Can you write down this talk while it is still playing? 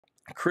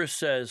Chris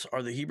says,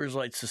 are the Hebrew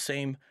Israelites the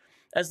same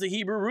as the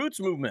Hebrew roots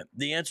movement?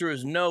 The answer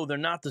is no, they're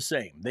not the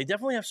same. They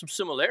definitely have some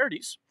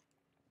similarities.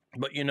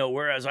 But,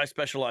 whereas I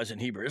specialize in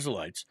Hebrew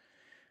Israelites,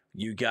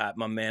 you got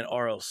my man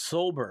R.L.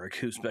 Solberg,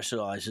 who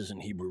specializes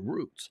in Hebrew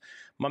roots.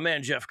 My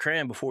man Jeff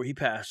Cram, before he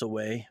passed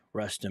away,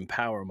 rest in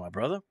power, my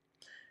brother,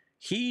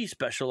 he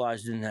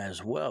specialized in that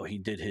as well. He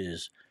did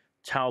his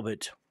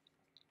Talbot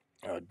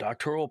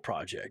doctoral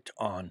project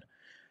on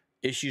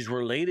issues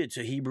related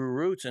to Hebrew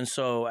roots. And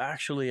so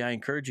actually, I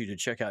encourage you to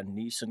check out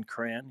Neeson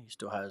Cran. He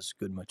still has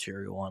good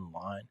material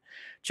online.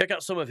 Check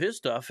out some of his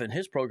stuff and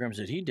his programs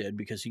that he did,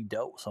 because he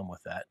dealt some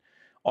with that.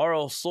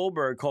 R.L.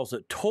 Solberg calls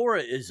it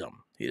Torahism.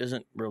 He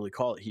doesn't really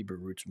call it Hebrew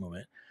roots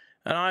movement.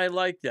 And I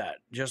like that.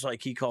 Just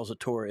like he calls it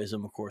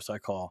Torahism, of course, I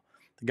call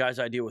the guy's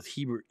idea with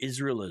Hebrew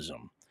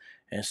Israelism.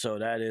 And so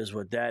that is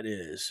what that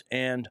is.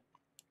 And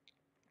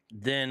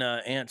then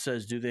Ant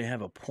says, do they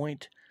have a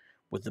point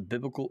with the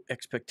biblical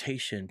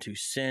expectation to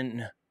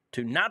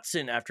not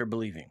sin after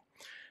believing?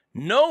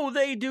 No,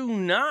 they do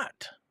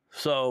not.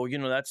 So,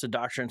 that's a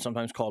doctrine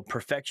sometimes called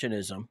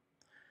perfectionism,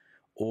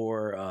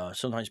 or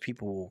sometimes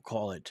people will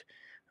call it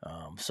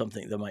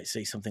something, they might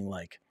say something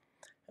like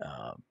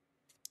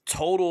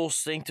total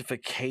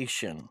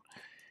sanctification.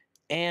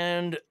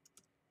 And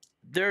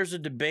there's a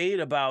debate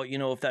about,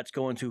 if that's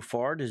going too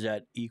far. Does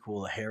that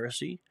equal a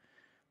heresy?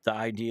 The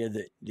idea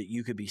that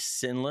you could be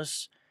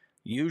sinless.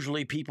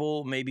 Usually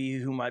people maybe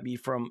who might be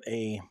from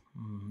a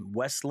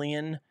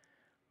Wesleyan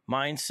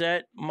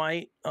mindset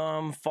might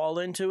fall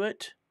into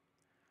it.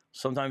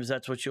 Sometimes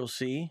that's what you'll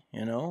see,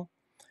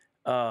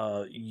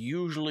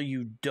 Usually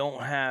you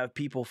don't have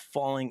people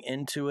falling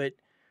into it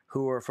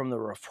who are from the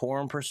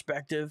Reform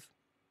perspective.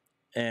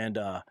 And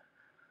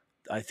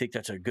I think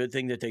that's a good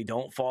thing that they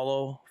don't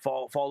fall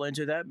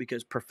into that,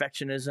 because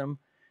perfectionism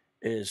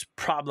is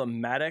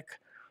problematic.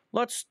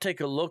 Let's take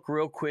a look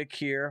real quick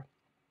here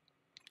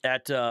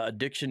at a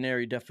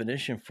dictionary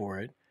definition for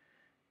it.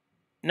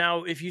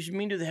 Now, if you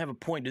mean, do they have a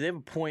point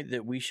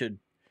that we should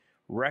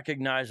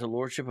recognize the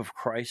lordship of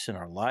Christ in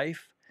our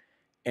life,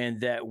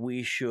 and that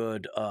we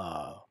should,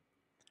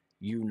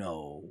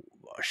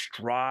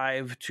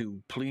 strive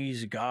to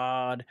please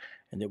God,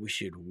 and that we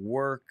should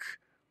work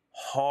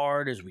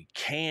hard as we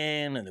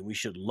can, and that we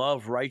should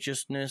love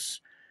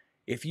righteousness?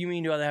 If you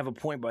mean, do they have a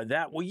point by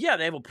that? Well, yeah,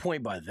 they have a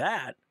point by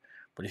that.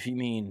 But if you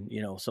mean,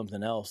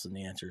 something else, then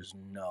the answer is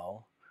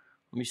no.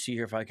 Let me see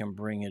here if I can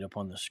bring it up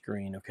on the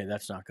screen. Okay,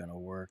 that's not going to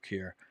work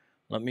here.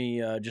 Let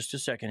me, just a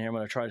second here. I'm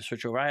going to try to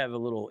switch over. I have a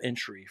little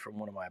entry from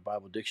one of my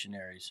Bible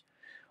dictionaries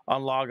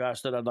on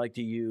Logos that I'd like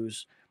to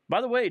use. By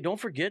the way, don't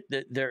forget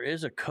that there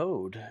is a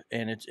code,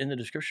 and it's in the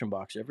description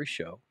box every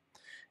show.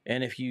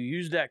 And if you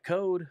use that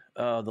code,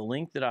 the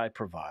link that I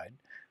provide,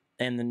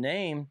 and the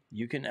name,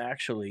 you can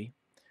actually,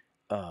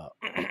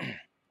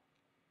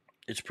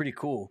 it's pretty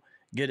cool,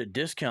 get a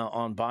discount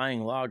on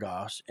buying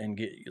Logos and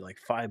get like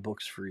 5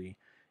 books free.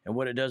 And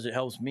what it does, it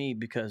helps me,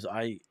 because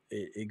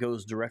it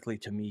goes directly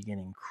to me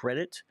getting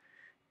credit,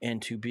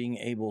 and to being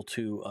able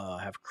to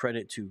have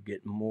credit to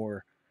get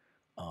more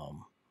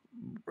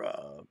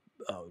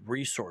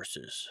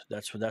resources.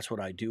 That's what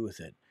I do with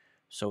it.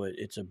 So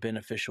it's a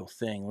beneficial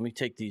thing. Let me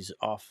take these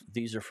off.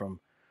 These are from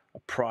a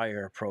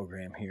prior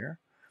program here,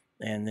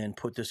 and then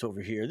put this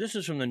over here. This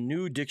is from the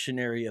New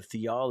Dictionary of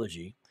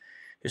Theology,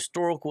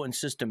 Historical and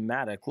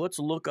Systematic. Let's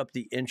look up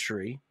the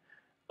entry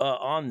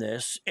on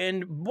this.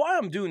 And while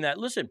I'm doing that,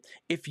 listen,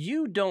 if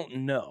you don't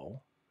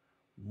know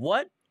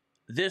what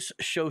this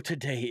show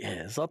today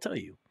is, I'll tell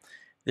you.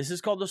 This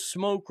is called the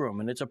Smoke Room,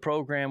 and it's a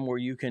program where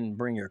you can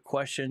bring your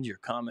questions, your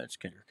comments,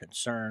 your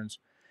concerns,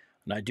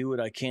 and I do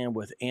what I can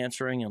with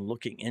answering and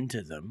looking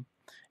into them.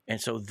 And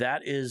so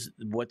that is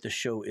what the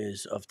show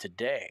is of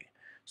today.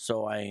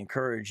 So I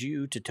encourage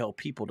you to tell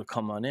people to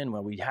come on in.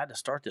 Well, we had to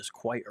start this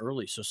quite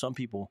early, so some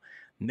people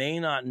may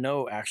not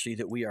know actually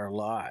that we are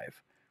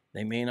live.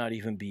 They may not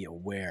even be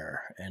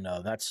aware, and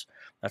that's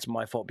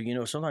my fault.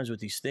 But sometimes with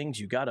these things,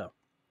 you gotta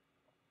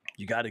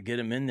get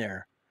them in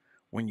there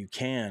when you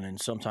can, and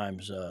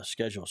sometimes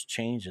schedules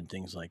change and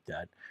things like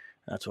that.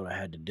 That's what I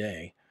had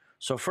today.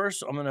 So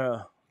first, I'm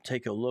gonna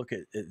take a look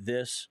at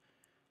this,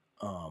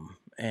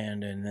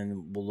 and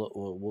then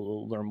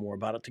we'll learn more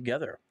about it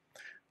together.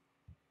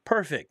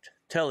 Perfect,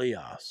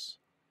 teleos,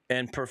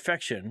 and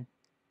perfection,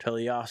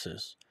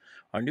 teleosis,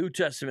 are New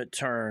Testament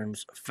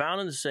terms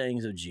found in the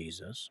sayings of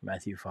Jesus,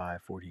 Matthew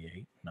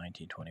 5:48,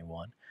 19,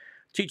 21,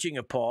 teaching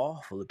of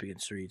Paul,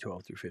 Philippians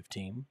 3:12 through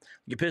 15,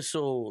 the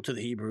Epistle to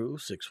the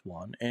Hebrews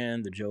 6:1,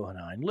 and the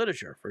Johannine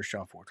literature, 1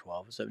 John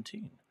 4:12 and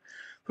 17.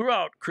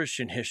 Throughout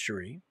Christian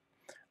history,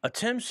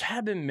 attempts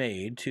have been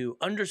made to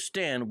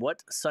understand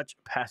what such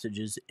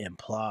passages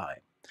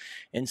imply.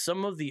 And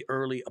some of the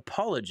early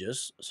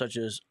apologists, such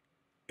as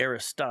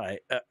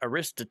Aristides,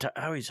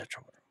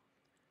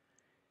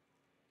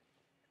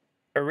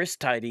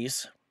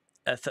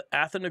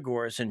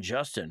 Athenagoras, and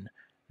Justin,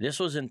 this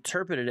was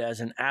interpreted as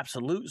an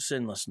absolute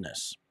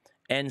sinlessness.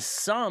 And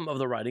some of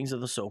the writings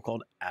of the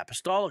so-called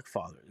apostolic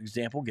fathers,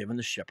 example given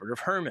the Shepherd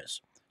of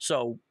Hermas.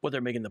 So what they're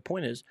making the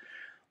point is,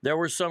 there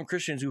were some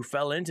Christians who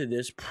fell into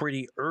this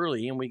pretty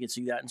early, and we can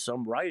see that in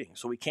some writings.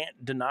 So we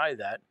can't deny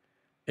that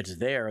it's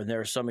there, and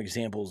there are some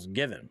examples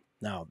given.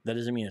 Now, that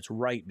doesn't mean it's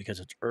right because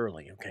it's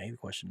early, okay? The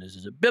question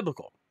is it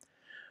biblical?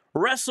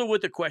 Wrestle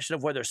with the question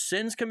of whether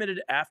sins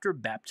committed after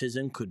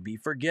baptism could be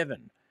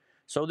forgiven.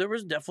 So there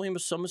was definitely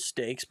some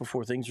mistakes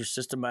before things were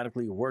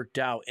systematically worked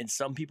out in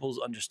some people's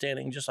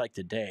understanding, just like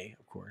today,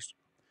 of course.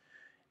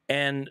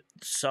 And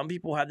some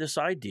people had this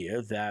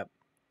idea that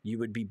you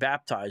would be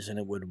baptized and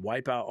it would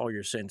wipe out all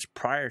your sins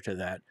prior to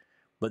that.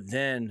 But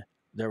then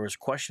there was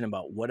question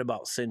about what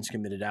about sins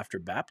committed after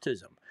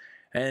baptism?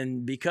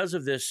 And because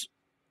of this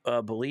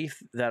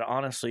belief that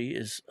honestly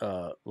is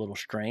a little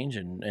strange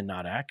and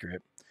not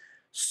accurate,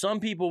 some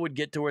people would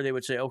get to where they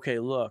would say, okay,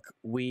 look,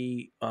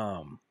 we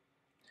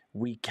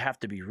have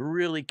to be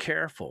really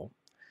careful.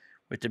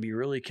 We have to be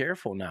really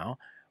careful now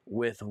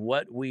with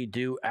what we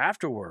do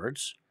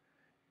afterwards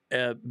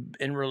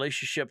in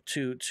relationship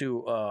to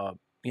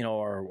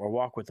our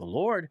walk with the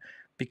Lord,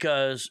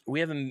 because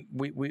we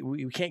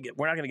can't get,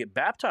 we're not going to get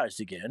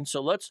baptized again.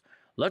 So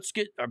let's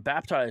get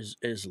baptized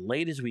as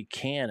late as we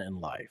can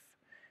in life.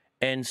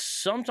 And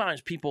sometimes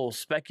people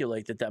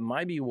speculate that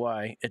might be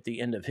why at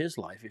the end of his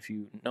life, if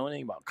you know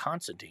anything about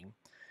Constantine,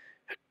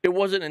 it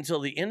wasn't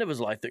until the end of his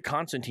life that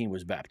Constantine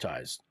was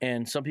baptized.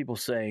 And some people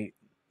say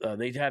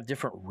they have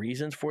different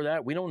reasons for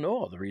that. We don't know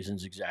all the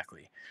reasons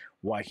exactly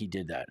why he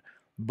did that.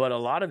 But a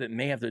lot of it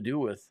may have to do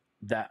with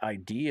that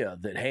idea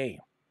that, hey,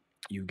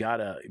 you got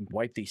to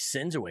wipe these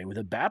sins away with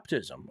a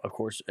baptism, of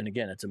course. And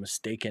again, it's a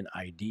mistaken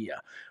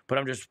idea. But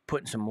I'm just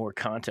putting some more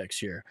context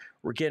here.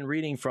 We're again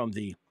reading from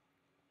the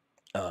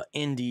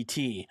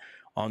NDT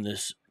on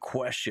this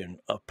question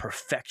of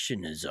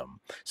perfectionism,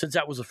 since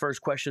that was the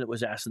first question that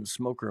was asked in the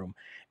smoke room.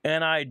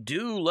 And I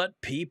do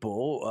let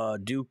people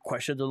do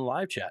questions in the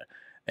live chat.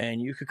 And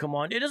you could come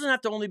on. It doesn't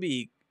have to only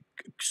be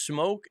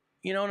smoke,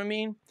 you know what I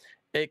mean?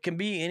 It can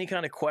be any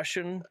kind of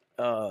question.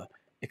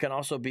 It can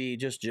also be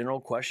just general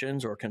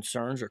questions or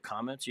concerns or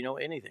comments,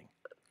 anything.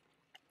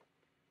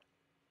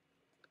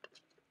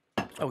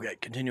 Okay,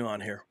 continue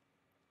on here.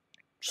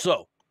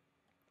 So,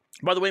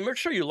 by the way, make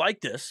sure you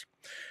like this.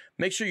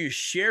 Make sure you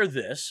share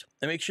this.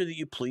 And make sure that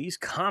you please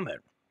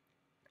comment.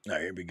 All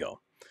right, here we go.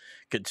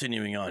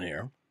 Continuing on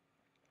here.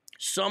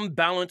 Some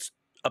balance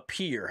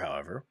appear,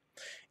 however,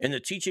 in the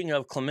teaching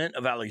of Clement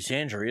of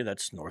Alexandria,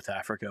 that's North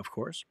Africa, of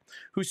course,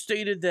 who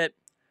stated that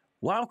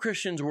while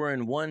Christians were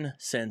in one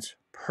sense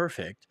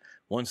perfect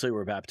once they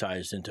were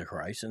baptized into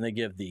Christ, and they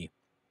give the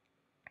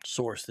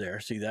source there,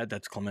 see that?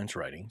 That's Clement's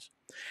writings,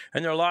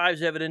 and their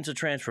lives evidence of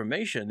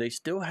transformation, they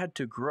still had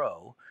to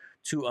grow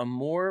to a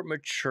more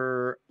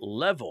mature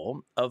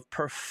level of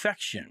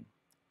perfection.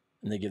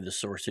 And they give the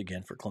source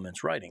again for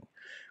Clement's writing.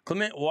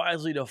 Clement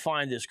wisely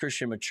defined this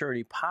Christian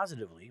maturity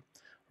positively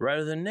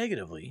rather than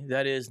negatively,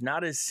 that is,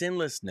 not as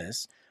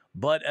sinlessness,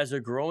 but as a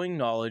growing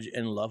knowledge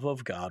and love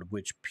of God,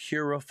 which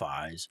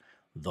purifies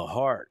the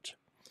heart.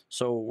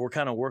 So we're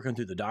kind of working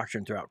through the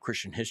doctrine throughout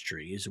Christian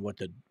history is what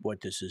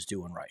this is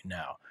doing right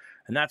now.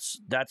 And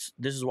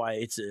this is why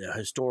it's a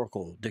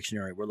historical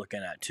dictionary we're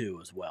looking at too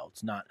as well.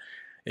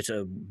 It's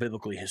a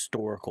biblically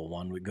historical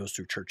one that goes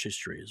through church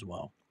history as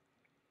well.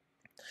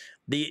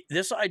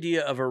 This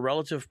idea of a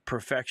relative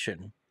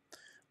perfection,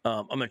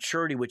 a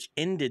maturity which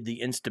ended the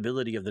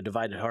instability of the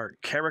divided heart,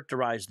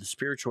 characterized the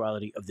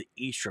spirituality of the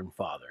Eastern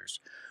Fathers.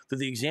 Through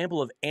the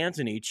example of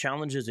Anthony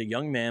challenges a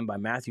young man by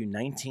Matthew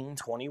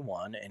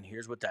 19:21, and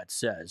here's what that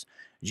says.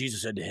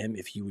 Jesus said to him,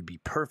 if you would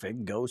be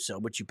perfect, go sell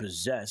what you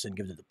possess and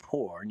give to the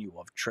poor, and you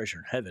will have treasure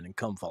in heaven, and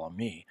come follow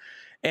me.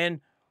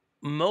 And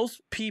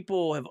most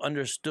people have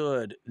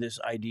understood this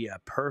idea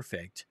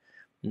perfect,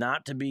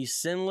 not to be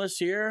sinless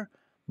here,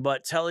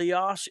 but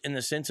teleos in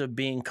the sense of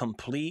being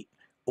complete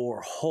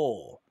or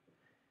whole.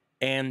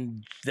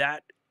 And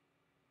that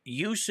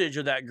usage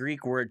of that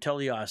Greek word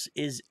teleos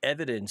is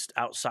evidenced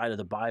outside of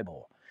the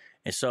Bible.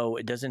 And so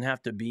it doesn't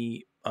have to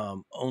be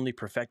only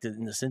perfected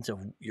in the sense of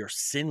you're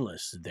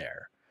sinless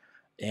there.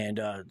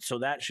 And so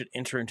that should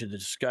enter into the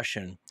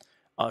discussion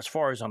as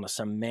far as on a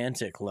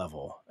semantic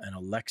level and a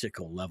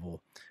lexical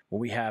level, where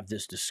we have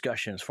this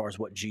discussion as far as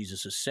what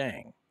Jesus is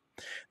saying.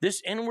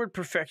 This inward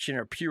perfection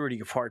or purity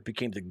of heart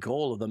became the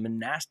goal of the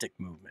monastic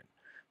movement.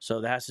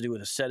 So that has to do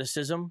with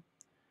asceticism,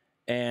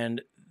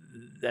 and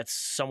that's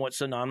somewhat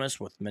synonymous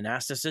with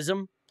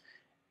monasticism.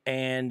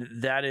 And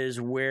that is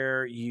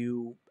where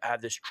you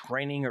have this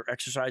training or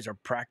exercise or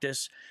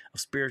practice of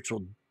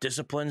spiritual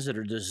disciplines that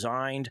are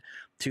designed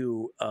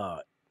to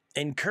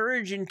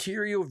encourage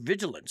interior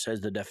vigilance, as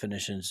the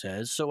definition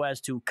says, so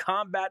as to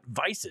combat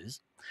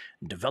vices,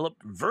 develop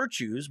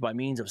virtues by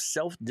means of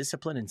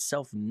self-discipline and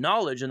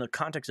self-knowledge in the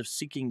context of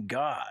seeking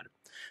God.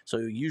 So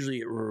usually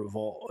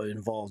it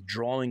involves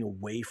drawing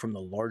away from the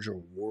larger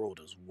world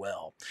as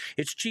well.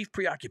 Its chief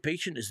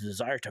preoccupation is the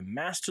desire to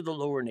master the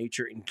lower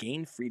nature and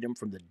gain freedom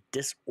from the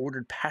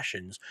disordered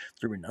passions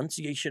through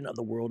renunciation of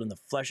the world and the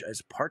flesh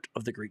as part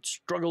of the great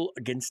struggle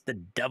against the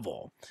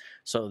devil.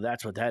 So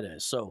that's what that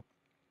is. So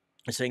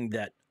it's saying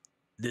that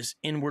this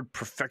inward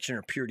perfection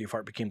or purity of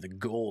heart became the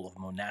goal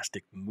of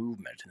monastic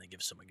movement, and they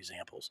give some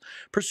examples.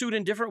 Pursued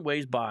in different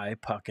ways by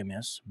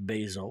Pachomius,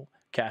 Basil,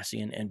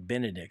 Cassian, and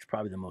Benedict.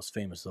 Probably the most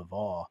famous of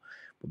all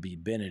would be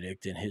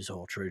Benedict and his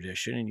whole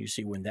tradition, and you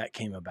see when that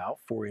came about,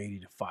 480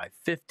 to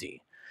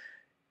 550.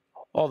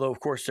 Although, of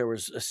course, there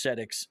was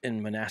ascetics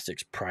and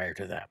monastics prior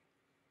to that.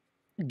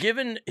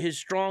 Given his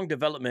strong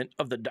development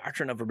of the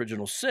doctrine of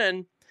original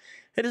sin,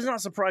 it is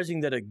not surprising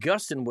that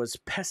Augustine was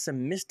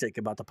pessimistic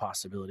about the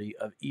possibility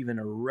of even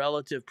a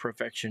relative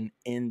perfection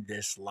in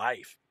this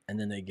life. And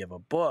then they give a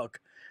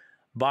book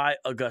by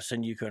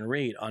Augustine you can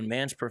read on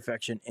man's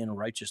perfection in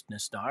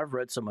righteousness. Now, I've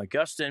read some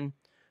Augustine,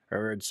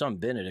 or read some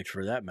Benedict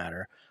for that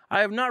matter.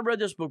 I have not read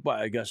this book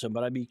by Augustine,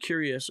 but I'd be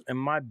curious, and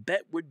my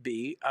bet would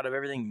be, out of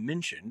everything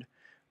mentioned,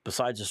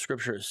 besides the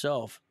scripture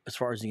itself, as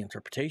far as the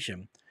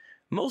interpretation,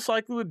 most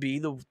likely would be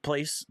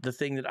the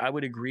thing that I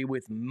would agree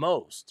with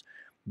most,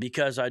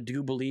 because I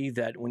do believe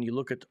that when you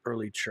look at the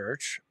early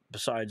church,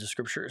 besides the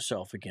scripture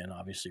itself, again,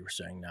 obviously we're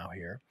saying now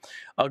here,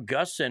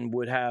 Augustine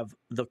would have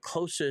the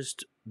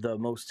closest, the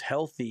most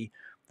healthy,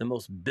 the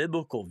most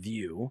biblical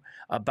view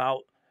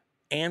about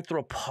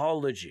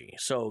anthropology.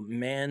 So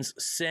man's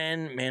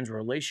sin, man's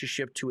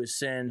relationship to his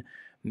sin,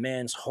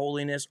 man's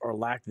holiness or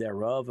lack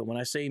thereof. And when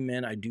I say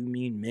men, I do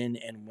mean men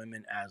and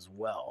women as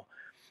well.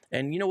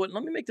 And you know what?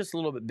 Let me make this a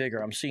little bit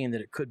bigger. I'm seeing that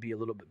it could be a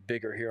little bit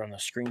bigger here on the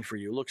screen for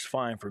you. It looks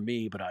fine for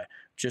me, but I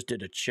just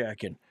did a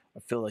check, and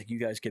I feel like you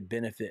guys could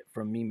benefit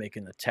from me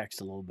making the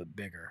text a little bit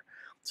bigger.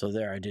 So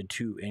there, I did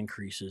 2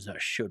 increases.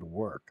 That should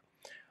work.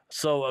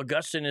 So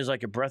Augustine is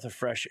like a breath of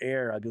fresh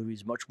air. I believe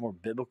he's much more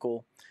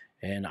biblical,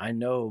 and I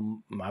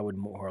know I would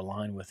more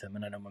align with him,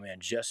 and I know my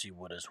man Jesse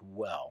would as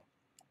well.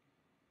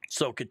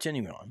 So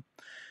continuing on.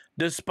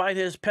 Despite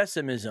his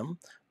pessimism,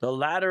 the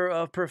ladder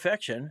of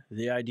perfection,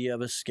 the idea of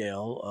a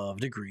scale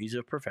of degrees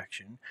of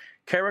perfection,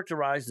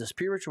 characterized the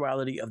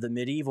spirituality of the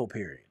medieval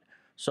period.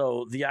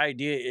 So the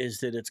idea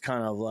is that it's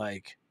kind of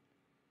like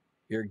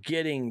you're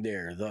getting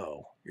there,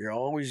 though. You're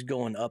always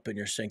going up in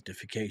your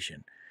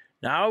sanctification.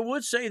 Now, I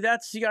would say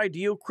that's the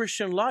ideal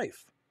Christian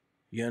life,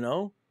 you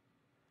know?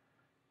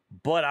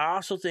 But I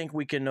also think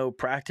we can know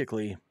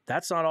practically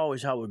that's not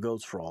always how it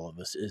goes for all of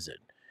us, is it?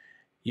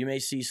 You may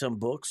see some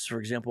books. For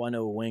example, I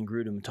know Wayne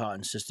Grudem taught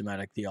in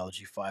Systematic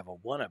Theology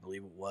 501, I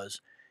believe it was.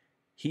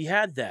 He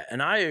had that,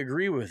 and I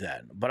agree with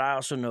that. But I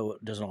also know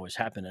it doesn't always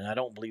happen, and I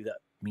don't believe that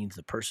means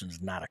the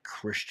person's not a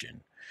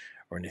Christian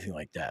or anything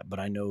like that. But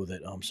I know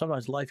that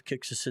sometimes life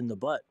kicks us in the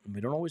butt, and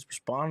we don't always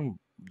respond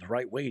the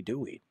right way, do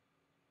we?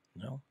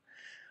 No.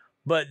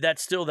 But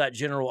that's still that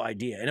general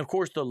idea. And, of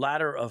course, the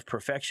ladder of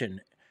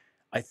perfection,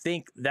 I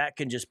think that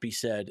can just be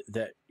said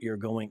that you're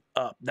going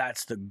up.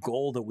 That's the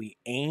goal that we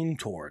aim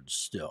towards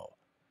still.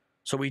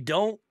 So we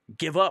don't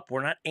give up.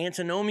 We're not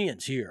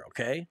antinomians here,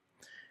 okay?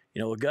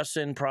 You know,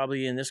 Augustine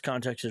probably in this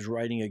context is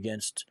writing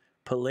against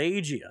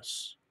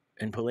Pelagius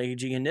and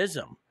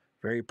Pelagianism.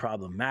 Very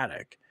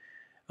problematic.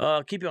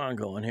 Keep on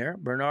going here.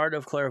 Bernard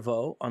of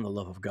Clairvaux, on the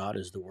love of God,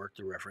 is the work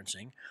they're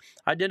referencing,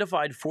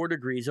 identified 4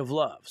 degrees of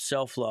love.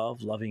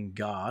 Self-love, loving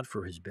God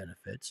for his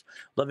benefits,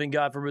 loving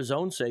God for his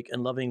own sake,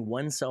 and loving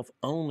oneself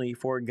only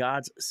for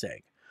God's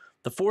sake.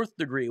 The 4th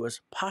degree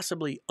was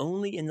possibly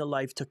only in the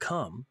life to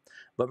come,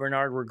 but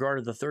Bernard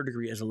regarded the 3rd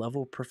degree as a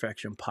level of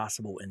perfection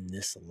possible in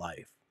this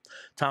life.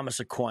 Thomas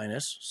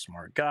Aquinas,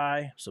 smart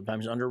guy,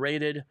 sometimes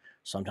underrated,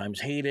 sometimes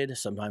hated,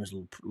 sometimes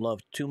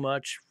loved too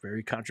much,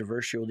 very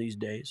controversial these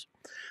days,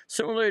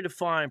 similarly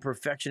defined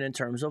perfection in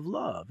terms of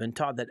love and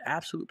taught that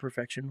absolute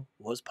perfection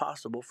was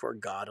possible for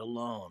God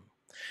alone.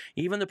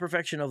 Even the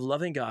perfection of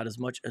loving God as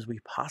much as we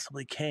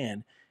possibly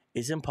can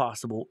is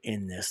impossible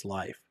in this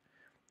life.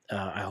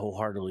 I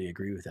wholeheartedly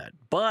agree with that.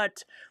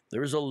 But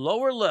there is a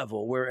lower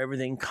level where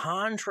everything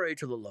contrary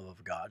to the love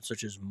of God,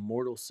 such as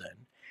mortal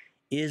sin,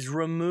 is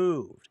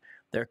removed.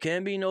 There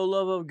can be no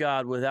love of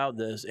God without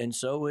this, and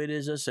so it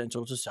is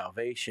essential to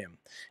salvation.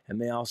 It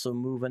may also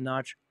move a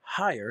notch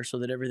higher so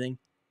that everything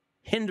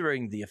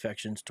hindering the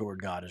affections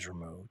toward God is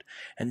removed.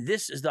 And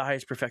this is the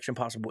highest perfection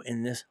possible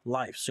in this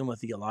life. Summa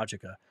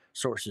Theologica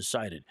sources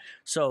cited.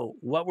 So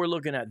what we're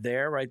looking at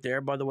there, right there,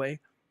 by the way,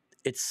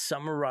 it's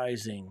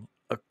summarizing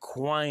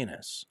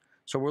Aquinas.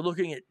 So we're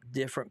looking at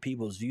different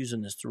people's views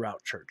on this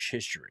throughout church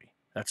history.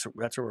 That's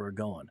where we're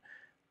going.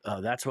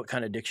 That's what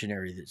kind of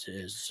dictionary this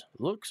is.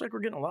 Looks like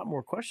we're getting a lot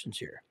more questions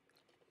here.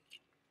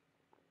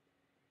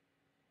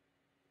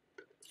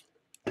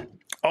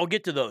 I'll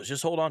get to those.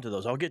 Just hold on to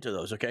those. I'll get to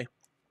those, okay?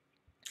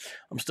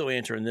 I'm still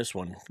answering this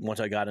one. Once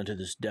I got into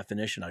this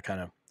definition, I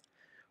kind of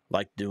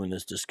liked doing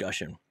this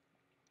discussion.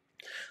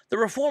 The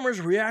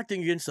reformers,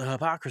 reacting against the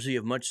hypocrisy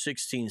of much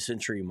 16th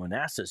century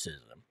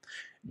monasticism,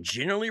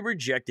 generally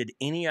rejected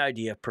any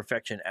idea of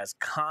perfection as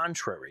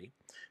contrary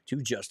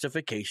to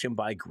justification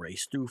by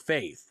grace through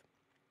faith.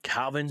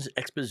 Calvin's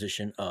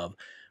exposition of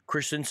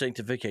Christian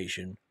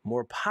sanctification,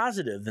 more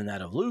positive than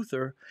that of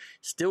Luther,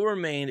 still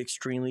remained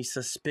extremely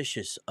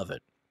suspicious of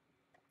it.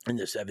 In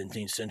the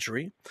 17th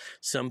century,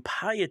 some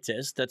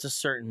pietists, that's a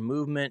certain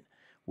movement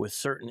with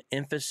certain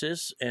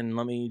emphasis, and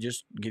let me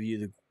just give you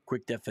the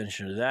quick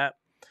definition of that.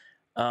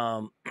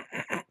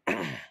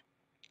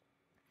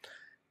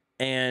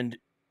 And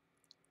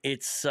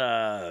it's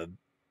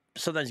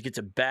sometimes it gets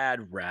a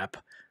bad rap,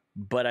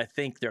 but I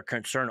think their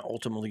concern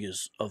ultimately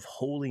is of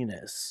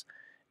holiness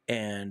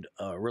and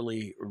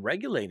really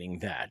regulating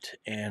that.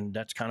 And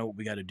that's kind of what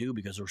we got to do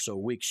because we're so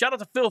weak. Shout out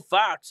to Phil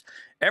Fox.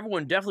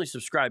 Everyone definitely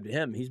subscribe to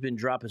him. He's been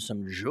dropping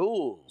some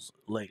jewels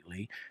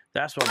lately.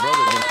 That's my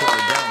brother's been putting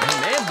it down.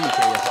 Him and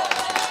BK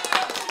Apologetics.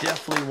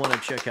 Definitely want to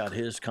check out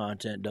his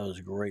content.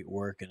 Does great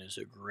work and is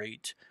a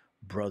great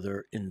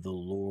brother in the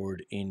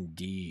Lord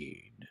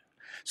indeed.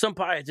 Some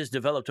pietists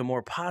developed a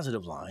more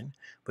positive line,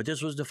 but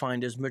this was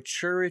defined as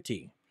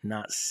maturity,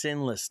 not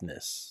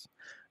sinlessness.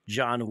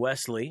 John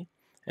Wesley,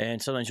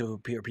 and sometimes you'll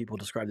hear people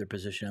describe their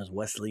position as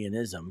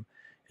Wesleyanism.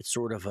 It's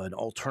sort of an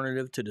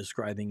alternative to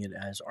describing it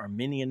as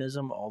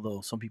Arminianism,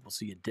 although some people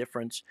see a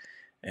difference.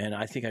 And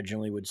I think I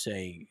generally would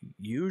say,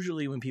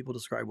 usually when people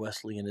describe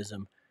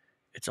Wesleyanism,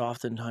 it's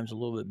oftentimes a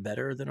little bit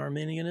better than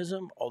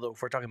Arminianism. Although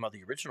if we're talking about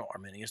the original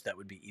Arminius, that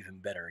would be even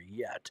better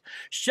yet.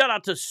 Shout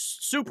out to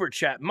Super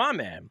Chat, my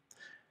man.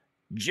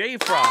 J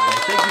Fry,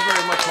 thank you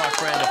very much, my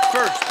friend. The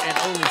first and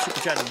only Super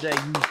Chat of the day.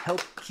 You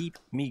help keep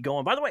me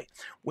going. By the way,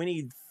 we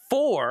need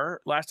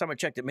 4, last time I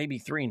checked it, maybe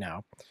 3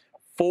 now,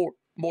 4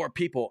 more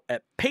people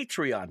at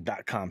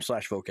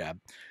patreon.com/vocab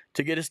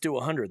to get us to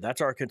 100.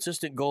 That's our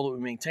consistent goal that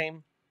we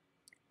maintain.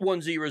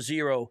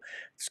 100.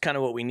 It's kind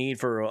of what we need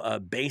for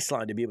a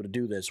baseline to be able to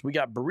do this. We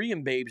got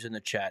Berean Babes in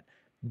the chat.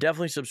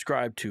 Definitely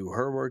subscribe to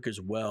her work as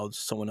well. It's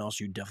someone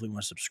else you definitely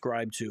want to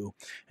subscribe to.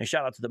 And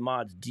shout out to the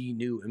mods, D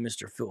New and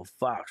Mr. Phil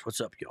Fox.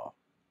 What's up, y'all?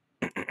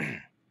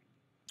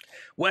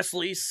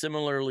 Wesley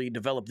similarly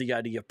developed the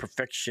idea of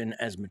perfection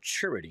as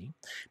maturity,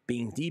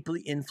 being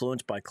deeply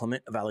influenced by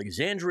Clement of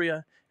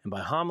Alexandria and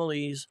by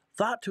homilies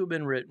thought to have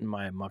been written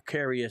by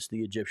Macarius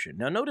the Egyptian.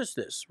 Now notice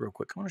this real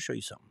quick. I want to show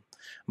you something.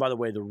 By the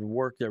way, the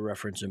work they're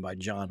referencing by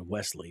John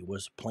Wesley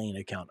was a plain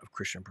account of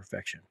Christian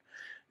perfection.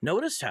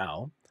 Notice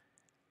how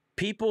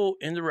people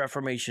in the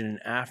Reformation and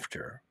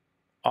after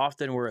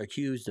often were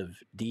accused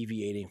of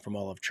deviating from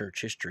all of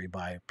church history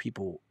by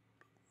people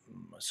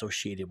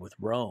associated with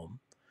Rome.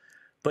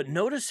 But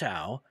notice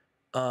how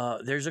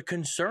there's a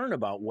concern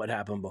about what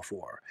happened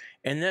before.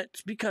 And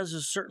that's because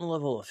there's a certain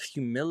level of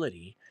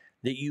humility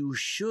that you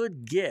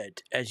should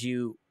get as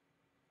you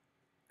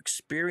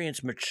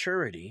experience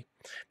maturity,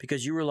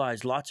 because you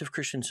realize lots of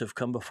Christians have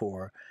come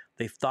before.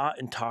 They've thought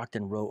and talked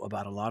and wrote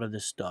about a lot of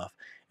this stuff.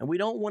 And we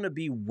don't want to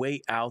be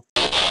way out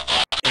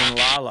in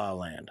La La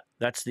Land.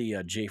 That's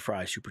the J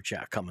Fry Super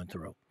Chat coming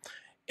through.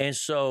 And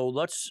so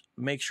let's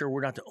make sure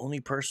we're not the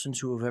only persons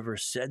who have ever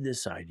said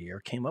this idea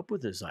or came up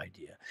with this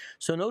idea.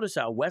 So notice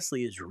how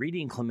Wesley is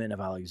reading Clement of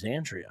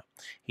Alexandria.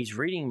 He's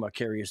reading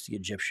Macarius the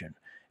Egyptian.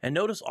 And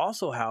notice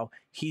also how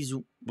he's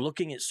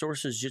looking at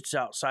sources just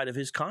outside of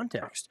his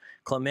context.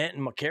 Clement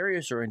and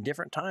Macarius are in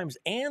different times,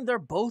 and they're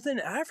both in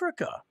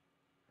Africa.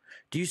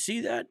 Do you see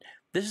that?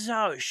 This is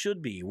how it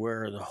should be,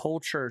 where the whole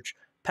church,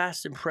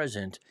 past and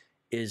present,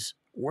 is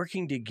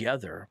working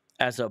together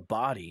as a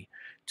body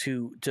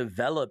to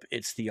develop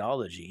its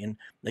theology. And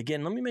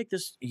again, let me make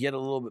this yet a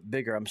little bit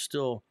bigger. I'm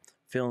still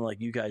feeling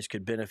like you guys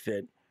could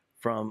benefit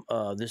from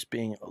this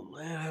being a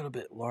little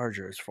bit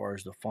larger as far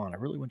as the font. I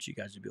really want you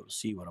guys to be able to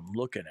see what I'm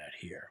looking at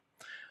here.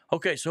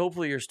 Okay, so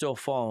hopefully you're still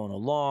following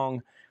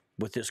along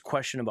with this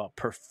question about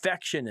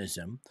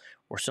perfectionism,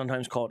 or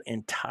sometimes called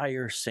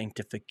entire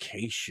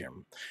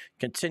sanctification.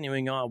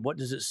 Continuing on, what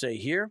does it say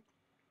here?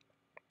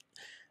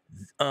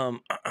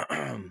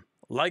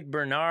 Like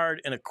Bernard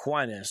and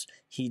Aquinas,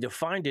 he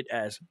defined it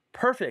as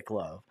perfect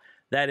love,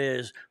 that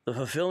is, the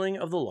fulfilling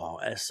of the law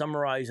as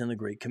summarized in the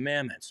Great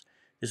Commandments.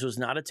 This was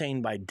not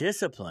attained by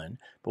discipline,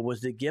 but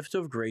was the gift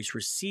of grace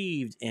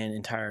received in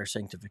entire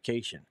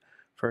sanctification.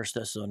 1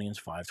 Thessalonians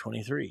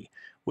 5:23,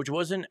 which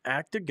was an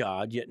act of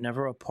God, yet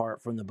never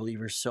apart from the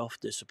believer's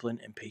self-discipline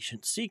and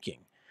patient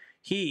seeking.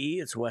 He,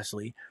 it's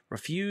Wesley,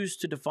 refused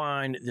to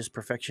define this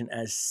perfection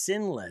as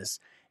sinless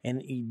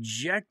and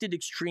ejected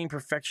extreme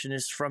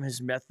perfectionists from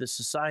his Methodist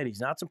societies.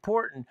 Now, it's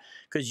important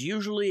because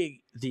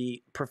usually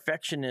the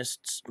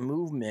perfectionists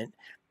movement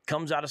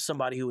comes out of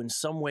somebody who in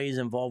some way is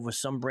involved with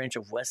some branch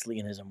of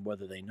Wesleyanism,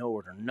 whether they know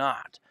it or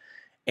not.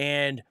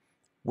 And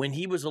when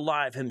he was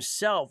alive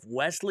himself,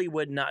 Wesley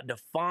would not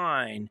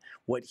define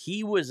what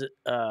he was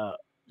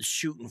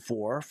shooting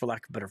for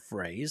lack of a better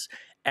phrase,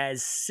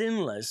 as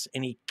sinless,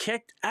 and he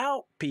kicked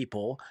out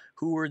people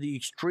who were the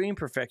extreme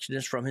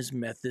perfectionists from his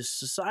Methodist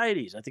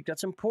societies. I think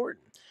that's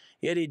important.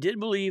 Yet he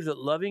did believe that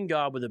loving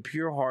God with a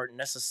pure heart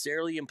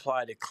necessarily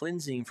implied a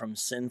cleansing from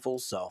sinful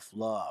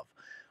self-love.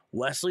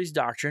 Wesley's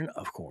doctrine,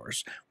 of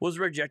course, was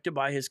rejected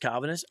by his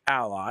Calvinist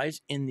allies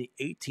in the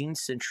 18th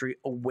century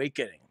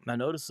awakening. Now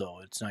notice,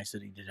 though, it's nice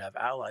that he did have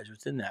allies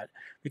within that,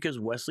 because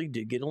Wesley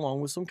did get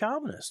along with some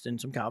Calvinists,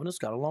 and some Calvinists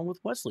got along with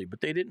Wesley,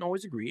 but they didn't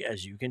always agree,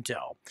 as you can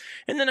tell.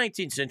 In the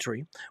 19th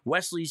century,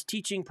 Wesley's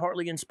teaching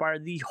partly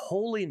inspired the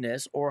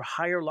holiness or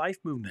higher life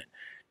movement.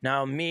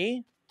 Now,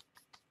 me,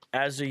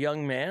 as a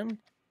young man,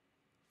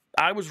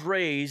 I was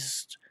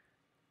raised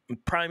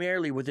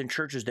primarily within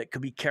churches that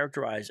could be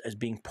characterized as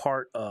being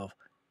part of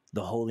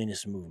the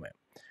holiness movement.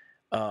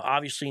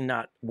 Obviously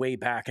not way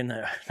back in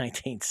the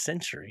 19th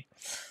century,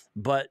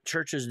 but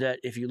churches that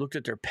if you looked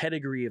at their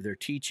pedigree of their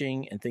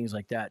teaching and things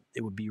like that,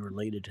 it would be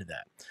related to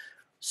that.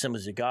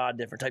 Assemblies of God,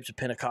 different types of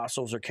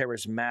Pentecostals or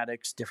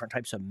charismatics, different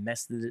types of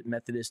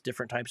Methodists,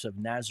 different types of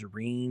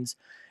Nazarenes,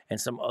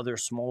 and some other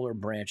smaller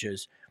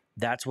branches.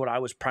 That's what I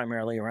was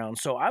primarily around.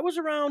 So I was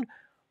around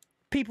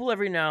people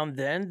every now and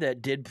then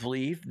that did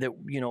believe that,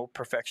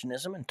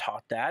 perfectionism, and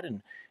taught that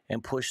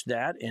and pushed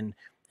that, and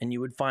you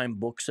would find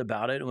books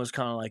about it. It was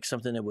kind of like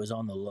something that was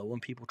on the low,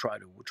 and people try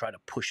to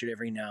push it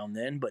every now and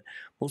then. But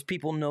most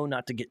people know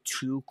not to get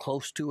too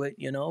close to it,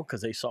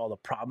 because they saw the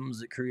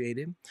problems it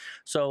created.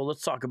 So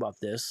let's talk about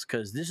this,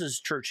 because this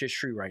is church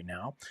history right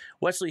now.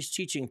 Wesley's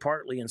teaching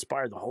partly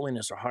inspired the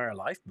holiness or higher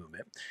life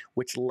movement,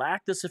 which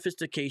lacked the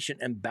sophistication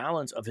and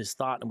balance of his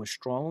thought and was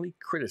strongly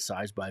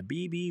criticized by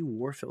B.B.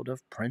 Warfield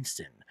of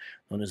Princeton,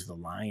 known as the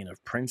Lion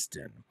of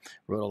Princeton.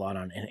 Wrote a lot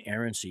on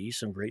inerrancy,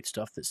 some great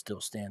stuff that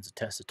still stands the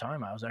test of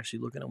time. I was actually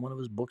looking at one of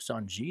his books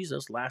on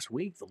Jesus last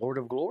week, The Lord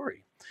of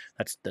Glory.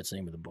 That's the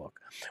name of the book.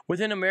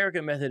 Within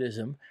American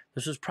Methodism,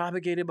 this was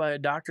propagated by a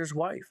doctor's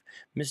wife,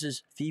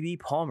 Mrs. Phoebe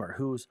Palmer,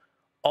 whose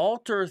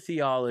altar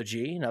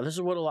theology, now this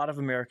is what a lot of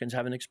Americans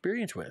have an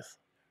experience with,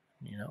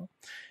 an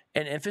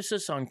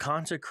emphasis on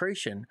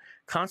consecration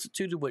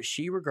constituted what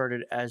she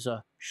regarded as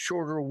a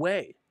shorter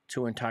way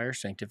to entire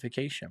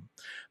sanctification.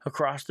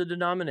 Across the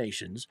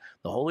denominations,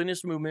 the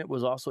holiness movement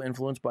was also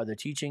influenced by the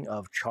teaching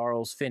of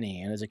Charles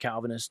Finney. And as a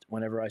Calvinist,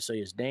 whenever I say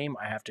his name,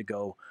 I have to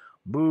go,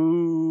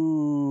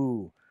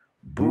 boo,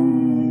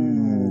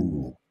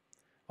 boo.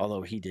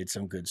 Although he did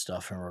some good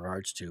stuff in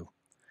regards to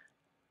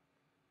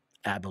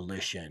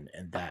abolition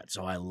and that.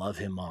 So I love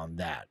him on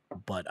that.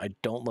 But I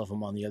don't love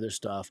him on the other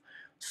stuff.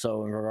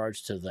 So in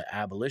regards to the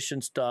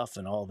abolition stuff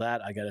and all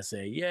that, I got to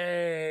say,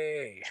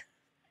 yay.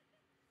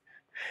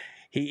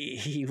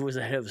 He was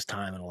ahead of his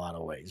time in a lot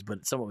of ways,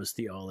 but some of his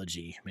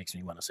theology makes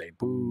me want to say,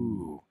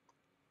 boo.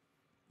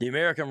 The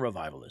American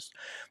revivalist,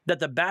 that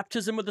the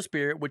baptism of the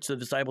Spirit, which the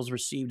disciples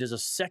received as a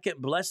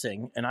second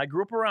blessing, and I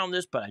grew up around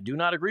this, but I do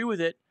not agree with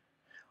it,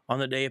 on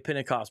the day of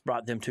Pentecost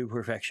brought them to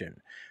perfection.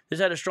 This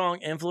had a strong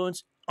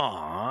influence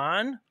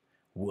on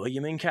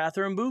William and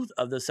Catherine Booth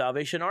of the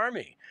Salvation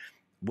Army.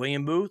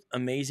 William Booth,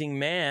 amazing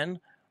man,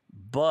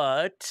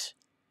 but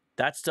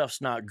that stuff's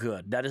not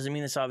good. That doesn't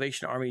mean the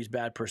Salvation Army is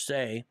bad per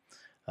se.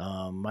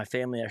 My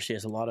family actually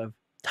has a lot of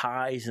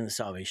ties in the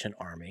Salvation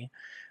Army,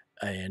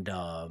 and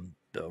a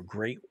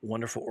great,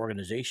 wonderful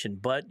organization,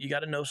 but you got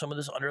to know some of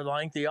this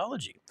underlying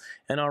theology.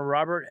 And on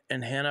Robert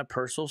and Hannah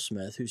Purcell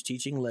Smith, whose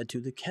teaching led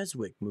to the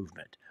Keswick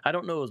movement. I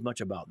don't know as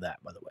much about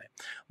that, by the way.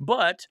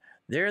 But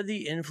there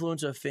the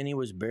influence of Finney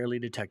was barely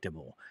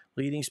detectable.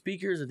 Leading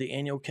speakers at the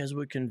annual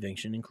Keswick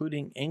Convention,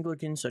 including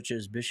Anglicans such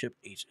as Bishop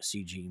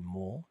H.C.G.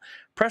 Moule,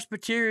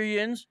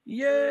 Presbyterians,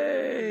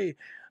 yay,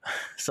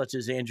 such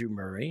as Andrew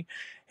Murray,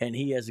 and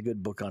he has a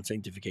good book on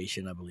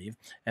sanctification, I believe,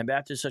 and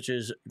Baptists such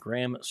as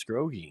Graham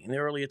Scroggie. In the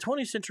early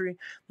 20th century,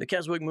 the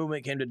Keswick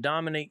movement came to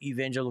dominate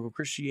evangelical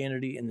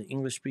Christianity in the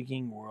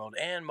English-speaking world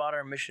and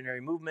modern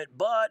missionary movement,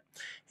 but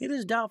it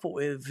is doubtful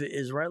if it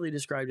is rightly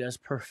described as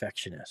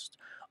perfectionist.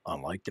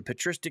 Unlike the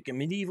patristic and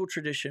medieval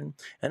tradition,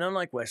 and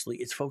unlike Wesley,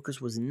 its focus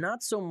was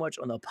not so much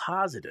on the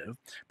positive,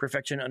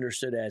 perfection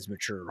understood as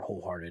mature,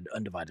 wholehearted,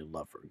 undivided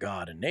love for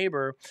God and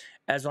neighbor,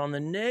 as on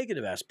the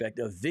negative aspect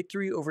of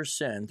victory over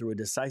sin through a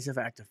decisive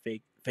act of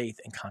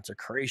faith and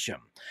consecration.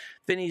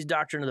 Finney's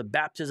doctrine of the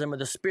baptism of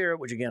the Spirit,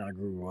 which again I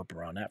grew up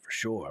around that for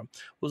sure,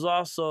 was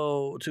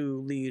also to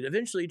lead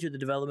eventually to the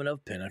development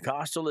of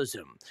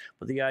Pentecostalism,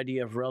 but the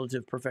idea of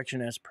relative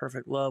perfection as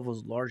perfect love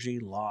was largely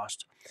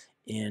lost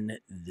in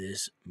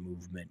this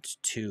movement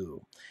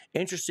too.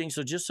 Interesting.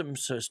 So just some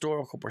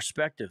historical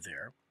perspective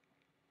there.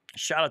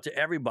 Shout out to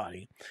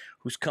everybody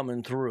who's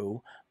coming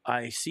through.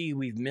 I see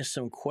we've missed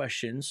some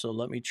questions, so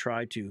let me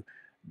try to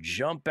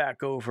jump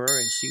back over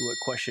and see what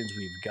questions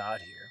we've got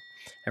here.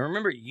 And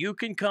remember, you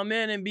can come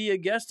in and be a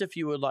guest if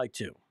you would like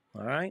to.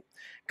 All right.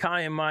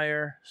 Kai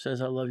Meyer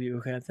says, I love you.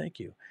 Okay, thank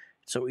you.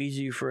 It's so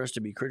easy for us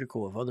to be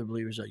critical of other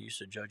believers. I used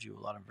to judge you a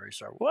lot. I'm very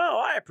sorry. Well,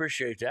 I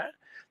appreciate that.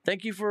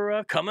 Thank you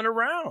for coming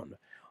around.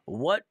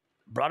 What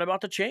brought about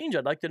the change?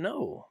 I'd like to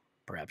know.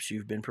 Perhaps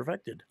you've been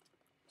perfected.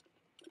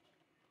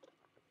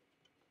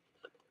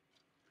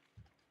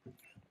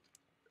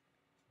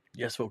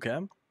 Yes,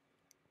 Vocab.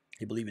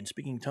 You believe in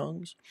speaking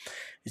tongues?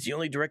 It's the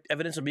only direct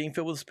evidence of being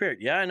filled with the Spirit.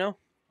 Yeah, I know.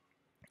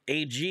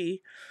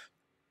 AG,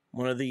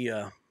 one of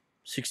the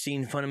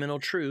 16 fundamental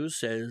truths,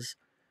 says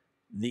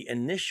the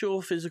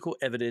initial physical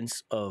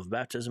evidence of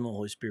baptism of the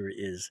Holy Spirit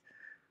is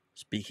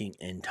speaking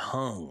in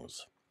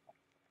tongues.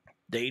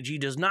 The AG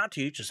does not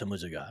teach,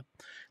 Assemblies of God,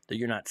 that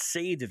you're not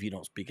saved if you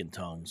don't speak in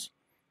tongues,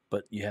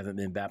 but you haven't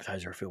been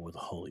baptized or filled with the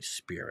Holy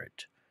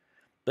Spirit.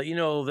 But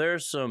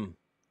there's some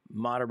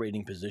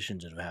moderating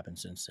positions that have happened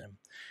since then.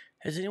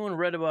 Has anyone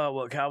read about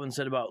what Calvin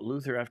said about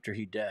Luther after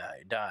he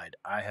died?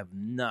 I have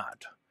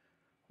not.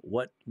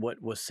 What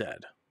was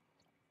said?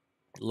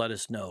 let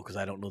us know, because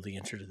I don't know the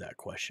answer to that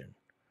question.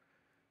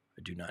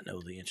 I do not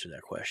know the answer to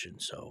that question.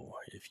 So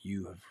if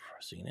you have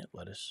seen it,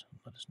 let us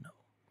know.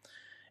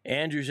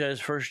 Andrew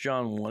says, 1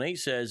 John 1:8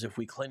 says, if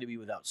we claim to be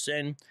without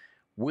sin,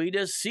 we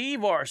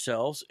deceive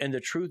ourselves and the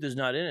truth is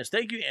not in us.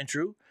 Thank you,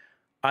 Andrew.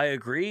 I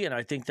agree, and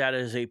I think that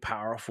is a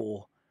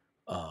powerful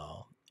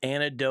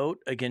antidote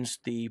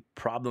against the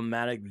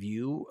problematic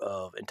view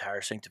of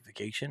entire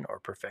sanctification or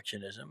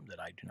perfectionism that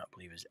I do not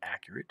believe is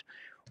accurate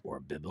or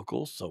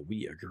biblical. So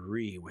we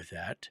agree with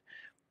that,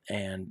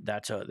 and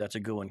that's a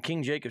good one.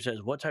 King Jacob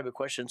says, what type of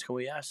questions can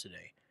we ask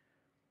today?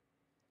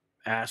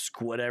 Ask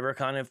whatever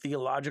kind of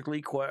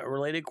theologically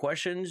related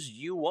questions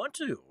you want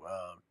to,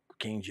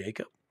 King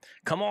Jacob.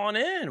 Come on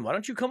in. Why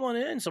don't you come on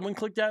in? Someone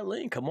click that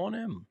link. Come on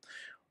in.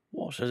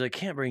 Walsh says, I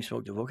can't bring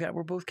smoke to Vocab.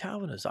 We're both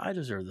Calvinists. I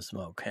deserve the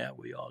smoke. Yeah,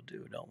 we all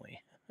do, don't we?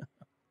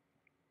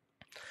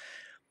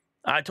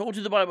 I told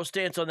you the Bible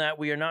stance on that.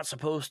 We are not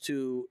supposed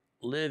to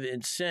live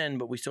in sin,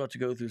 but we still have to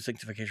go through the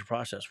sanctification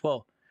process.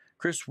 Well,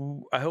 Chris,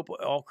 I hope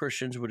all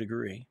Christians would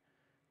agree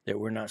that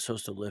we're not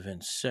supposed to live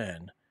in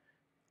sin.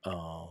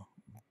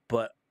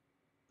 But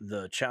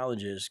the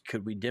challenge is,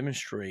 could we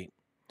demonstrate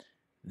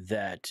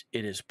that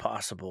it is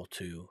possible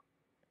to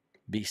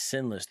be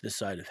sinless this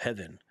side of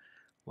heaven,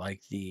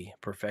 like the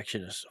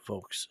perfectionist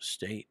folks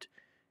state?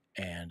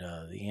 And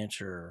the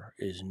answer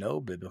is no,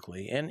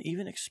 biblically and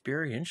even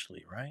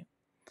experientially, right?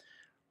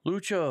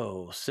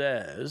 Lucho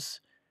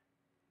says,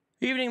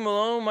 evening,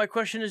 Malone. My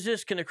question is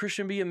this: can a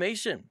Christian be a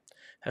Mason?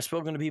 I've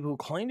spoken to people who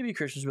claim to be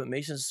Christians but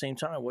Masons at the same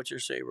time. What's your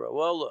say, bro?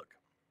 Well, look,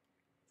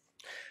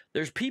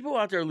 there's people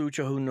out there,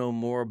 Lucho, who know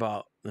more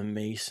about the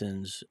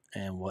Masons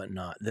and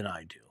whatnot than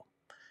I do.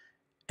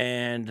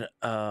 And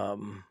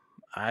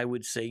I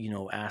would say,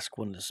 ask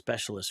one of the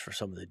specialists for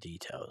some of the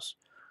details.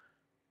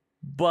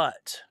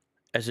 But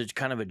as a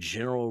kind of a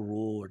general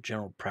rule or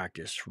general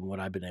practice, from what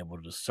I've been able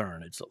to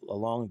discern, it's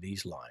along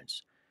these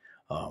lines.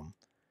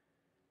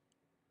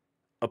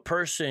 A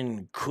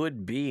person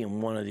could be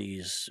in one of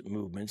these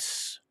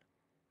movements,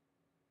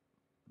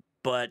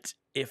 but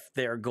if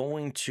they're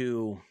going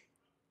to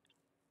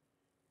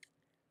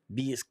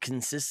be as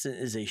consistent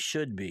as they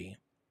should be,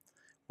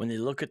 when they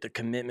look at the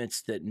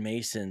commitments that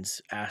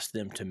Masons ask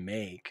them to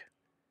make,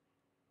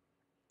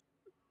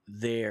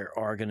 there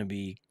are going to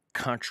be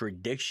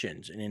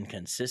contradictions and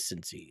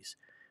inconsistencies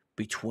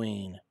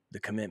between the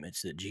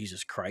commitments that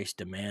Jesus Christ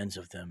demands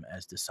of them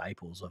as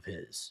disciples of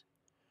his.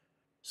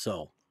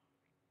 So,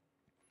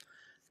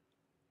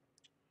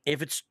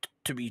 if it's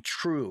to be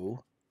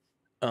true,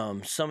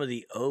 some of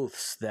the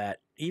oaths that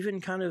even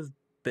kind of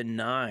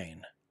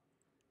benign,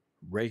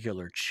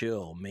 regular,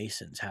 chill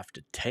Masons have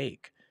to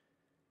take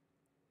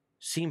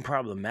seem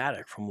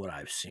problematic from what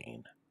I've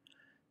seen.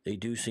 They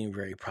do seem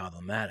very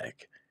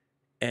problematic.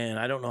 And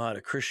I don't know how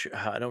a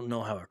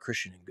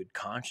Christian in good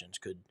conscience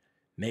could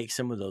make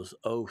some of those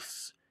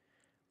oaths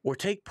or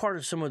take part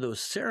of some of those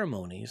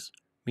ceremonies,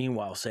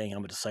 meanwhile saying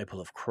I'm a disciple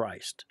of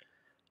Christ.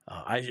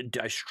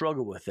 I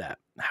struggle with that.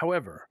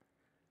 However,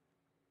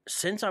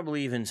 since I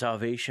believe in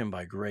salvation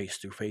by grace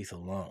through faith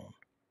alone,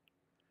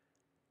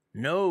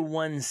 no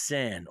one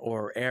sin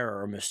or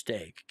error or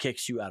mistake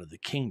kicks you out of the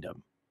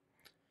kingdom.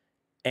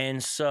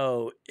 And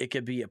so it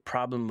could be a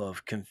problem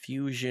of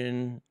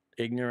confusion,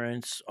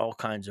 ignorance, all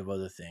kinds of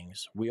other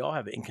things. We all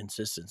have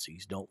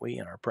inconsistencies, don't we,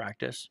 in our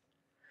practice?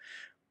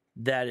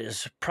 That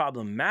is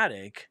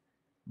problematic,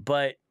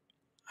 but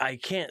I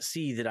can't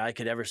see that I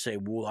could ever say,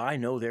 well, I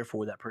know,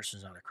 therefore, that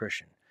person's not a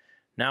Christian.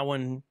 Now,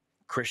 when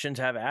Christians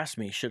have asked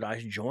me, should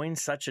I join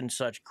such and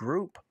such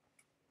group,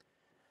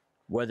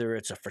 whether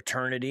it's a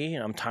fraternity,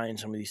 and I'm tying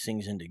some of these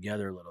things in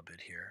together a little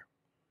bit here,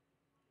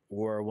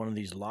 or one of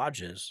these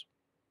lodges,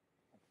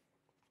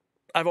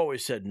 I've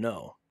always said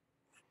no.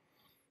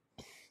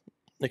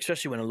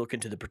 Especially when I look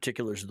into the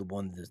particulars of the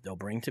one that they'll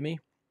bring to me,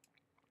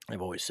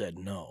 I've always said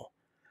no.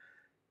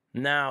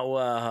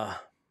 Now,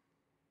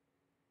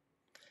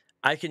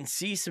 I can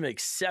see some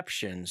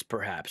exceptions,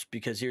 perhaps,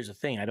 because here's the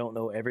thing. I don't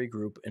know every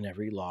group and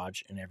every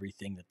lodge and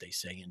everything that they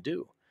say and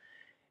do.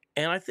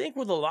 And I think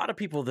with a lot of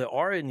people that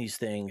are in these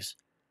things,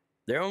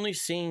 they're only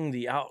seeing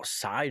the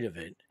outside of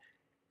it,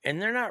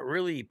 and they're not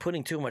really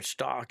putting too much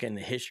stock in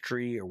the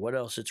history or what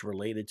else it's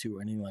related to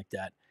or anything like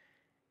that.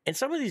 And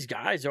some of these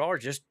guys are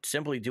just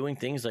simply doing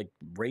things like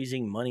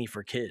raising money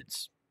for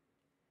kids.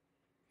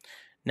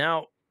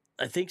 Now,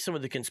 I think some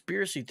of the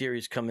conspiracy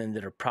theories come in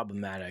that are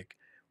problematic,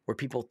 where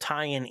people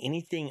tie in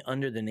anything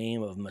under the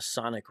name of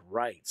Masonic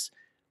rites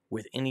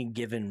with any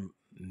given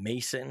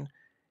Mason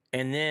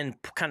and then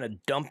kind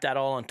of dump that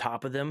all on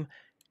top of them.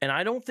 And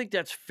I don't think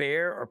that's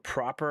fair or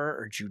proper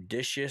or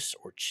judicious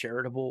or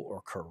charitable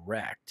or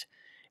correct.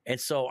 And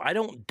so I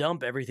don't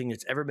dump everything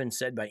that's ever been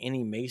said by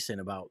any Mason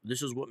about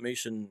this is what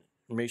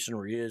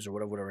Masonry is or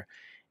whatever,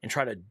 and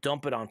try to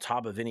dump it on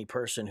top of any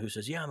person who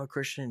says, yeah, I'm a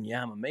Christian,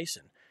 yeah, I'm a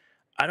Mason.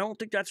 I don't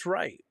think that's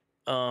right.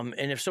 And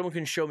if someone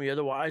can show me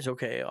otherwise,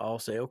 okay, I'll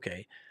say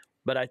okay.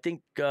 But I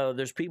think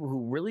there's people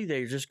who really,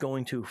 they're just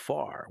going too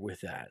far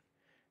with that.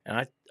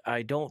 And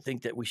I don't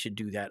think that we should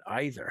do that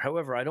either.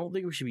 However, I don't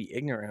think we should be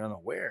ignorant and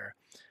unaware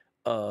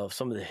of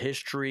some of the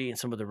history and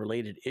some of the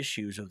related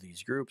issues of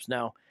these groups.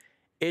 Now,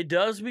 it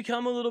does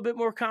become a little bit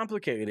more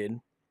complicated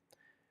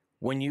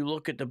when you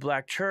look at the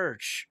Black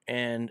Church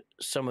and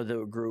some of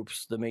the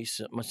groups, the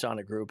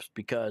Masonic groups,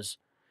 because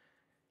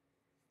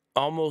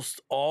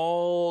almost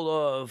all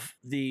of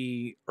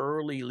the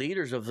early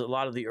leaders of a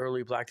lot of the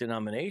early Black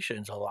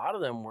denominations, a lot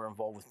of them were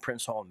involved with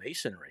Prince Hall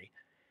Masonry.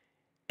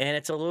 And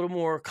it's a little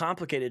more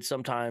complicated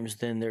sometimes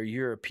than their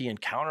European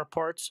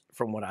counterparts,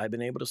 from what I've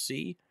been able to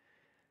see.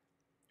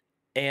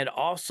 And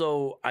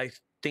also, I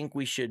think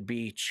we should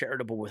be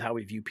charitable with how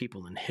we view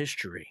people in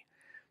history.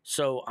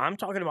 So I'm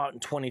talking about in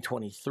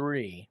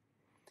 2023,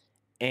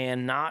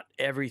 and not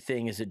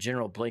everything is a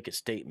general blanket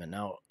statement.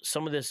 Now,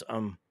 some of this, I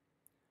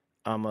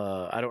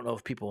don't know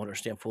if people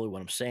understand fully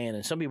what I'm saying,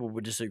 and some people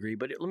would disagree.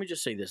 But let me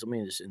just say this. Let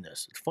me just in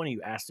this. It's funny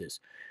you asked this,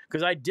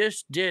 because I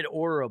just did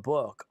order a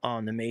book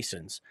on the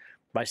Masons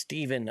by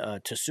Stephen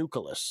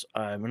Tsoukalos.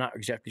 I'm not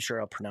exactly sure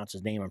how to pronounce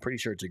his name. I'm pretty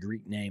sure it's a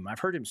Greek name. I've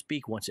heard him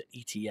speak once at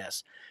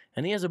ETS,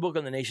 and he has a book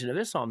on the Nation of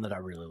Islam that I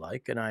really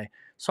like. And I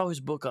saw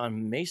his book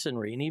on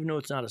Masonry, and even though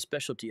it's not a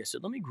specialty, I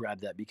said, let me grab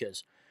that,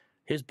 because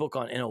his book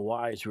on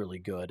NOI is really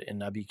good,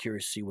 and I'd be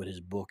curious to see what his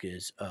book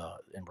is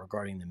in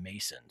regarding the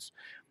Masons.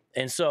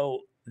 And so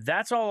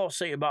that's all I'll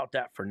say about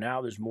that for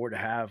now. There's more to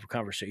have a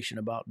conversation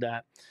about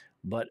that,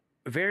 but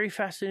very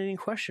fascinating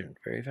question.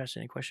 Very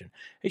fascinating question.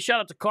 Hey,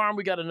 shout out to Carm.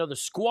 We got another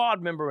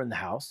squad member in the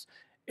house,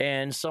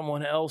 and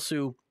someone else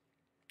who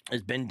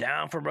has been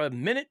down for a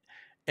minute,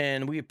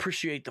 and we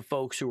appreciate the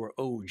folks who are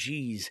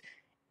OGs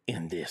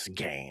in this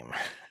game.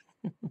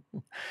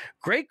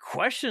 Great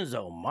questions,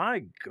 though.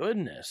 My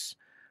goodness.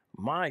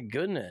 My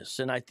goodness.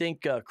 And I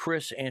think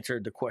Chris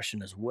answered the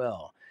question as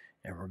well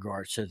in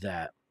regards to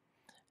that.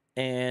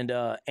 And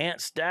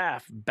Ant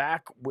Staff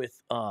back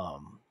with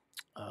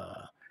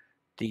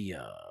the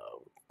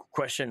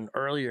question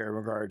earlier in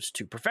regards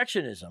to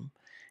perfectionism.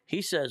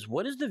 He says,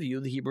 what is the view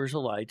of the Hebrew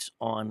Israelites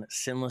on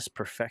sinless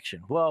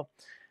perfection? Well,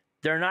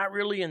 they're not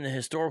really in the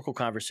historical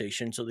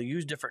conversation, so they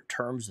use different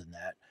terms than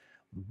that.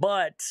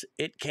 But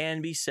it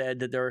can be said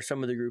that there are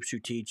some of the groups who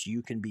teach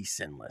you can be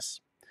sinless.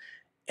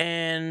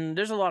 And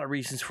there's a lot of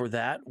reasons for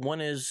that.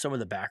 One is some of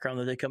the background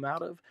that they come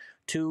out of.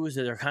 Two is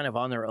that they're kind of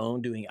on their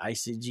own doing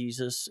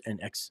eisegesis and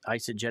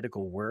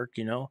eisegetical work,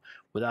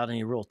 without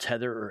any real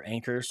tether or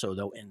anchor. So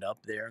they'll end up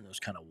there in those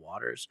kind of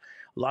waters.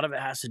 A lot of it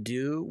has to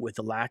do with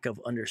the lack of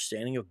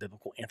understanding of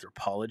biblical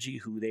anthropology,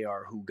 who they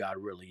are, who God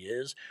really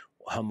is,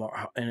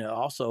 and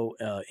also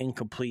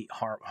incomplete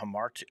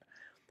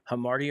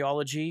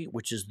hamartiology,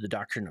 which is the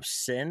doctrine of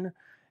sin,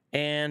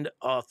 and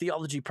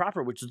theology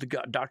proper, which is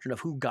the doctrine of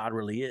who God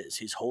really is,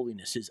 his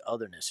holiness, his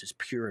otherness, his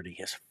purity,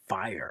 his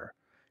fire,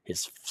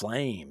 his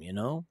flame,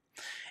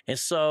 And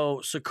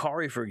so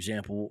Sakari, for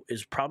example,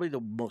 is probably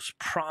the most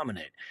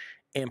prominent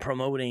in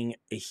promoting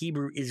a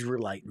Hebrew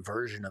Israelite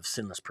version of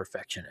sinless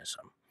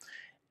perfectionism.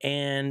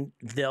 And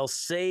they'll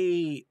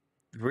say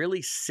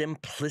really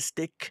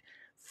simplistic,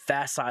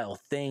 facile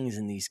things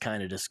in these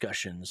kind of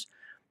discussions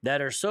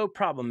that are so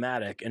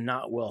problematic and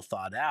not well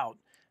thought out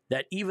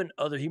that even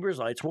other Hebrew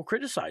Israelites will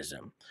criticize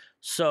them.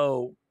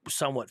 So,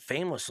 somewhat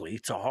famously,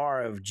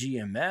 Tahar of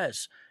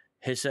GMS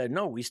has said,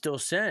 no, we still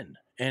sin,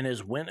 and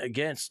has went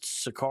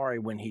against Sakari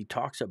when he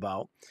talks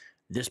about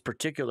this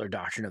particular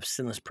doctrine of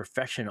sinless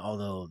perfection,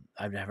 although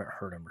I haven't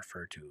heard him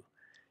refer to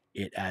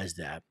it as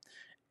that,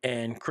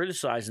 and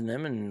criticizing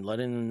them and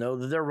letting them know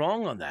that they're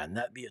wrong on that. And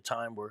that'd be a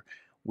time where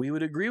we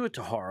would agree with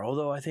Tahar,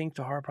 although I think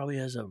Tahar probably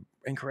has an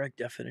incorrect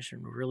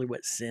definition of really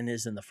what sin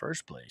is in the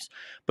first place.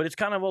 But it's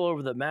kind of all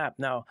over the map.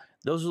 Now,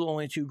 those are the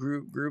only two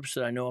groups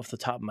that I know off the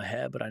top of my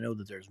head, but I know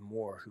that there's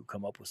more who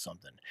come up with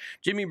something.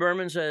 Jimmy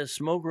Berman says,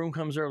 smoke room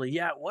comes early.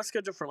 Yeah, it was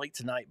scheduled for late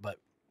tonight, but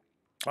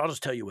I'll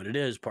just tell you what it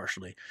is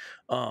partially.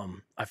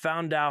 I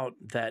found out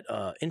that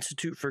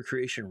Institute for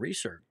Creation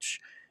Research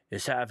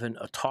is having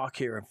a talk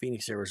here in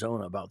Phoenix,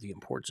 Arizona about the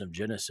importance of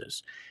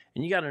Genesis.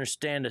 And you got to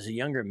understand, as a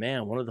younger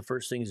man, one of the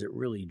first things that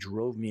really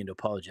drove me into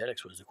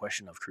apologetics was the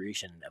question of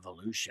creation and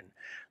evolution.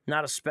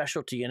 Not a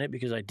specialty in it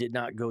because I did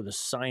not go the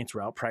science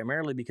route,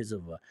 primarily because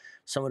of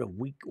some of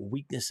the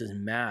weaknesses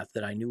in math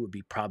that I knew would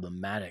be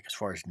problematic as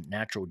far as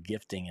natural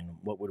gifting and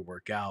what would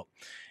work out.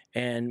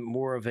 And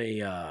more of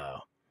a,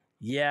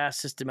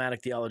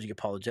 systematic theology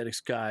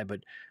apologetics guy, but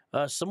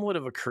somewhat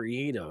of a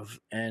creative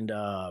and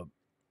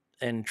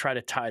try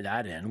to tie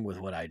that in with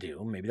what I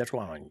do. Maybe that's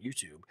why I'm on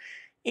YouTube.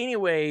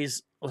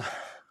 Anyways,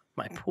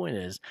 my point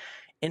is,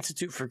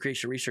 Institute for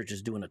Creation Research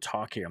is doing a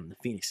talk here in the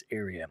Phoenix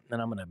area,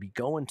 and I'm going to be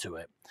going to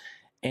it.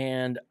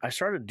 And I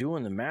started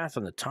doing the math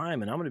on the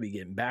time, and I'm going to be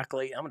getting back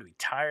late. I'm going to be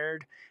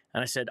tired.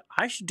 And I said,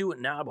 I should do it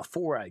now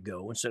before I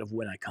go instead of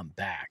when I come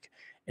back.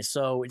 And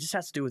so it just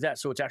has to do with that.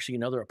 So it's actually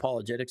another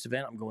apologetics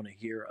event. I'm going to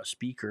hear a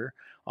speaker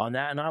on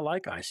that, and I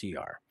like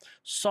ICR.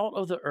 Salt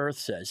of the Earth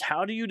says,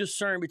 how do you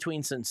discern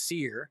between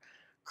sincere,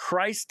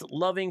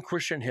 Christ-loving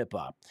Christian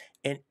hip-hop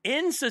and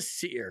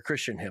insincere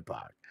Christian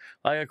hip-hop?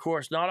 Like, of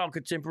course, not all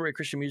contemporary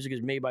Christian music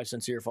is made by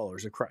sincere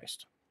followers of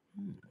Christ.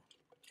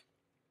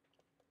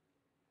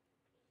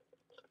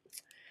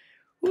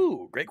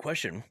 Ooh, great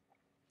question.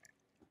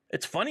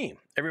 It's funny.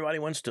 Everybody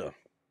wants to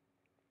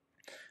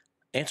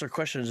answer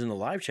questions in the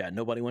live chat.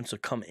 Nobody wants to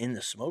come in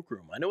the smoke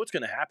room. I know what's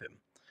going to happen.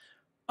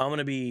 I'm going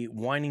to be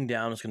winding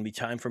down. It's going to be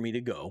time for me to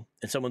go.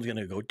 And someone's going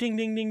to go ding,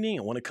 ding, ding, ding.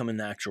 I want to come in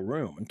the actual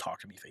room and talk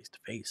to me face to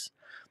face.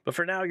 But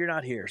for now, you're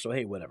not here. So,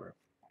 hey, whatever.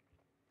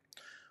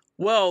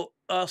 Well,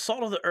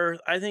 Salt of the Earth,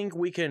 I think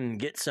we can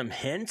get some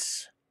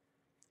hints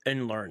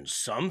and learn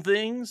some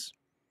things.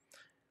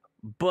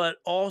 But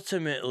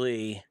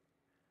ultimately,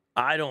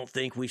 I don't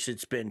think we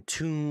should spend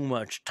too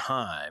much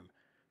time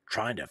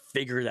trying to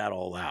figure that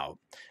all out,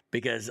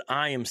 because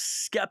I am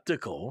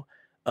skeptical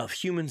of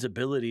humans'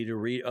 ability to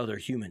read other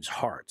humans'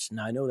 hearts.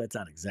 Now, I know that's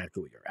not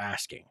exactly what you're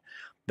asking,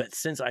 but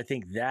since I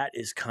think that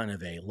is kind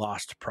of a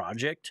lost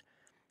project,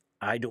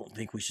 I don't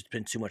think we should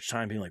spend too much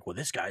time being like, well,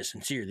 this guy's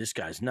sincere, this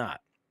guy's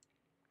not.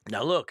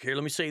 Now, look, here,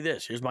 let me say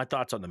this. Here's my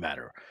thoughts on the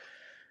matter.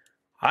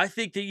 I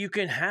think that you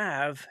can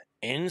have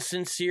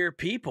insincere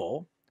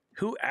people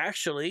who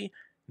actually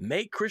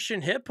make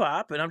Christian hip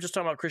hop, and I'm just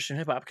talking about Christian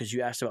hip hop because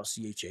you asked about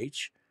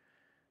CHH.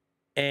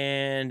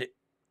 And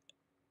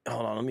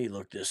hold on, let me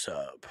look this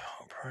up.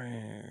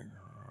 I'm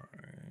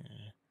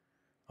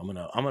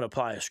gonna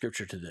apply a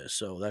scripture to this,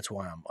 so that's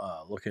why I'm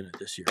looking at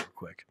this here real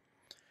quick.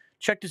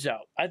 Check this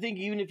out. I think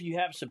even if you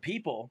have some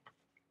people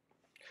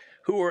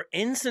who are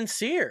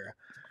insincere,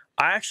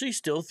 I actually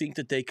still think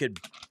that they could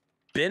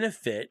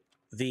benefit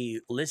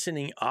the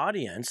listening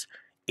audience,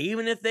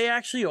 even if they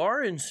actually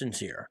are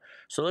insincere.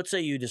 So let's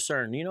say you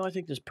discern, I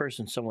think this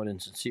person's somewhat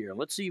insincere.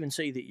 Let's even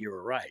say that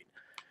you're right.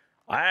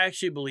 I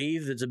actually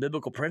believe that it's a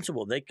biblical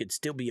principle. They could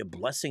still be a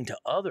blessing to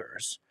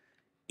others,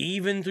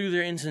 even through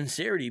their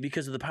insincerity,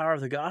 because of the power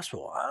of the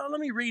gospel. Let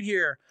me read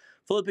here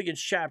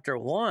Philippians chapter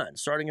 1,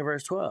 starting in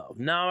verse 12.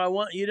 Now I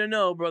want you to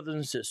know, brothers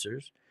and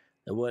sisters,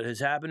 that what has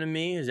happened to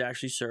me has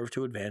actually served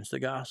to advance the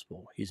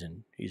gospel. He's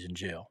in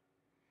jail.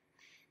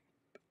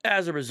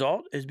 As a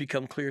result, it has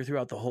become clear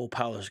throughout the whole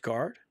palace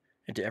guard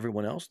and to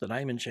everyone else that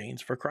I am in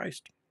chains for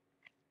Christ.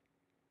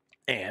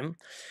 And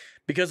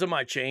because of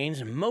my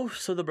chains,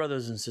 most of the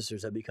brothers and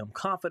sisters have become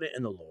confident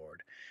in the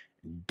Lord,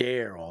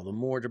 dare all the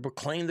more to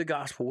proclaim the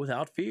gospel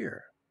without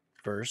fear.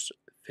 Verse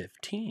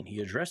 15, he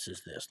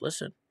addresses this.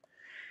 Listen,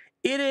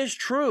 it is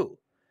true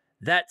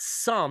that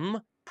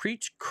some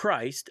preach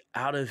Christ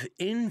out of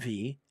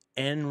envy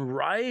and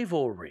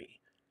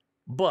rivalry,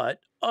 but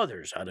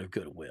others out of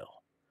goodwill.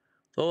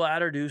 The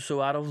latter do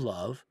so out of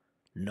love,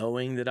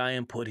 knowing that I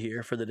am put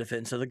here for the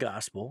defense of the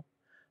gospel.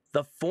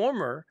 The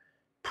former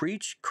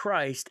preach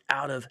Christ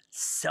out of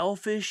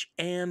selfish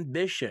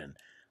ambition,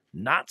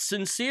 not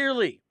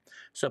sincerely,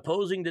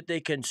 supposing that they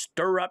can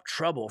stir up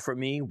trouble for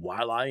me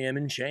while I am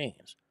in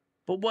chains.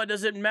 But what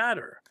does it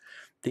matter?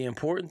 The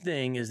important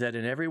thing is that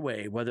in every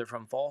way, whether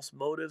from false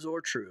motives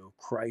or true,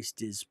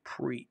 Christ is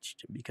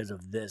preached. Because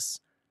of this,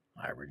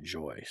 I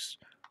rejoice.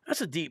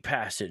 That's a deep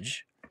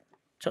passage.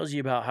 Tells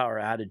you about how our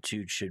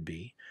attitude should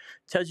be.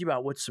 Tells you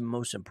about what's the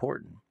most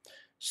important.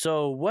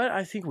 So what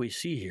I think we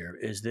see here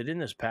is that in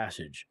this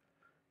passage,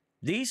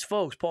 these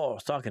folks Paul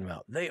is talking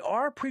about, they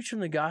are preaching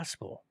the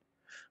gospel.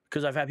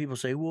 Because I've had people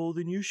say, well,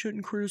 then you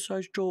shouldn't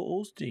criticize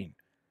Joel Osteen.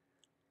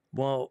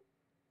 Well,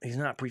 he's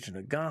not preaching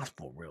the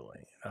gospel,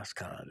 really. That's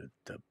kind of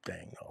the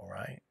thing, though,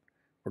 right?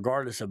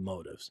 Regardless of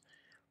motives.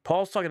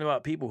 Paul's talking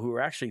about people who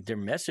are actually, their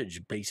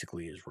message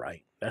basically is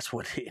right. That's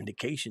what the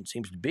indication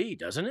seems to be,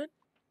 doesn't it?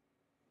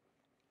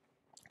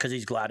 Because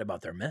he's glad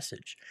about their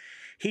message.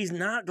 He's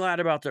not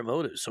glad about their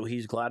motives. So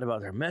he's glad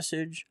about their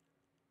message,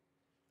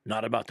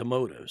 not about the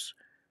motives.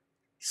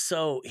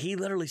 So he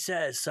literally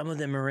says some of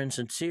them are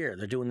insincere.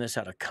 They're doing this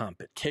out of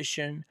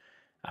competition,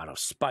 out of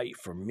spite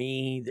for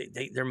me.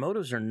 Their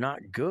motives are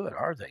not good,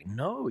 are they?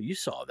 No, you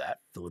saw that.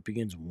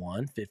 Philippians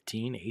 1,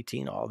 15,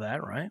 18, all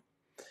that, right?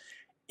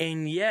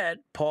 And yet,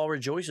 Paul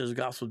rejoices the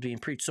gospel is being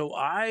preached. So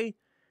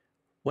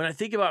when I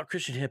think about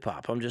Christian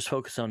hip-hop, I'm just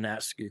focused on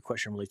that. Your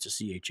question relates to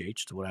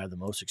CHH, to what I have the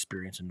most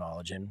experience and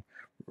knowledge in,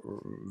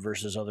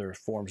 versus other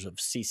forms of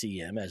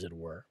CCM, as it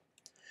were.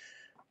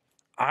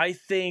 I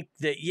think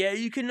that, yeah,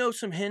 you can know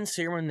some hints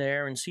here and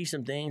there and see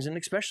some things, and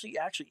especially,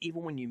 actually,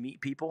 even when you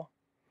meet people.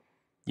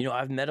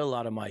 I've met a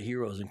lot of my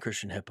heroes in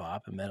Christian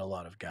hip-hop and met a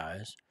lot of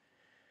guys.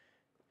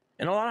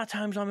 And a lot of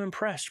times I'm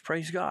impressed,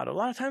 praise God. A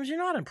lot of times you're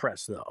not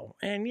impressed, though.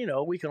 And,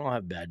 we can all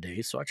have bad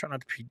days, so I try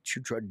not to be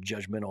too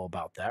judgmental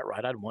about that,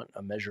 right? I'd want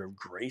a measure of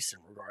grace in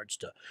regards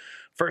to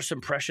first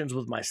impressions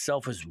with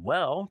myself as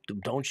well,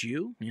 don't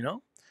you,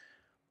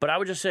 But I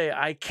would just say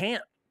I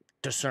can't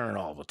discern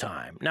all the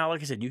time. Now,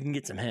 like I said, you can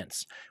get some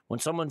hints. When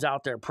someone's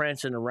out there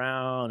prancing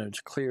around and it's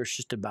clear it's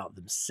just about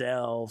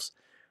themselves,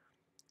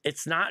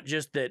 it's not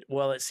just that,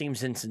 well, it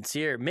seems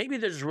insincere. Maybe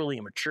they're just really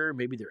immature.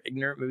 Maybe they're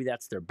ignorant. Maybe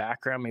that's their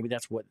background. Maybe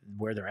that's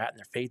where they're at in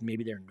their faith.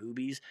 Maybe they're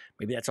newbies.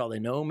 Maybe that's all they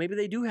know. Maybe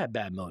they do have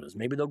bad motives.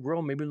 Maybe they'll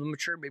grow. Maybe they'll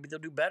mature. Maybe they'll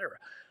do better.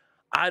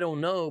 I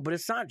don't know. But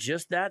it's not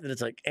just that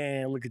it's like,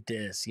 look at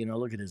this.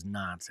 Look at this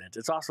nonsense.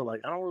 It's also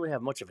like, I don't really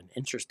have much of an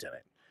interest in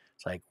it.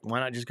 It's like, why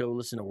not just go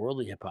listen to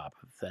worldly hip-hop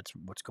if that's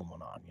what's going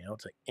on?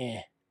 It's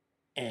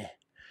like,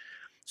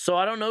 So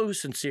I don't know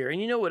who's sincere.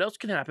 And you know what else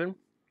can happen?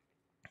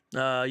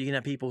 You can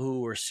have people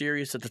who were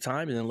serious at the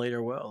time, and then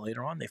later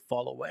on, they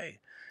fall away.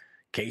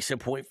 Case in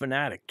point,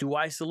 Fanatic. Do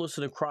I still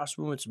listen to Cross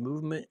Movements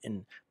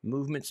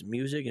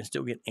music and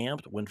still get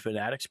amped when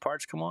Fanatic's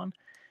parts come on?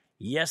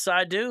 Yes,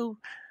 I do.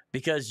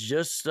 Because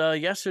just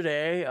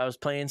yesterday, I was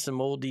playing some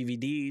old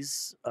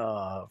DVDs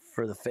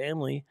for the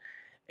family,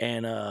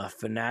 and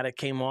Fanatic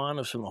came on. It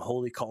was from the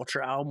Holy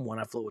Culture album, When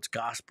I Flow It's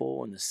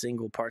Gospel, and the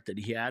single part that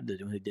he had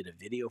that he did a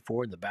video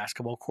for in the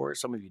basketball court.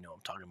 Some of you know what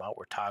I'm talking about,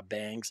 where Todd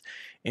Bangs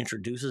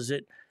introduces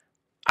it.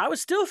 I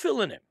was still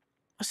feeling it.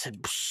 I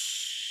said,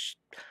 psh,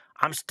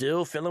 I'm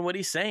still feeling what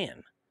he's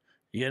saying.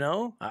 You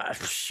know?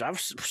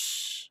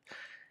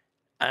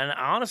 And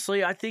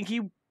honestly, I think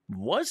he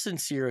was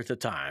sincere at the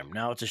time.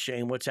 Now it's a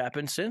shame what's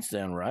happened since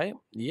then, right?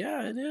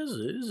 Yeah, it is.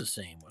 It is a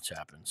shame what's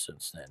happened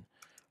since then.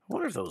 I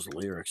wonder if those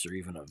lyrics are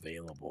even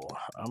available.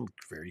 I'm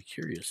very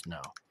curious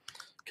now.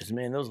 Because,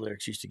 man, those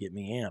lyrics used to get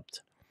me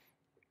amped.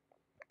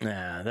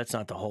 Nah, that's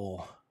not the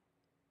whole.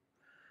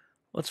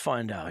 Let's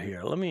find out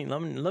here. Let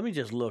me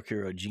just look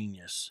here, a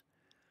genius.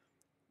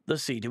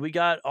 Let's see. Do we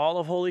got all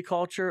of Holy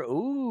Culture?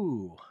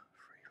 Ooh.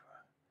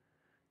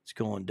 It's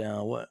going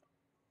down. What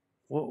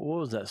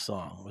was that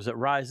song? Was it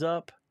Rise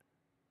Up?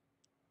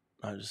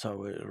 I just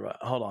saw it.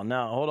 Hold on.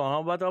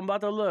 I'm about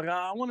to look.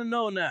 I want to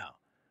know now.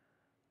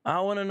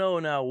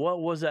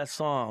 What was that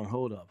song?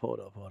 Hold up.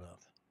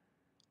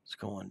 It's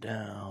going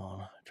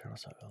down. Turn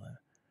us up.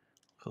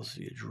 Close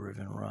to you,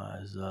 driven,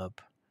 rise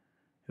up.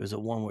 It was the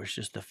one where it's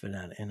just the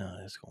Fanatic.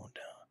 It's going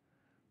down.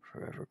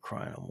 Forever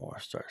crying no more.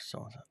 Start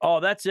something.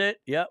 Oh, that's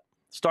it. Yep.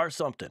 Start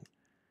something.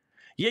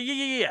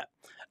 Yeah.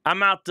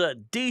 I'm out to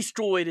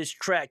destroy this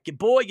track. Your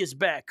boy is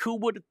back. Who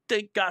would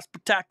think gospel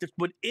tactics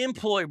would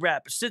employ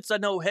rappers? Since I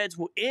know heads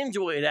will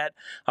enjoy that,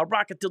 I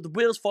rock it till the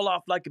wheels fall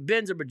off like a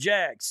Benz or a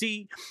Jag.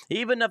 See,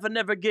 even if I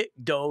never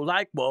get dough,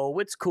 like, whoa,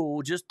 it's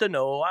cool just to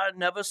know I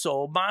never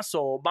sold my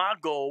soul. My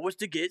goal was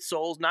to get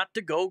souls, not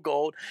to go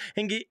gold,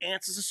 and get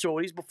answers to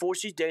shorties before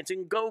she's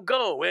dancing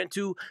go, and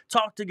to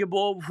talk to your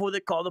boy before they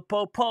call the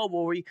po-po,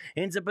 where he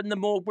ends up in the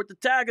morgue with the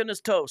tag on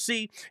his toe.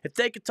 See, if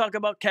they could talk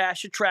about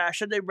cash or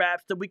trash or they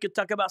raps, then we could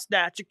talk about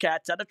snatch your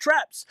cats out of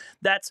traps.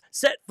 That's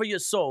set for your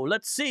soul.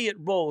 Let's see it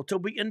roll till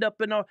we end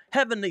up in our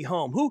heavenly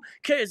home. Who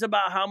cares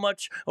about how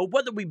much or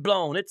whether we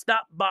blown? It's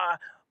not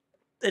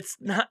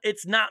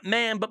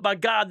man, but by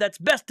God that's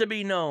best to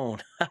be known.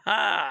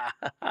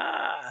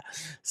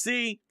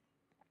 See,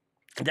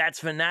 that's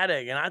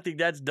Fanatic, and I think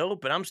that's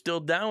dope, and I'm still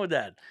down with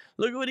that.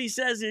 Look at what he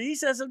says here. He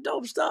says some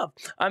dope stuff.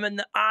 I'm in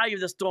the eye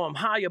of the storm,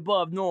 high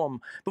above norm,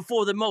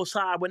 before the Most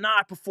High when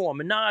I perform,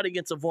 an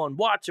audience of one,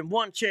 watching,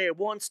 one chair,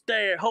 one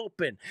stare,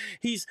 hoping.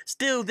 He's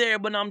still there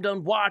when I'm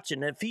done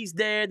watching. If he's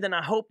there, then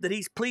I hope that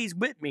he's pleased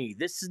with me.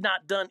 This is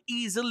not done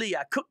easily.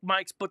 I cook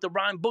mics, but the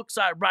rhyme books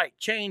I write.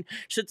 Change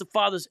since the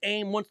Father's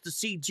aim wants to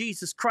see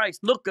Jesus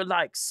Christ look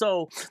alike.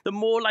 So the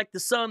more like the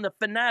Son the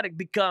Fanatic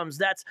becomes,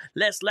 that's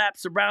less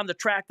laps around the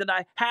track that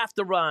I have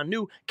to run.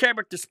 New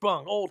character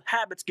sprung, old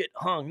habits get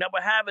hung. Now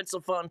we're having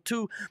some fun.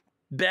 Too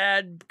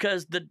bad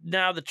because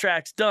now the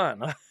track's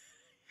done.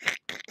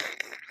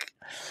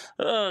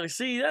 Oh,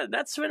 see,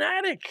 that's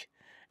Fanatic.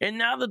 And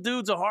now the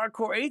dude's a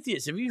hardcore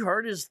atheist. Have you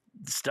heard his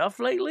stuff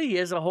lately? He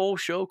has a whole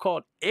show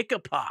called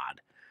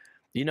Ichabod.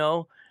 You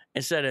know,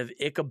 instead of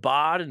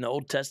Ichabod in the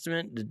Old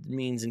Testament, it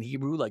means in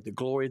Hebrew like the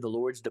glory of the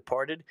Lord's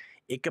departed.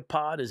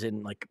 Ichabod is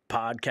in like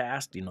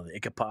podcast, you know, the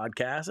Ichabod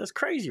cast. That's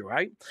crazy,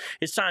 right?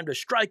 It's time to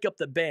strike up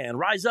the band,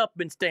 rise up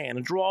and stand,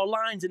 and draw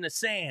lines in the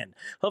sand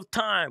of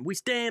time. We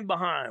stand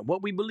behind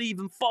what we believe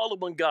in,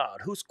 following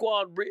God, who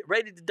squad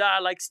ready to die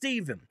like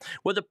Stephen.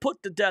 Whether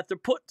put to death or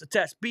put to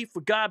test, beef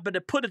for God, but to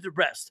put it to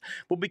rest.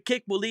 When we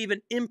kick, we'll leave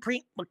an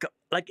imprint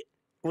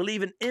We'll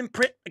leave an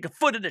imprint like a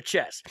foot in the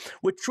chest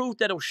with truth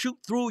that'll shoot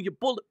through your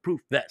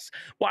bulletproof vest.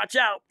 Watch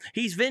out,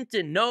 he's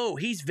venting. No,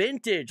 he's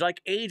vintage,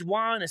 like aged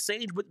wine, a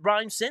sage with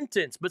rhyme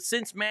sentence. But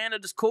since man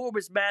at his core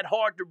is mad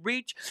hard to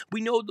reach,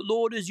 we know the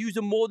Lord is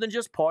using more than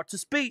just parts of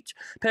speech.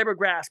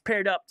 Paragraphs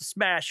paired up to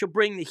smash. He'll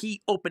bring the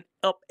heat, open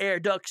up air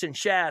ducts and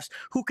shafts.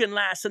 Who can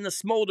last in the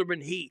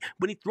smoldering heat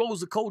when he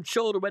throws a cold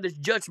shoulder at his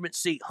judgment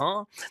seat,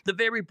 huh? The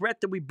very breath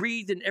that we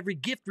breathe and every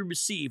gift we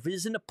receive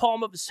is in the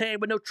palm of his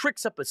hand with no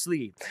tricks up his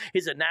sleeve.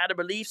 His not a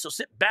relief, so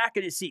sit back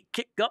in your seat,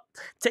 kick up,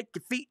 take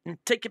your feet, and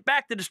take it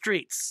back to the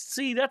streets.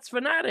 See, that's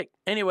Fanatic.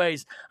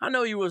 Anyways, I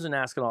know you wasn't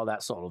asking all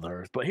that salt of the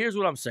earth, but here's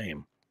what I'm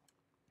saying.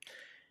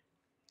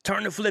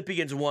 Turn to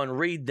Philippians 1,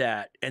 read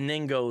that, and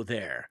then go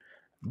there.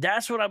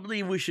 That's what I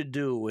believe we should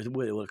do when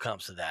it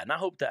comes to that, and I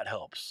hope that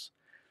helps.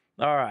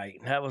 All right,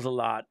 that was a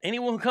lot.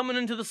 Anyone coming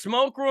into the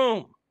smoke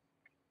room?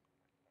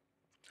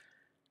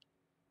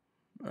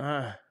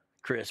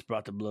 Chris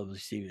brought the lovely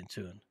Steven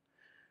to it.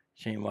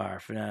 Chain wire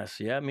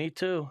finesse. Yeah, me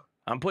too.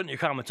 I'm putting your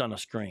comments on the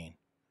screen.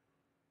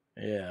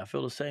 Yeah, I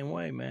feel the same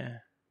way, man.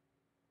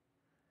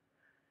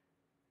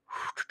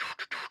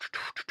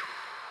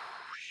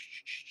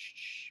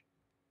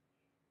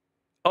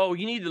 Oh,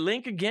 you need the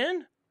link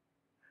again?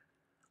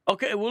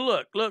 Okay, well,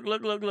 look. I'm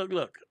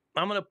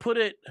going to put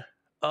it,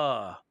 here's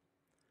what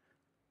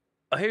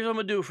I'm going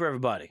to do for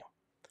everybody.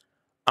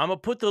 I'm going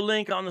to put the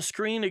link on the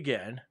screen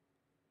again.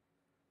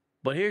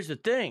 But here's the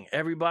thing,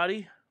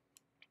 everybody.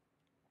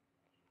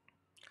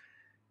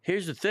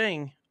 Here's the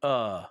thing.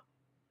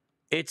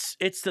 It's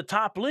the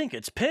top link.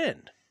 It's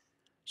pinned.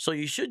 So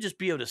you should just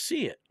be able to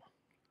see it.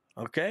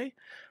 Okay?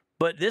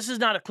 But this is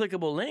not a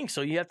clickable link,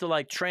 so you have to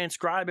like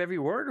transcribe every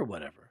word or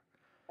whatever.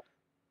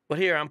 But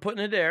here, I'm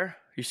putting it there.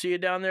 You see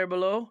it down there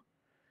below?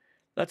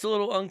 That's a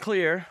little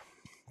unclear.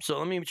 So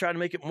let me try to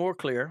make it more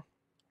clear.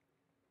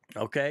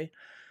 Okay?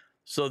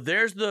 So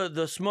there's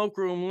the smoke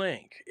room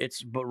link.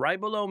 It's right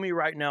below me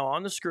right now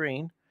on the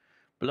screen.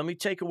 But let me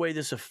take away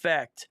this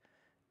effect.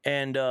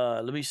 And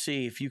let me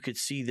see if you could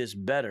see this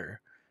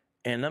better.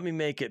 And let me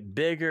make it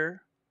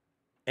bigger.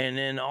 And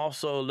then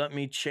also let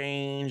me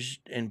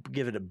change and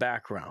give it a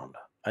background.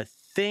 I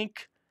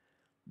think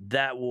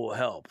that will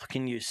help.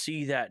 Can you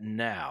see that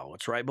now?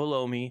 It's right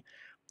below me.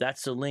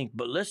 That's the link.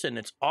 But listen,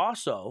 it's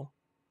also...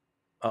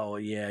 Oh,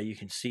 yeah, you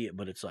can see it,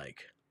 but it's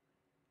like...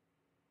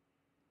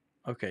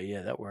 Okay,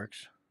 yeah, that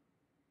works.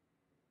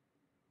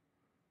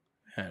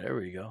 Yeah, there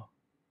we go.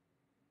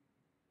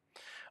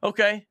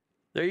 Okay,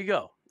 there you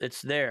go.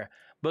 It's there.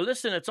 But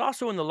listen, it's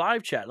also in the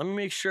live chat. Let me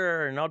make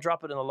sure, and I'll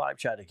drop it in the live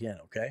chat again,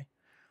 okay?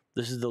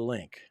 This is the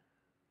link.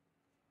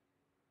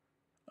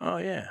 Oh,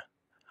 yeah.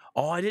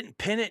 Oh, I didn't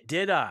pin it,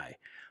 did I?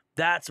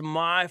 That's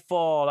my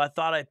fault. I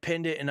thought I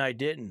pinned it, and I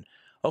didn't.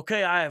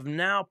 Okay, I have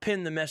now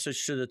pinned the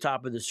message to the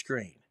top of the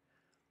screen.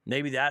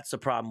 Maybe that's the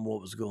problem,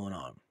 what was going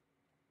on.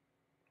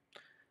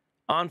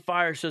 On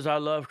Fire says, I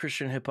love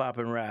Christian hip-hop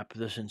and rap,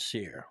 the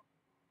sincere.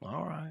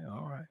 All right,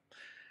 all right.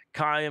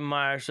 Kai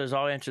Meyer says,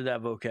 I'll answer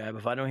that vocab.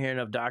 If I don't hear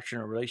enough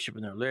doctrine or relationship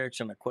in their lyrics,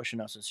 and I question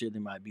how sincere they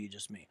might be,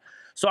 just me.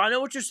 So I know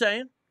what you're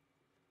saying.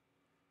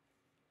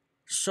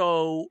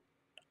 So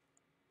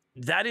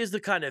that is the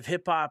kind of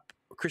hip-hop,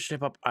 Christian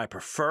hip-hop I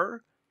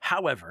prefer.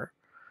 However,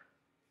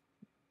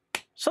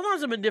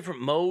 sometimes I'm in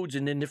different modes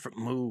and in different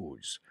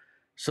moods.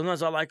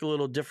 Sometimes I like a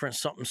little different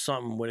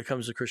something when it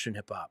comes to Christian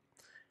hip-hop.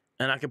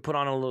 And I can put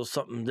on a little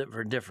something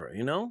different,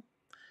 you know?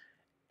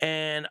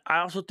 And I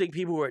also think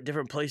people are at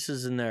different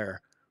places in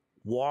their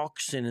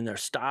walks and in their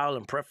style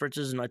and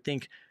preferences. And I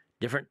think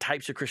different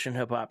types of Christian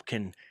hip-hop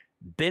can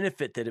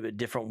benefit them in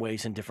different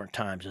ways and different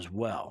times as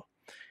well.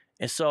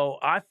 And so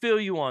I feel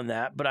you on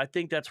that, but I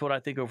think that's what I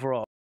think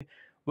overall.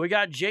 We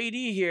got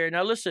JD here.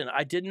 Now, listen,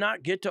 I did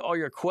not get to all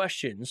your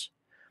questions.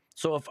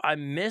 So if I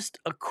missed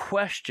a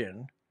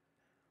question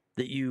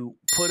that you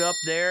put up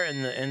there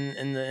in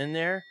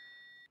there,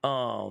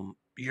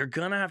 you're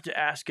gonna have to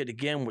ask it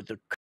again with the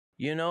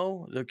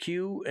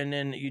queue, and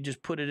then you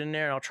just put it in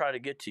there, and I'll try to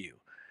get to you.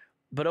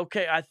 But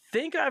okay, I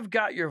think I've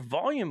got your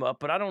volume up,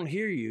 but I don't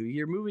hear you.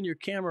 You're moving your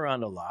camera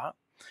around a lot.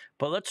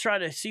 But let's try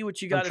to see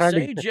what you got to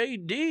say,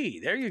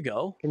 JD. There you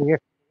go. Can you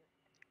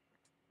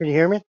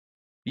hear me?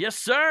 Yes,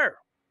 sir.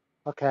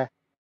 Okay.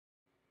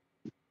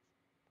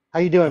 How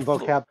you doing,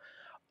 Vocab?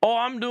 Oh,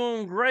 I'm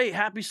doing great.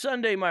 Happy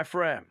Sunday, my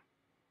friend.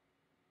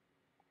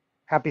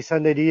 Happy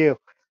Sunday to you.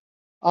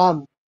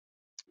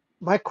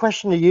 My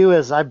question to you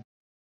is, I've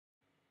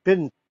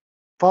been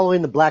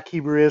following the Black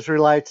Hebrew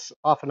Israelites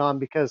off and on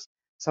because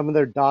some of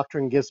their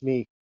doctrine gives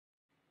me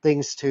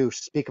things to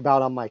speak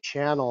about on my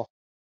channel.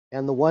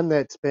 And the one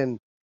that's been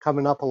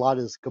coming up a lot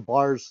is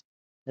Gabar's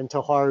and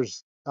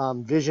Tahar's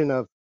vision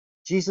of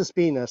Jesus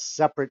being a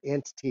separate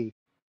entity.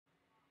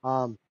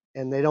 And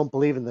they don't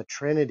believe in the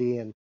Trinity.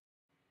 And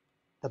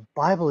the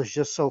Bible is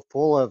just so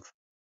full of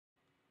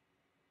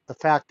the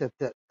fact that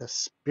the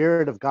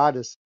Spirit of God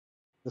is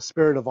the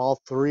spirit of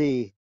all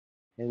three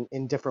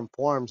in different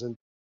forms. And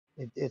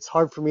it's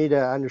hard for me to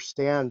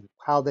understand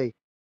how they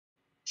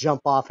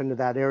jump off into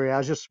that area. I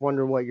was just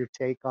wondering what your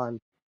take on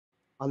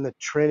the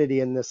Trinity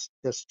and this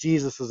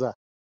Jesus is a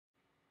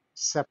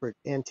separate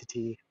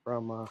entity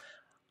from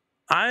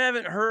I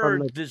haven't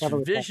heard this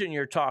Heavenly vision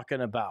you're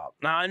talking about.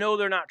 Now, I know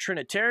they're not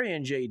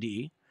Trinitarian,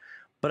 JD,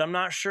 but I'm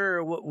not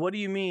sure. What do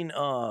you mean?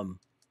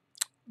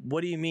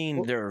 What do you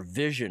mean their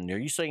vision? Are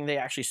you saying they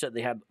actually said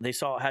they had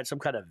some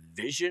kind of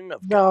vision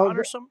of God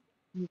or something?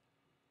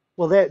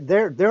 Well,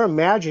 they're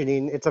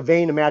imagining. It's a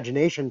vain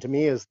imagination to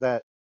me. Is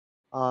that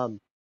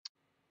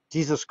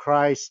Jesus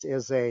Christ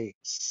is a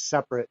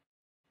separate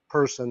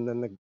person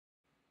than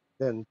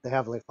the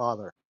Heavenly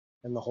Father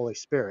and the Holy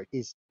Spirit.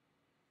 He's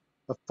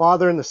the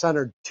Father and the Son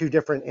are two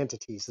different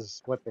entities,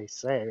 is what they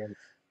say. And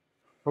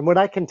from what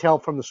I can tell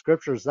from the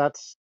scriptures,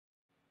 that's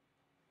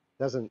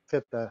doesn't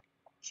fit the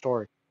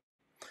story.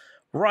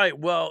 Right.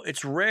 Well,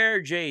 it's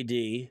rare,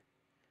 JD,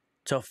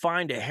 to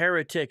find a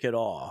heretic at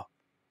all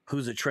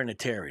who's a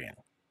Trinitarian.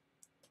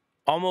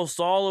 Almost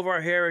all of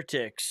our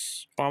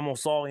heretics,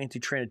 almost all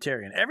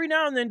anti-Trinitarian. Every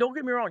now and then, don't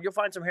get me wrong, you'll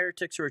find some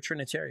heretics who are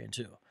Trinitarian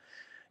too.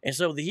 And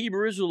so the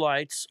Hebrew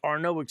Israelites are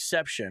no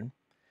exception.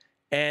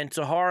 And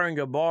Tahar and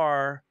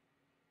Gabar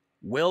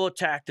will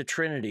attack the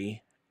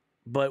Trinity,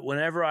 but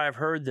whenever I've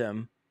heard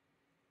them,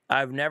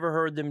 I've never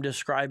heard them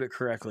describe it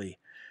correctly,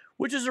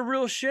 which is a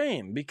real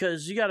shame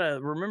because you got to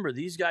remember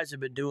these guys have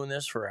been doing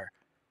this for,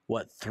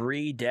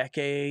 3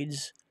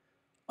 decades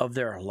of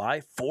their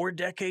life, 4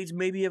 decades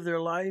maybe of their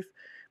life.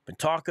 been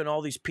talking to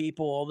all these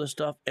people, all this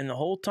stuff, and the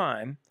whole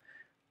time,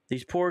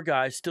 these poor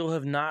guys still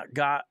have not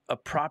got a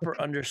proper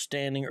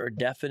understanding or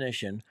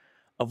definition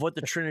of what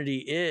the Trinity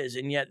is,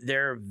 and yet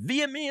they're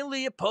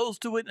vehemently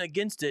opposed to it and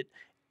against it,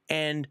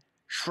 and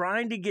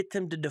trying to get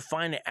them to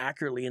define it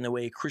accurately in the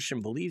way a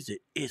Christian believes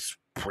it is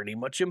pretty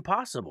much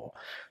impossible.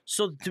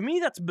 So to me,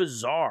 that's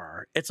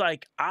bizarre. It's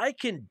like I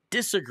can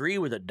disagree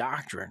with a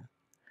doctrine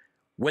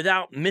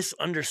without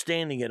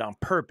misunderstanding it on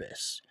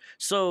purpose.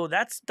 So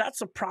that's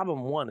a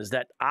problem one, is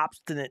that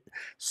obstinate,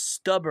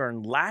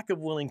 stubborn lack of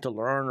willing to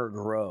learn or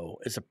grow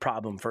is a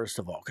problem, first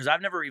of all, because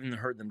I've never even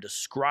heard them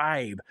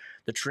describe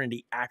the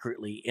Trinity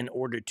accurately in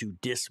order to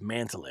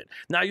dismantle it.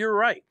 Now, you're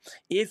right.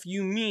 If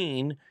you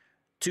mean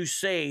to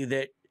say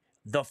that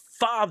the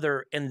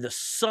Father and the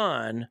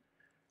Son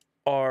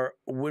are,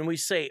 when we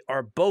say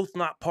are both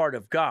not part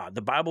of God,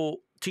 the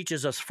Bible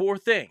teaches us four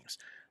things.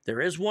 There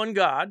is one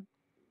God.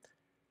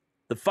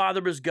 The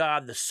Father is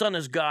God, the Son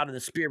is God, and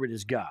the Spirit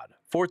is God.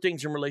 Four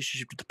things in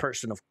relationship to the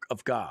person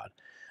of God.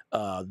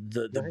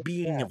 The Right?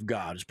 being Yeah. of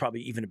God is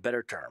probably even a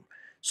better term.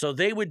 So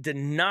they would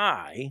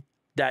deny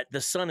that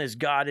the Son is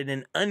God in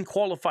an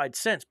unqualified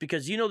sense,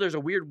 because there's a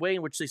weird way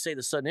in which they say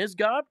the Son is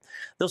God.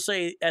 They'll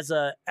say as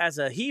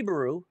a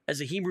Hebrew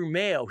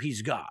male,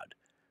 he's God.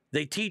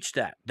 They teach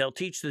that. They'll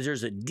teach that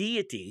there's a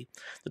deity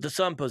that the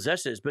Son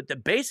possesses, but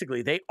that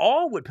basically they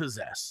all would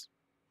possess.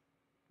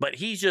 But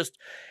he's just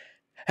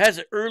has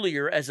it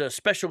earlier as a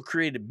special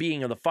created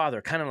being of the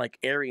Father, kind of like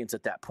Arians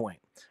at that point.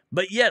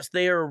 But yes,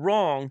 they are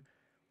wrong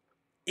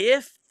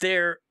if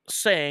they're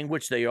saying,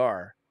 which they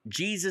are,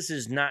 Jesus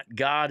is not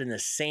God in the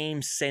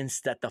same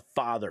sense that the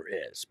Father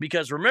is.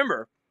 Because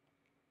remember,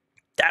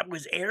 that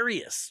was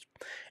Arius.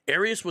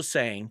 Arius was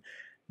saying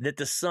that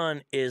the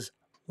Son is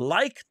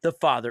like the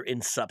Father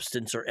in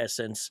substance or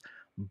essence,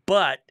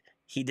 but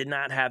he did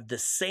not have the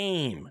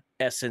same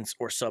essence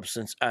or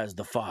substance as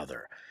the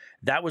Father.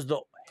 That was the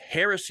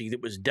heresy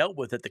that was dealt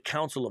with at the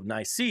Council of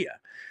Nicaea.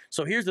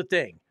 So here's the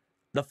thing.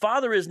 The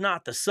Father is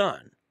not the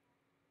Son.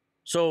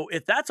 So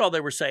if that's all they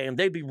were saying,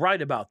 they'd be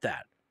right about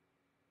that.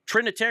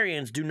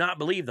 Trinitarians do not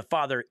believe the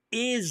Father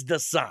is the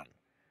Son.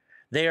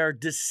 They are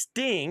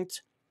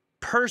distinct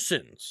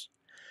persons.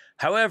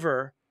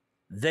 However,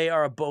 they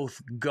are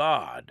both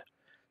God.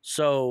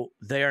 So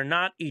they are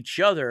not each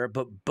other,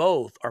 but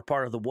both are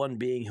part of the one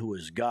being who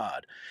is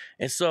God.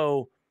 And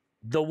so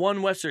the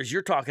one Westers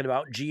you're talking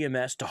about,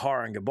 GMS,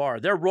 Tahar, and Gabar,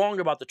 they're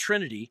wrong about the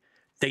Trinity.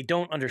 They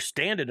don't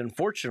understand it,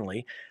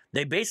 unfortunately.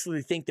 They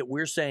basically think that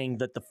we're saying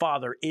that the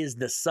Father is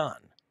the Son.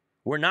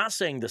 We're not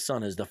saying the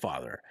Son is the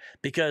Father,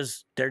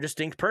 because they're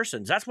distinct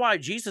persons. That's why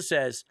Jesus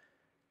says,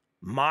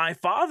 my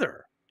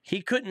Father.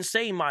 He couldn't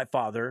say my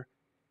Father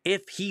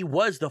if he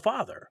was the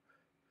Father.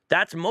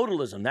 That's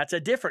modalism. That's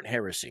a different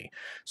heresy.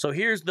 So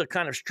here's the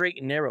kind of straight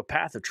and narrow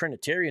path of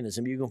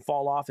Trinitarianism. You can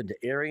fall off into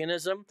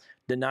Arianism,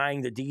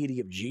 denying the deity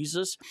of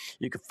Jesus.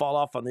 You can fall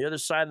off on the other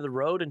side of the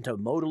road into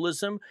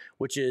modalism,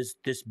 which is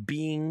this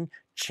being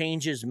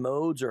changes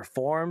modes or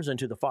forms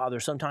into the Father,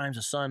 sometimes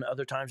the Son,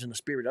 other times in the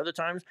Spirit, other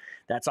times.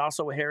 That's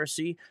also a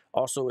heresy,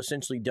 also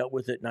essentially dealt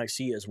with at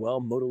Nicaea as well.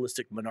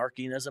 Modalistic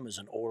monarchianism is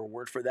an older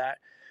word for that.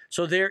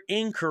 So they're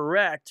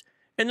incorrect.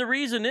 And the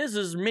reason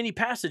is many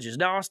passages.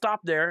 Now, I'll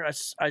stop there.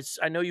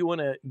 I know you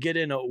want to get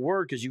in a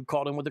word because you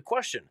called in with a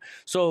question.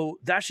 So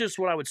that's just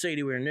what I would say to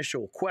your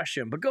initial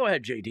question. But go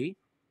ahead, JD.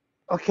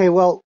 Okay,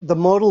 well, the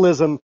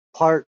modalism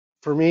part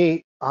for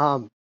me,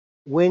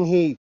 when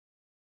he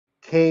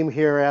came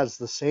here as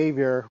the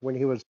Savior, when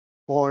he was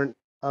born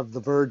of the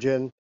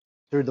Virgin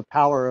through the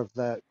power of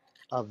the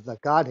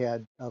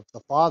Godhead of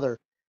the Father,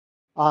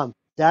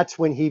 that's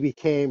when he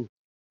became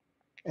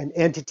an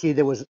entity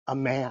that was a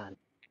man.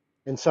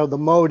 And so the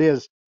mode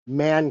is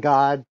man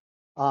God,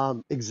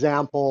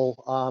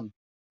 example,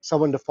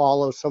 someone to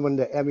follow, someone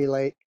to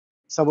emulate,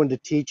 someone to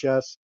teach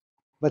us.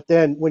 But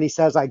then when he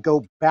says, I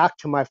go back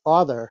to my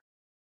Father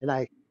and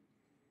I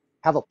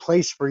have a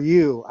place for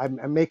you,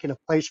 I'm making a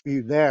place for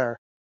you there,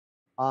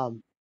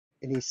 and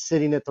he's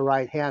sitting at the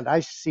right hand,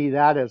 I see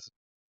that as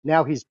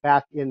now he's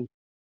back in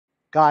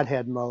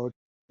Godhead mode,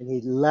 and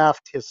he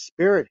left his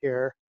spirit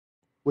here,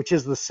 which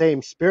is the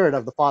same spirit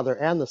of the Father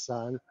and the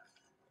Son,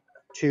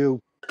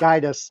 to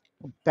guide us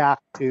back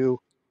to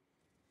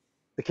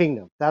the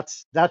kingdom.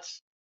 That's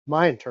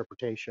my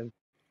interpretation.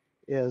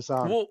 Is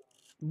Well,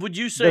 would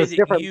you say there's that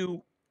different.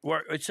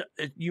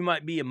 you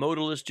might be a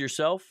modalist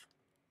yourself?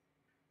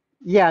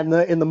 Yeah,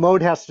 and the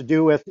mode has to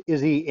do with,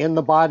 is he in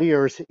the body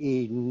or is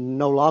he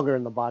no longer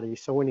in the body?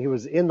 So when he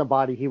was in the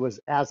body, he was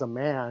as a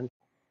man,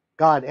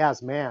 God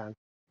as man.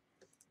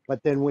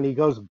 But then when he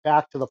goes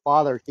back to the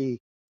Father, he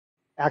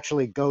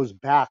actually goes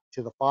back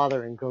to the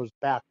Father and goes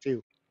back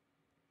to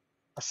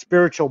a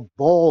spiritual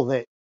bowl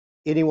that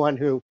anyone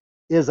who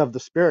is of the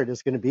Spirit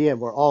is going to be in.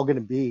 We're all going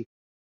to be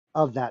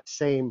of that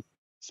same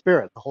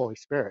Spirit, the Holy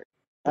Spirit.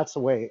 That's the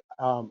way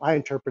I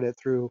interpret it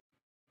through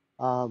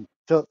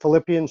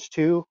Philippians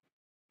 2,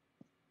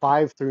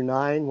 5 through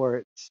 9,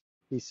 where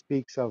he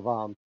speaks of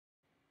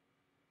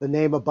the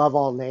name above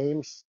all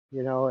names.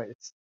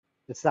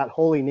 It's that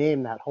holy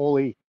name, that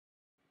holy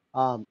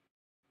um,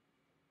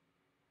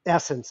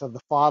 essence of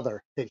the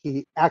Father that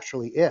he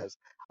actually is.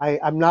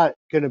 I'm not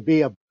going to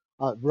be a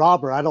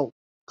robber. I don't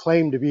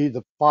claim to be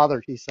the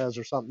Father, he says,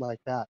 or something like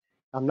that.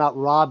 I'm not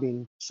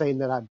robbing, saying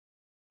that I'm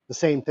the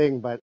same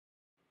thing, but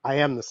I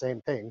am the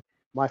same thing.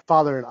 My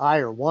Father and I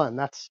are one.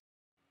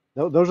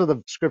 Those are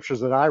the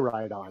scriptures that I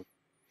write on.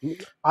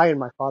 I and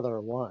my Father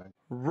are one.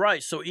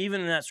 Right. So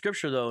even in that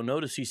scripture, though,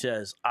 notice he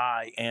says,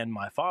 "I and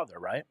my Father."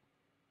 Right.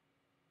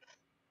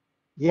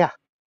 Yeah,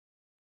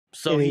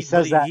 So and he,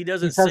 but he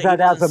he doesn't says say, he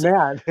that as doesn't a say,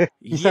 man.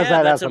 He says yeah,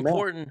 that that's as a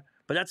man. important.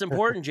 But that's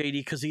important, JD,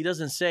 because he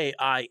doesn't say,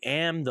 "I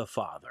am the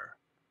Father."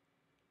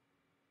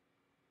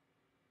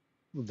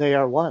 They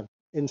are one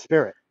in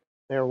spirit.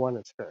 They are one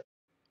in spirit,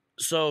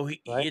 So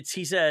right?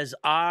 he says,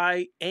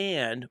 "I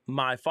and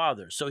my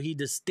Father." So he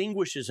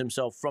distinguishes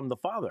himself from the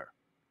Father.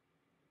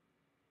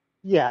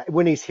 Yeah,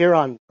 when he's here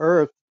on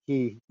earth,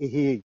 he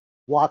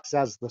walks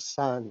as the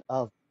son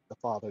of the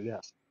Father.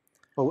 Yes,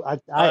 but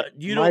I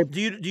You my don't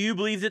do you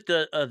believe that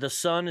the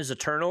Son is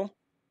eternal?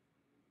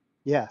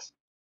 yes,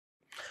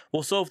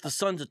 Well, so if the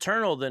Son's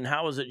eternal, then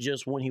how is it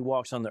just when he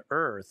walks on the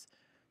earth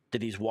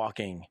that he's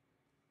walking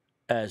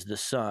as the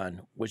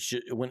Son? Which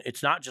when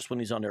it's not just when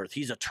he's on earth,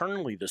 he's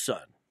eternally the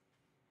Son.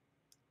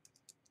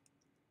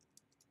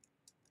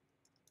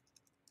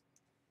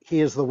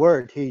 he is the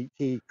Word. He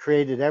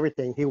created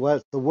everything. He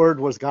was the Word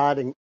was God,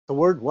 and the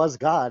Word was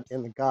God,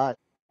 and the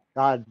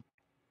God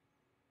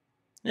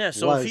Yeah.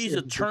 So if was he's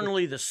in the beginning.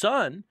 eternally the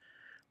Son,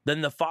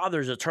 then the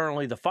Father's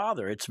eternally the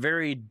Father. It's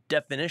very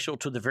definitional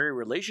to the very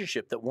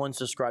relationship that one's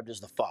described as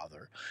the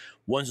Father,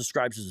 one's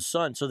described as the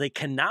Son. So they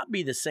cannot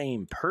be the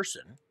same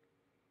person.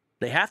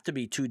 They have to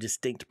be two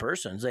distinct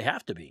persons. They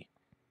have to be.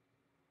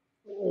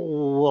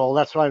 Well,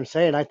 that's what I'm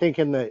saying. I think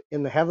in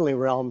the heavenly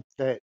realm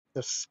that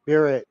the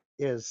Spirit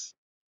is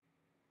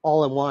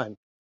all in one,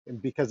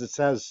 and because it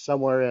says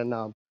somewhere in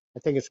I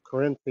think it's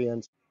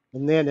Corinthians,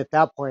 and then at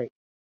that point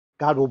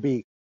God will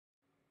be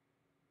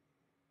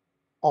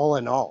all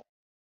in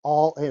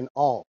all in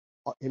all,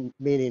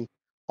 meaning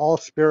all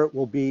spirit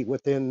will be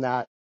within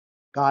that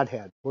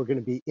Godhead. We're going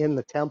to be in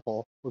the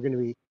temple. We're going to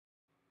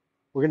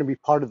be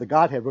part of the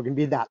Godhead. We're going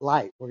to be that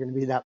light. We're going to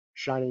be that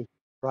shining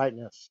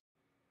brightness.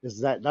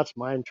 That's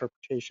my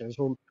interpretation? Is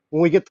when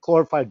we get the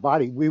glorified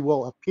body, we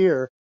will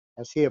appear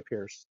as He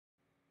appears,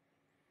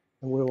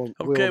 and we will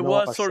Okay, know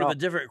well, that's sort of a ourselves.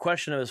 different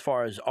question as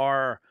far as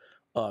our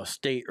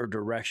state or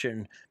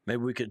direction.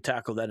 Maybe we could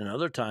tackle that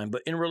another time.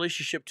 But in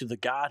relationship to the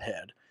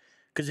Godhead,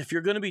 because if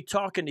you're going to be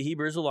talking to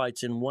Hebrew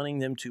Israelites and wanting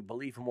them to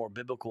believe a more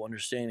biblical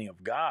understanding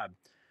of God,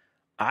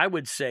 I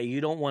would say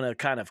you don't want to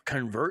kind of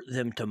convert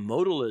them to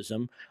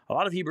modalism. A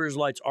lot of Hebrew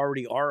Israelites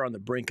already are on the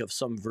brink of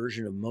some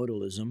version of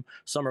modalism.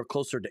 Some are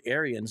closer to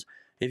Arians.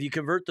 If you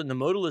convert them to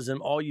modalism,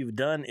 all you've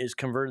done is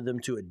converted them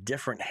to a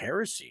different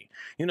heresy.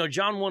 You know,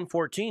 John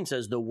 1:14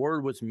 says, "The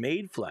Word was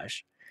made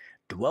flesh,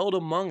 dwelled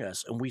among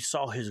us, and we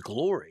saw his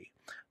glory.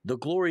 The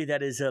glory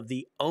that is of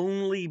the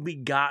only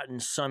begotten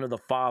Son of the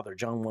Father,"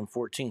 John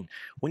 1:14.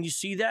 When you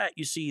see that,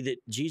 you see that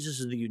Jesus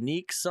is the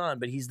unique Son,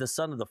 but he's the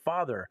Son of the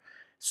Father.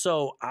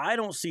 So I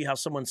don't see how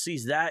someone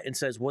sees that and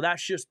says, well,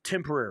 that's just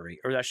temporary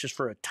or that's just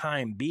for a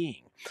time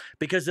being.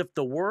 Because if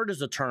the Word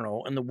is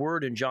eternal and the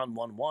Word in John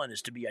 1:1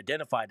 is to be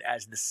identified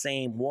as the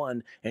same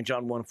one in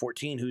John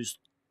 1:14 who's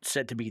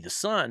said to be the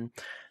Son,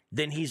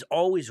 then he's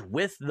always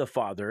with the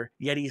Father,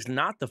 yet he's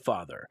not the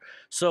Father.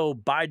 So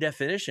by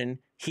definition,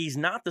 he's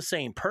not the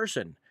same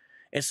person.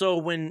 And so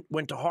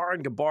when Tahar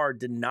and Gabar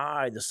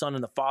deny the Son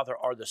and the Father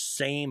are the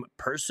same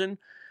person,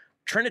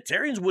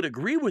 Trinitarians would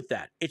agree with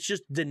that. It's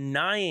just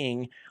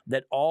denying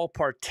that all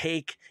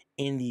partake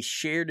in the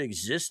shared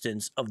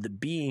existence of the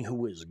being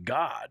who is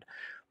God.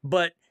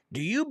 But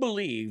do you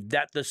believe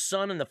that the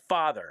Son and the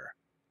Father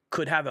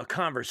could have a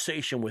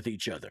conversation with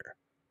each other?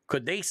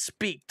 Could they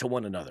speak to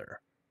one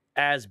another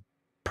as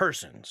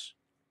persons?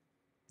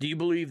 Do you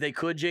believe they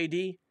could,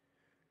 JD?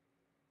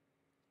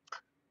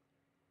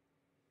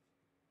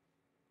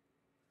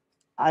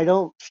 I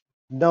don't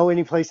know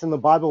any place in the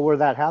Bible where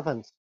that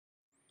happens.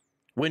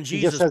 When He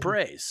just Jesus says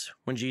prays,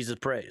 when Jesus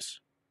prays.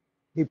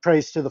 he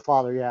prays to the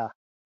Father. Yeah.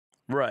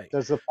 Right.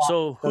 Does the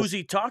So who's does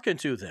he talking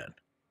to then?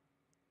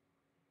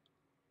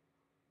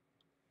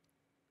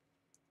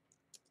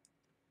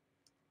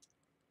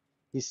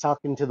 he's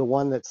talking to the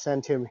one that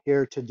sent him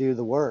here to do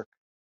the work.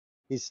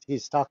 He's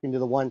talking to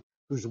the one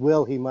whose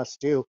will he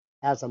must do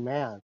as a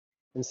man.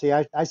 And see,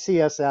 I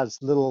see us as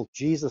little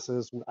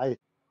Jesuses.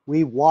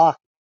 We walk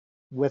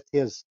with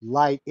his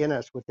light in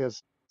us, with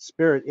his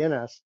spirit in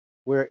us,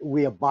 where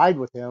we abide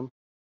with him.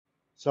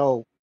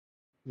 So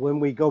when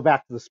we go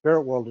back to the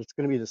spirit world, it's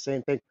going to be the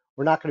same thing.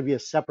 We're not going to be a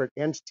separate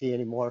entity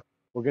anymore.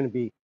 We're going to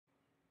be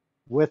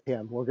with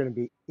him. We're going to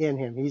be in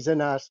him. He's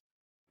in us.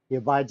 He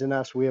abides in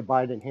us. We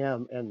abide in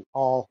him, and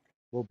all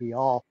will be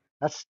all.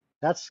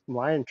 That's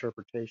my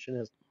interpretation.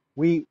 Is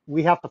we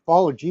have to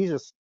follow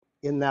Jesus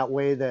in that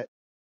way, that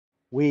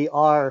we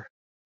are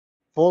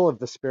full of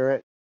the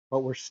Spirit,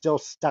 but we're still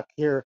stuck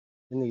here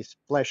in these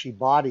fleshy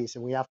bodies,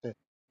 and we have to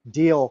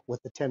deal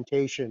with the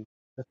temptation,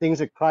 the things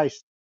that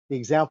Christ the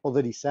example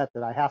that he set,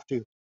 that I have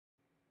to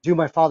do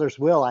my Father's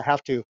will. I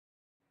have to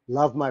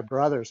love my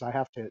brothers. I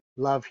have to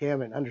love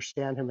him and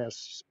understand him as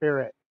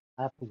spirit.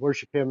 I have to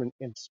worship him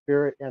in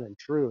spirit and in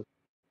truth,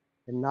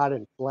 and not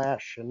in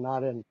flesh, and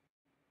not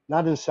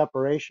in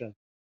separation,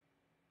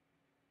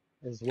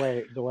 is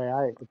the way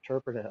I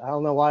interpret it. I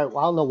don't know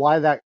why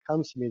that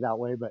comes to me that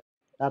way, but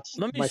that's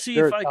Let me my see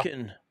if spirit. I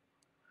can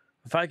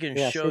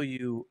Yeah, show see,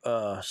 you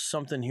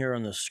something here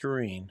on the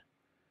screen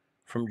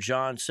from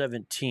John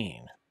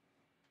 17.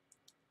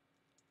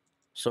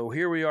 So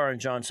here we are in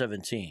John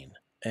 17.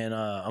 And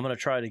I'm going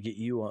to try to get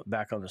you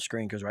back on the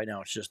screen because right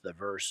now it's just the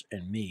verse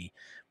and me.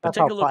 But that's take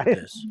how a look at fine.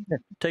 this.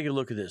 Take a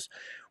look at this.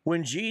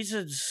 When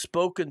Jesus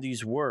spoken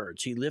these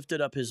words, he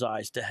lifted up his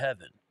eyes to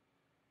heaven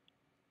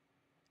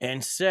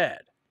and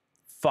said,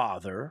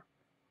 Father,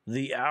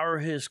 the hour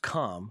has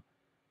come,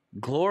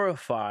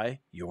 glorify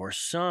your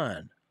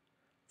Son,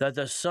 that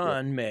the Yeah.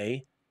 Son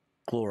may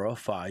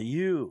glorify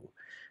you,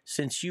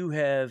 since you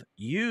have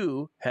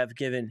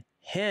given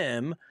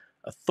him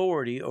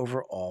authority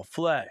over all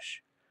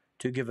flesh,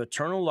 to give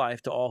eternal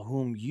life to all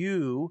whom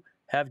you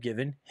have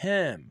given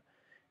him.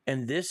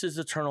 And this is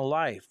eternal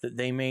life, that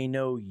they may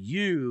know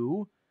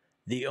you,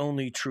 the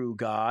only true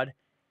God,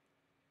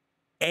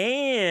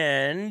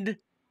 and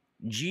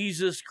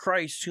Jesus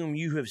Christ, whom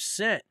you have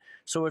sent.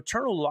 So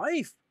eternal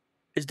life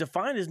is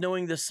defined as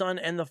knowing the Son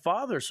and the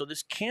Father. So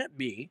this can't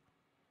be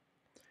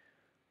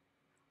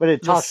But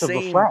it the talks of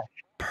the flesh. same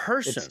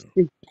It person.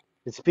 speaks,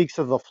 it speaks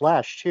of the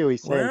flesh too.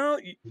 He's saying, Well,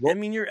 I well,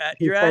 mean, you're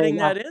he's adding saying,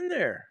 that in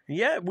there.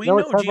 Yeah, we no,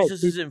 it know says it.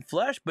 Jesus is in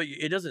flesh, but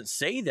it doesn't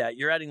say that.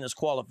 You're adding this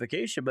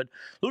qualification. But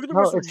look at the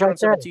No, verse what it's right John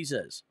there. 17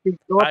 says.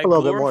 Go up I a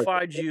little bit more.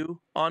 glorified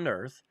you on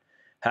earth,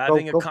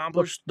 Go, having go,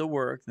 go, accomplished the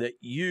work that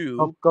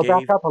go, you go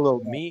back gave up a little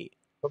bit. me.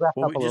 Go back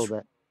Well, up a little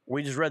bit.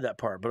 we just read that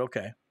part, but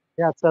okay.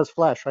 Yeah, it says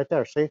flesh right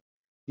there. See,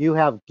 you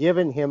have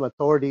given him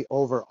authority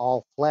over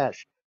all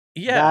flesh.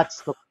 Yeah.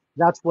 That's the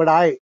that's what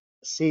I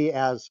see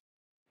as,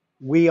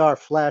 we are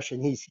flesh,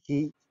 and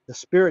the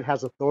spirit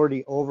has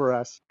authority over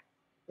us,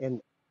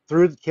 and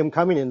through him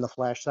coming in the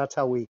flesh, that's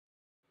how we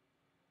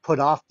put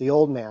off the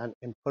old man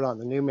and put on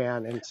the new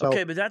man. And so,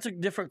 Okay, but that's a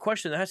different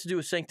question. That has to do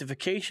with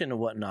sanctification and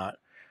whatnot.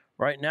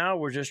 Right now,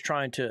 we're just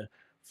trying to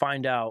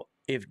find out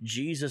if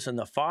Jesus and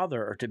the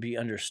Father are to be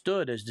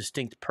understood as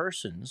distinct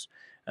persons.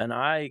 And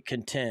I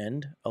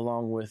contend,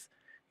 along with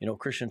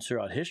Christians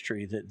throughout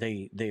history, that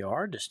they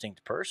are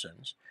distinct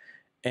persons.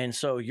 And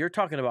so you're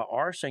talking about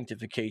our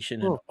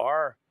sanctification hmm, and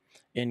our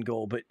end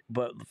goal,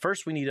 but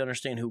first we need to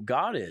understand who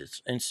God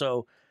is. And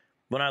so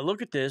when I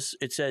look at this,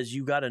 it says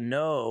you got to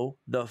know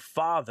the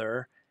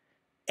Father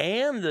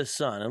and the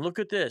Son. And look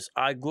at this.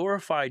 I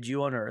glorified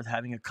you on earth,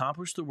 having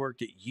accomplished the work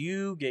that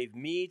you gave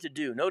me to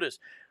do. Notice,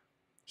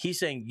 he's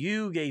saying,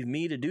 you gave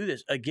me to do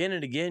this. Again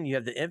and again, you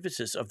have the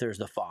emphasis of there's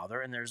the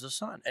Father and there's the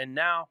Son. And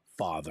now,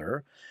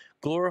 Father,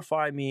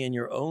 glorify me in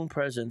your own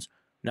presence.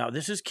 Now,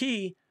 this is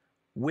key.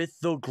 With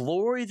the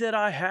glory that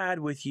I had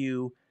with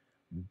you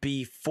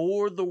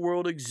before the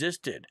world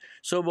existed.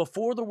 So,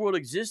 before the world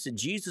existed,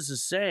 Jesus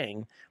is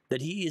saying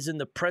that he is in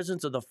the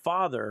presence of the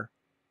Father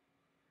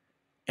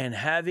and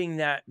having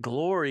that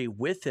glory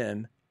with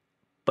him.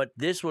 But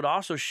this would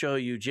also show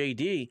you,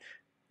 JD,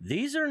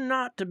 these are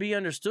not to be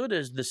understood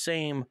as the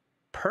same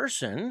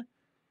person,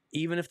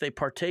 even if they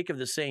partake of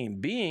the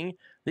same being.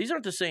 These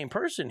aren't the same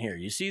person here.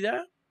 You see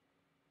that?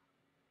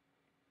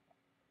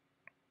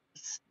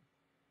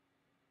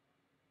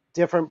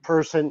 different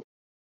person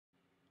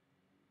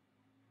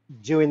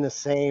doing the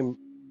same,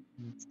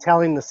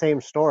 telling the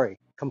same story,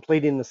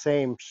 completing the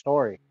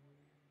story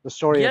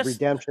of Yes,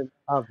 redemption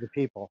of the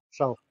people.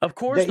 So, of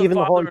course the even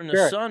the Father Holy and the Spirit.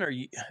 Son are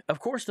of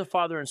course the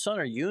Father and Son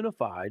are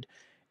unified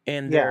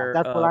and Yeah, they're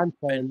that's what I'm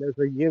and saying. There's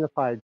a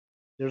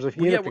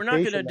well, yeah, we're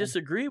not going to unification there.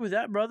 disagree with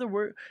that, brother.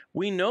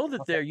 We know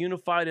that Okay. they're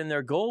unified in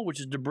their goal, which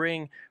is to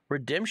bring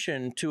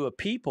redemption to a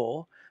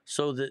people,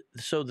 so that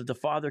the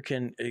Father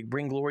can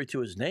bring glory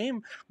to His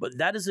name. But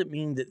that doesn't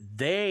mean that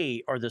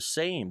they are the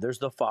same. There's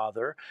the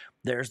Father,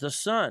 there's the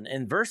Son,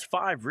 and verse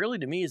 5 really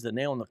to me is the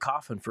nail in the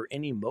coffin for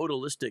any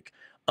modalistic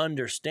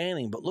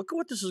understanding. But look at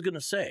what this is going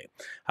to say.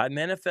 I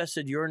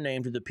manifested your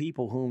name to the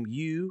people whom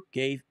you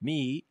gave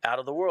me out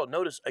of the world.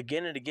 Notice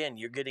again and again,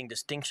 you're getting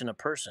distinction of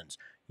persons.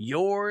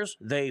 Yours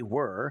they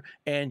were,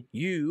 and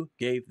you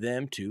gave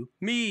them to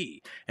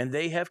me, and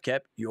they have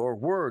kept your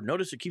word.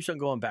 Notice it keeps on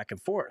going back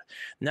and forth.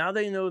 Now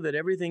they know that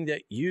everything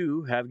that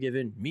you have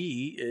given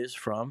me is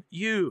from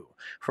you.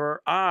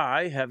 For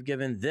I have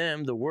given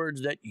them the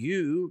words that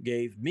you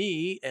gave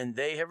me, and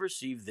they have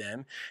received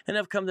them, and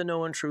have come to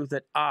know in truth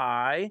that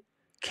I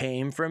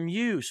came from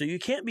you. So you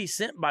can't be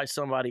sent by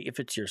somebody if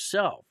it's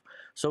yourself.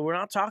 So we're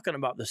not talking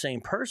about the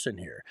same person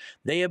here.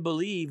 They have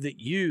believed that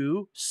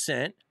you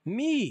sent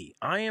me.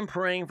 I am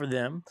praying for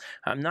them.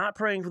 I'm not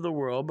praying for the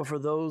world, but for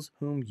those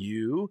whom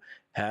you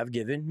have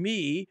given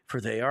me, for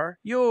they are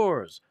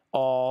yours.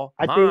 All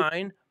I think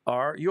mine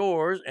are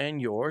yours,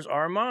 and yours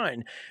are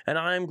mine. And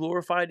I am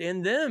glorified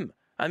in them.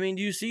 I mean,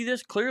 do you see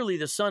this? Clearly,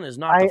 the Son is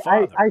not the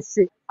Father.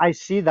 I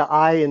see the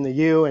I and the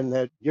you and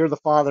the you're the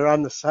Father,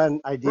 I'm the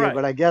Son idea, Right.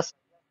 but I guess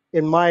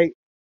in my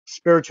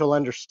spiritual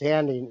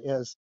understanding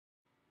is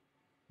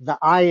the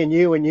I and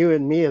you and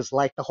me is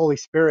like the Holy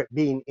Spirit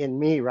being in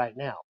me right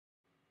now.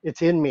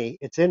 It's in me,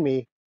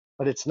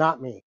 but it's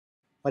not me.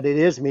 But it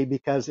is me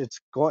because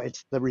it's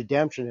the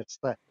redemption, it's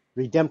the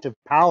redemptive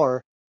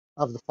power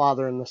of the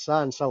Father and the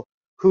Son. So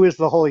who is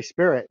the Holy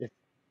Spirit?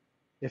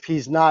 If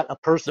he's not a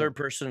person, Third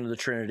person of the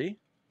Trinity.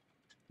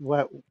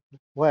 what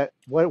what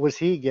was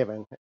he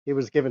given? He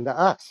was given to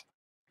us,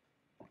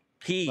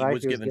 He right?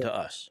 was given to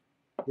us.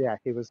 Yeah,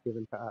 he was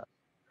given to us.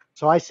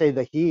 So I say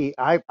the he,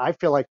 I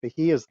feel like the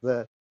he is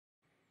the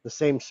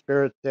same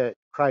spirit that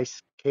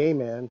Christ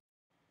came in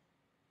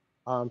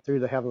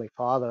through the Heavenly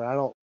Father.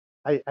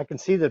 I can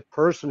see the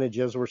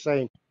personages. We're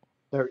saying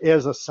there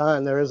is a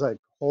son, there is a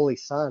holy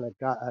son, a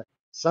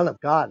son of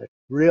God, a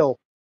real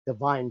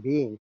divine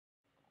being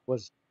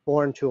was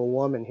born to a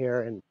woman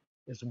here and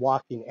is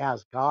walking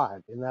as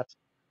God. And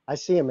I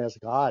see him as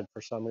God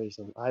for some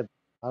reason. I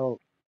don't,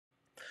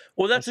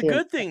 Well, I that's a see him.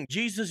 good thing.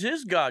 Jesus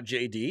is God,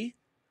 JD.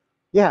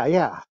 Yeah,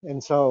 yeah.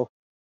 And so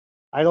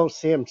I don't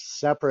see him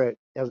separate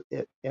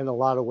in a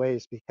lot of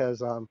ways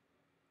because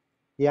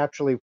he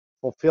actually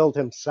fulfilled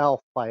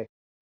himself by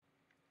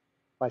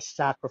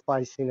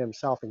sacrificing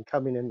himself and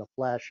coming in the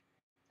flesh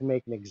to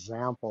make an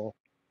example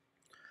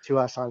to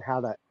us on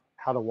how to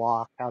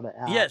walk, how to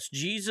act. Yes,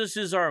 Jesus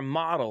is our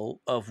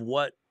model of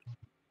what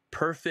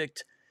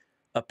perfect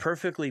a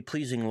perfectly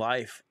pleasing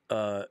life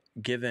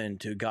given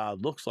to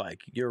God looks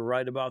like. You're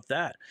right about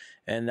that.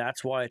 And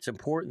that's why it's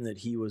important that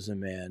he was a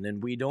man.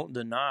 And we don't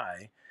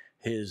deny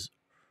his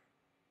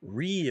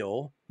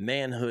real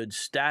manhood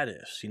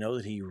status,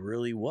 that he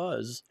really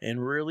was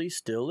and really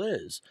still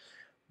is.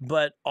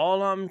 But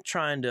all I'm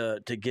trying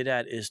to get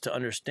at is to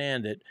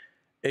understand that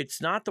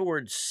it's not the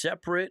word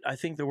separate. I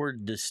think the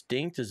word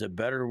distinct is a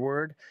better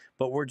word,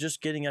 but we're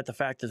just getting at the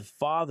fact that the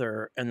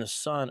Father and the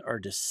Son are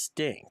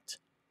distinct.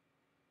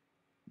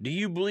 Do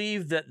you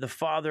believe that the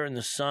Father and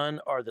the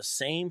Son are the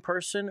same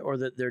person or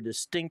that they're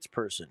distinct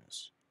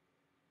persons?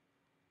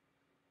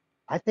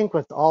 I think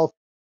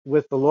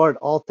with the Lord,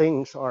 all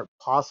things are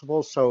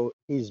possible. So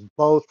he's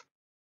both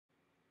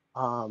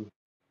um,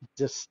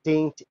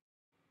 distinct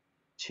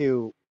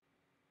to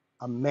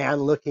a man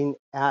looking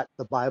at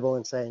the Bible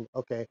and saying,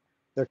 okay,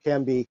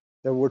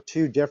 there were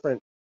two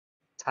different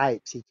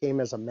types. He came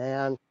as a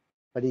man,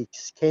 but he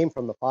came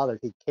from the Father.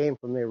 He came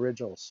from the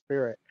original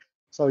Spirit.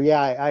 So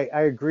yeah,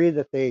 I agree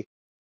that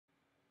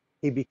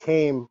he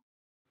became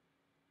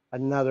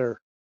another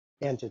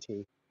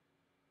entity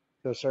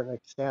to a certain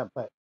extent,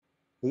 but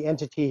the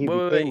entity he Wait,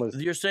 wait, became wait. was,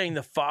 You're saying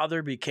the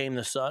Father became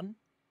the Son?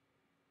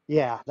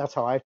 yeah, that's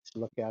how I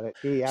look at it.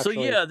 He So actually,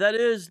 yeah, that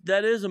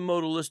is a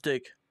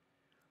modalistic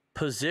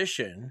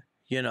position,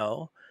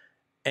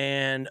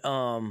 and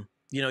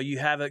you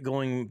have it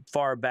going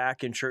far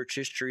back in church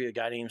history. A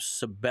guy named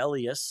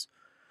Sibelius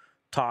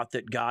taught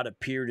that God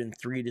appeared in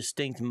three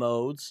distinct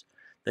modes,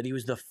 that he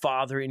was the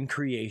Father in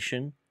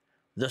creation,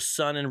 the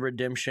Son in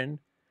redemption,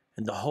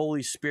 and the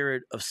Holy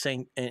Spirit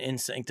in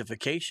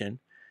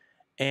sanctification.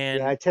 yeah,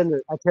 And I tend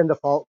to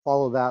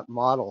follow that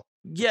model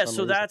for yeah, some so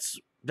reason.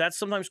 that's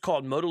sometimes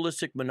called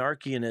modalistic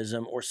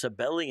monarchianism or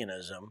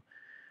Sabellianism,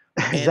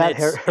 Is and that it's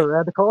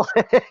heretical?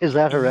 Is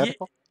that yeah,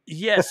 heretical?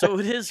 yeah. So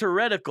it is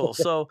heretical.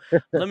 So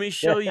let me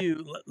show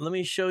you. Let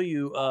me show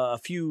you a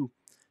few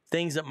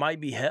things that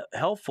might be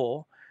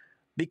helpful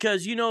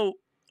because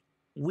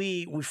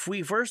we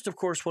first, of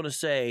course, want to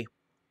say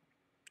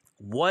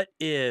what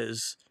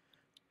does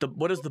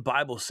the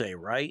Bible say,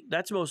 right?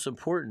 That's most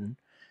important.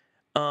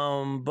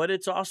 But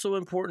it's also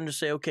important to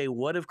say, okay,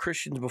 what have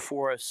Christians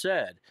before us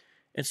said?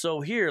 And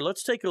so here,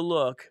 let's take a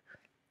look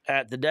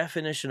at the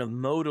definition of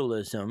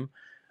modalism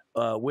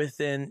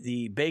within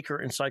the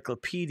Baker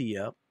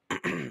Encyclopedia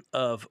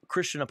of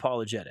Christian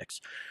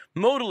Apologetics.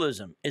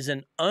 Modalism is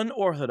an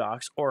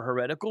unorthodox or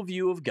heretical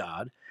view of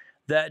God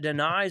that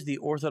denies the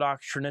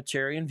orthodox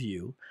Trinitarian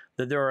view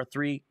that there are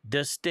three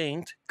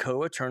distinct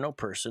co-eternal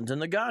persons in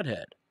the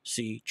Godhead.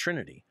 See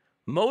Trinity.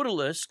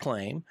 Modalists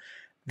claim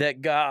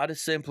that God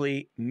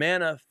simply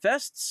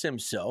manifests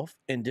himself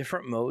in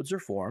different modes or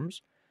forms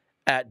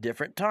at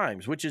different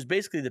times, which is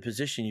basically the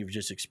position you've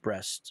just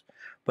expressed.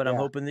 But I'm Yeah,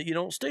 hoping that you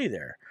don't stay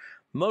there.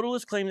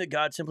 Modalists claim that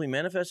God simply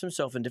manifests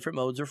himself in different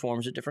modes or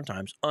forms at different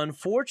times.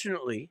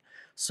 Unfortunately,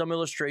 some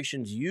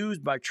illustrations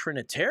used by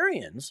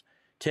Trinitarians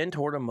tend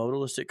toward a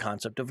modalistic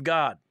concept of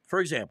God. For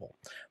example,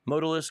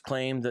 modalists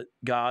claim that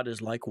God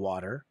is like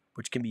water,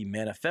 which can be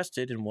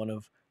manifested in one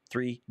of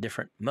three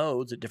different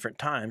modes at different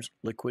times: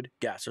 liquid,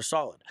 gas, or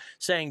solid,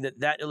 saying that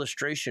that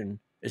illustration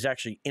is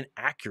actually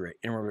inaccurate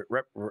in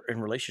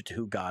relation to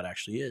who God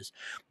actually is.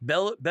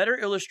 Better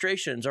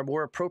illustrations are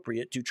more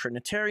appropriate to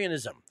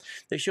Trinitarianism.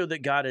 They show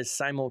that God is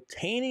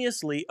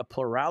simultaneously a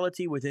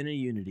plurality within a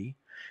unity,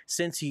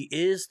 since he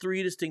is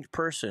three distinct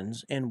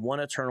persons in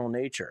one eternal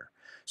nature.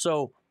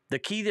 So the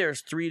key there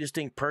is three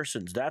distinct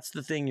persons. That's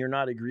the thing you're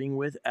not agreeing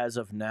with as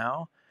of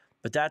now.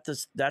 But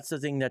that's the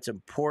thing that's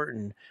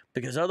important,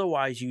 because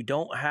otherwise you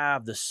don't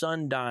have the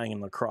Son dying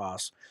on the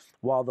cross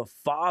while the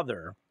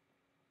Father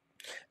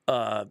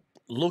uh,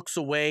 looks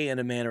away, in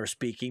a manner of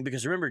speaking.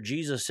 Because remember,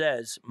 Jesus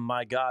says,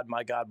 my God,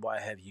 why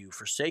have you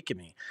forsaken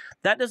me?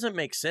 That doesn't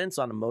make sense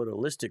on a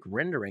modalistic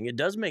rendering. It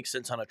does make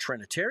sense on a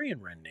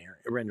Trinitarian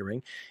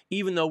rendering,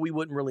 even though we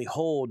wouldn't really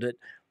hold it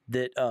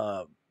that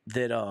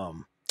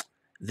that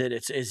that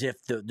it's as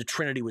if the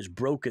Trinity was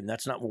broken.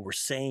 That's not what we're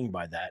saying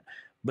by that.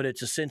 But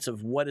it's a sense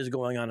of what is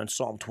going on in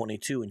Psalm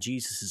 22, and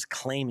Jesus is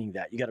claiming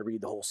that. You got to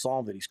read the whole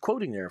psalm that he's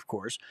quoting there, of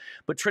course.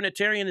 But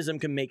Trinitarianism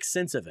can make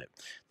sense of it.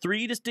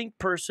 3 distinct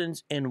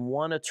persons in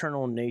one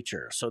eternal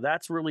nature. So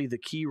that's really the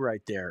key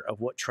right there of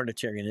what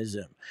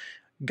Trinitarianism.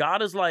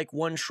 God is like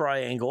one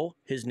triangle,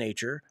 his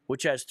nature,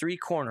 which has 3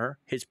 corners,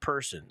 his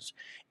persons.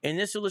 In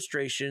this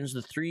illustration,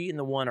 the 3 and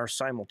the 1 are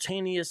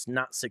simultaneous,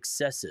 not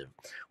successive.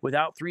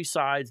 Without 3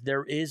 sides,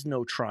 there is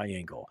no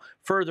triangle.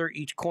 Further,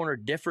 each corner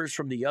differs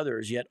from the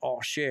others, yet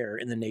all share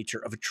in the nature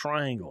of a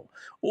triangle.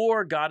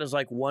 Or God is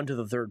like 1 to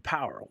the 3rd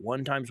power.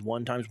 1 times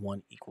 1 times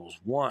 1 equals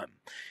 1.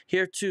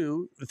 Here,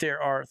 too,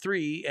 there are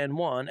 3 and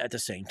 1 at the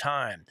same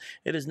time.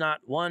 It is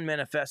not 1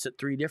 manifests at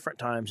 3 different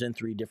times in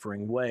 3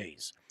 differing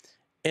ways.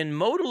 In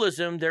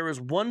modalism, there is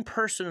one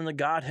person in the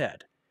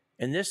Godhead.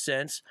 In this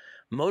sense,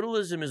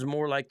 modalism is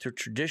more like the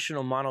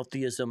traditional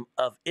monotheism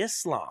of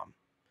Islam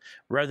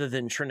rather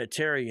than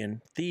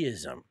Trinitarian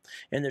theism.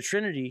 In the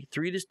Trinity,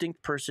 3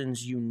 distinct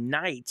persons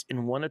unite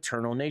in one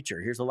eternal nature.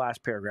 Here's the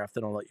last paragraph,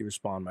 then I'll let you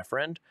respond, my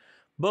friend.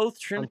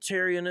 Both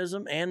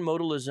Trinitarianism and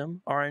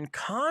modalism are in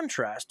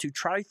contrast to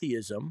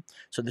tritheism,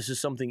 so this is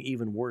something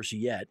even worse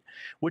yet,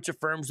 which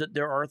affirms that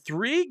there are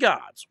 3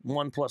 gods.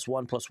 1 plus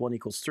 1 plus 1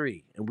 equals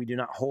 3, and we do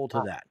not hold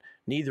to that.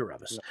 Neither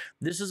of us. No.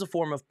 This is a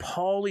form of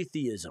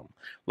polytheism.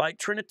 Like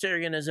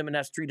Trinitarianism, it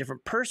has 3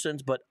 different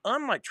persons, but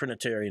unlike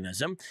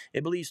Trinitarianism,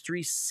 it believes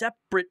 3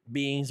 separate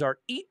beings are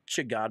each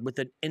a God with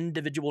an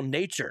individual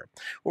nature.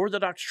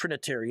 Orthodox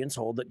Trinitarians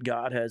hold that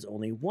God has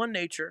only one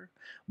nature,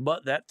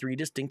 but that 3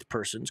 distinct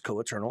persons,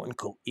 co-eternal and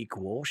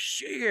co-equal,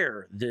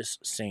 share this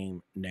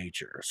same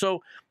nature.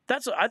 So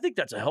I think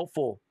that's a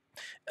helpful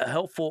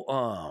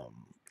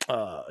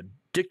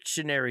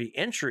dictionary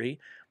entry.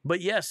 But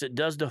yes, it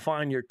does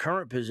define your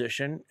current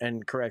position,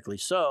 and correctly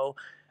so,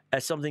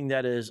 as something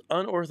that is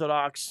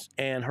unorthodox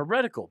and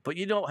heretical. But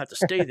you don't have to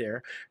stay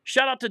there.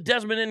 Shout out to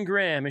Desmond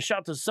Ingram and shout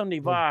out to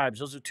Sunday Vibes.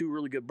 Those are 2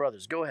 really good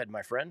brothers. Go ahead,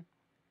 my friend.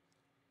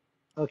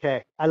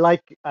 Okay, I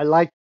like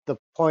the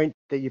point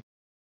that you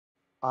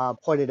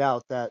pointed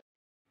out, that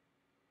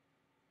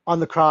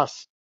on the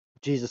cross,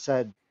 Jesus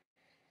said,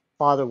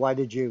 "Father, why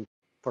did you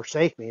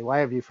forsake me? Why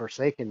have you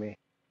forsaken me?"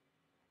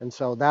 And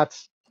so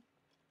that's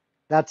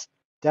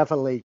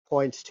definitely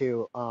points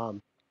to a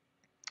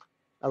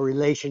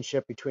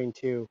relationship between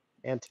 2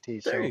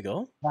 entities. There So you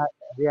go.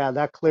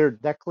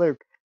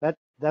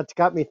 that's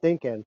got me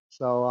thinking.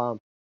 So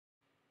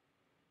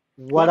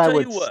Well, what I'll I tell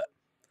would you what.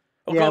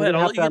 Oh, yeah, go I'm ahead.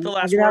 gonna I'll have let to you get the I'm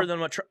last gonna have word,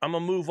 then I'm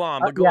going to move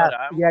on. But go yeah, ahead.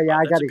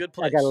 I That's a good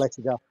gotta place. let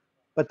you go.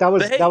 But that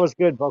But that hey, was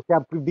good,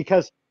 vocab,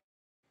 because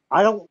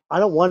I don't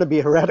want to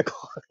be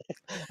heretical.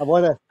 I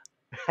want to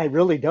I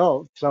really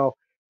don't. So,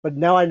 but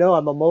now I know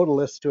I'm a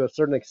modalist to a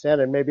certain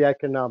extent, and maybe I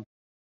can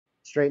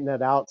straighten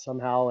that out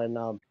somehow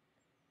and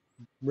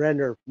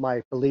render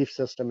my belief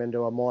system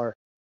into a more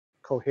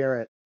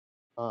coherent.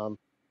 Um,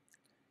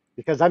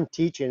 because I'm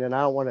teaching, and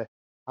I don't want to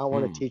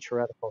hmm. teach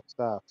heretical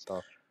stuff.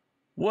 So,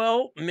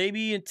 Well,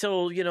 maybe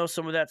until,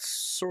 some of that's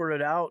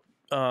sorted out,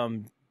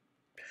 um,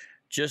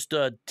 just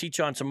teach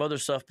on some other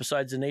stuff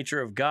besides the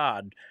nature of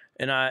God.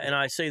 And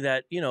I say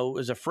that,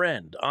 as a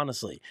friend,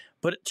 honestly.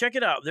 But check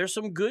it out. There's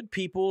some good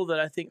people that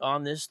I think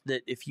on this,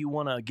 that if you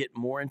want to get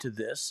more into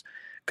this,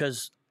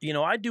 because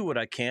I do what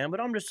I can, but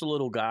I'm just a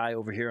little guy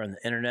over here on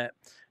the internet.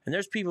 And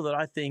there's people that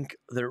I think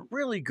they're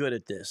really good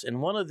at this.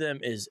 And one of them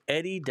is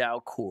Eddie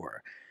Dalcour.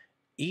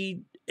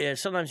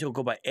 Sometimes he'll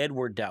go by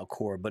Edward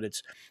Dalcour, but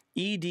it's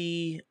Ed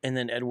and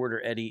then Edward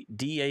or Eddie,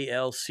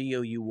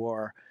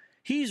 Dalcour.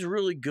 He's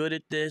really good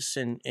at this,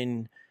 and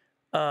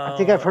I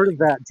think I've uh, heard of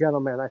that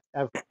gentleman.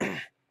 yeah,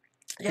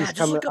 He's just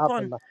coming look up up in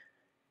on my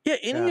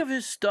any yeah. of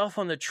his stuff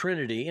on the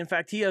Trinity. In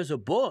fact, he has a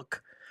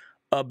book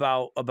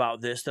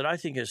about this that I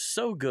think is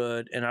so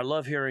good, and I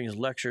love hearing his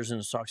lectures and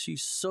his talks.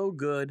 He's so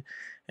good,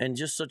 and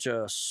just such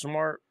a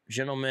smart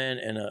gentleman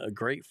and a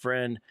great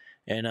friend.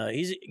 And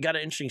he's got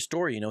an interesting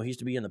story. He used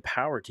to be in the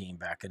power team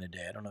back in the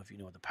day. I don't know if you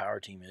know what the power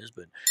team is,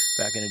 but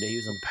back in the day, he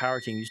was on the power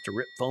team. He used to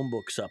rip phone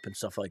books up and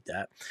stuff like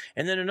that.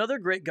 And then another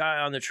great guy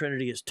on the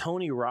Trinity is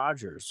Tony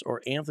Rogers,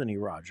 or Anthony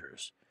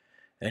Rogers.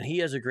 And he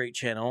has a great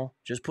channel.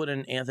 Just put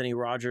in Anthony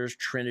Rogers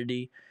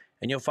Trinity,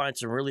 and you'll find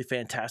some really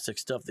fantastic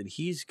stuff that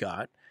he's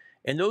got.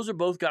 And those are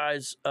both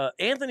guys.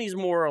 Anthony's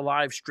more a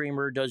live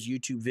streamer, does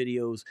YouTube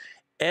videos.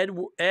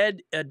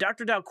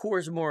 Dr. Dalcour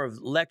is more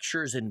of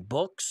lectures and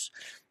books,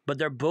 but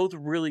they're both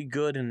really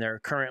good, and they're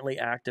currently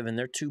active, and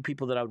they're 2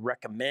 people that I would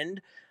recommend,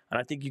 and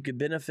I think you could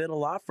benefit a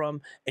lot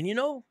from. And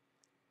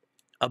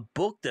a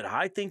book that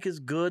I think is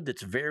good,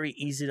 that's very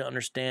easy to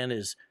understand,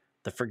 is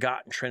The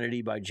Forgotten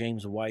Trinity by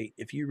James White.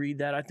 If you read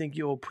that, I think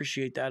you'll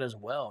appreciate that as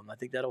well, and I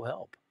think that'll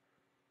help.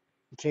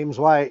 James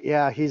White,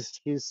 yeah, he's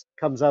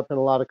comes up in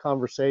a lot of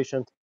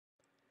conversations.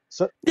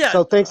 So Yeah,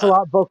 so thanks a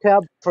lot,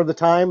 Vocab, for the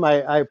time.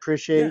 I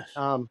appreciate yes,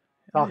 oh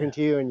talking yeah.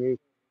 to you, and you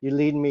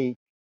lead me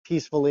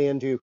peacefully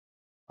into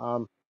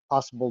um,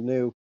 possible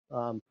new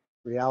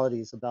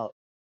realities about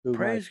who my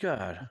Praise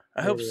God.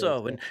 I hope creator is.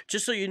 so. And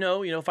just so you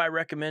know, if I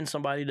recommend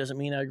somebody, doesn't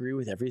mean I agree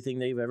with everything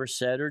they've ever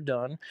said or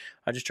done.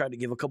 I just tried to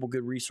give a couple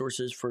good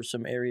resources for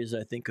some areas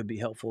I think could be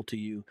helpful to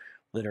you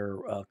that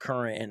are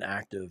current and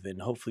active,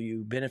 and hopefully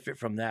you benefit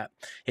from that.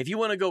 If you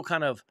want to go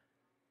kind of,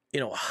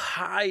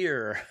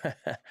 higher,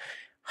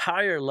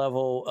 higher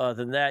level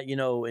than that,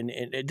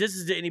 and this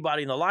is to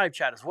anybody in the live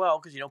chat as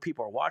well, because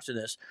people are watching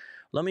this.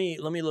 Let me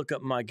look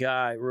up my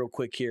guy real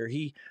quick here.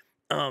 He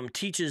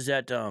teaches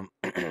at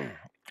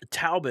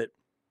Talbot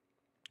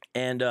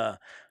and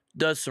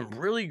does some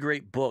really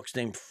great books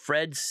named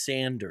Fred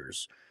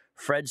Sanders.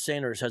 Fred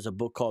Sanders has a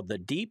book called The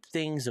Deep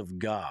Things of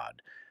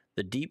God.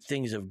 The Deep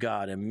Things of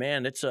God. And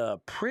man, it's a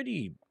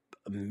pretty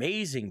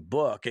amazing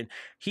book. And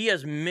he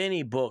has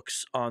many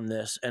books on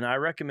this, and I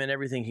recommend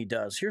everything he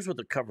does. Here's what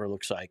the cover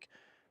looks like.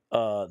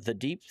 The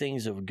Deep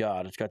Things of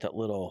God. It's got that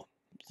little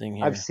thing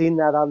here. I've seen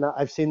that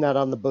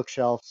on the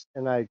bookshelves,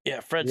 and Yeah,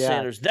 Fred yeah,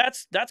 Sanders.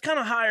 That's kind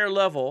of higher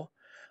level.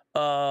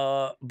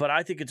 But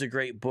I think it's a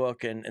great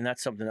book, and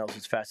that's something else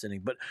that's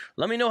fascinating. But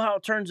let me know how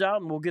it turns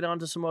out, and we'll get on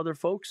to some other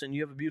folks, and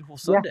you have a beautiful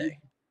yeah, Sunday.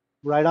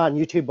 right on.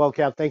 You too,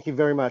 Vocab. Thank you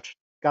very much.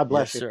 God Yes,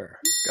 bless you. sir.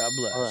 God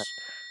All right. bless.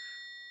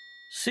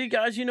 See,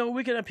 guys,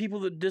 we can have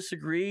people that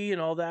disagree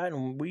and all that,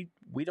 and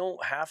we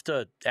don't have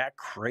to act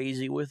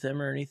crazy with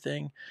them or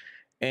anything.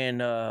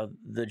 And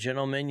the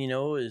gentleman,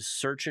 is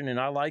searching, and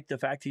I like the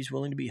fact he's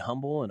willing to be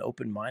humble and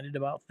open-minded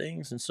about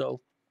things. And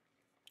so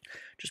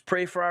just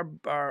pray for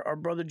our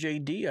brother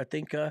JD. I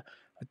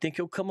think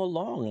he'll come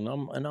along,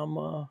 and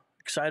I'm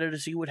excited to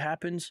see what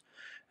happens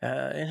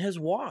in his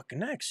walk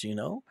next.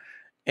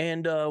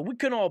 And we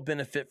can all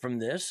benefit from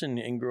this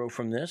and grow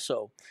from this.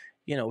 So,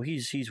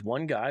 he's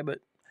one guy, but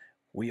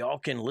we all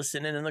can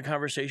listen in the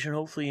conversation,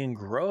 hopefully, and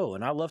grow.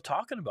 And I love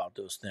talking about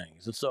those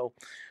things. And so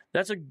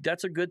that's a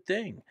good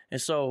thing. And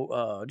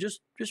so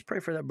just pray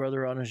for that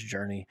brother on his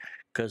journey,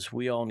 because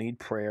we all need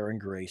prayer and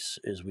grace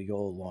as we go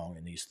along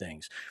in these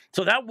things.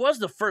 So that was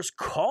the first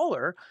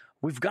caller.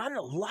 We've gotten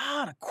a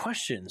lot of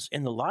questions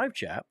in the live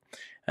chat,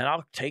 and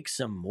I'll take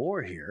some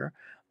more here.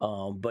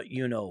 But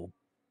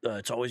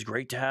it's always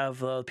great to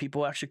have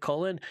people actually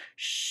call in.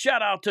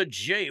 Shout out to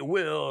Jay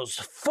Wills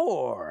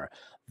for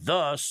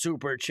the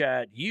super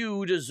chat.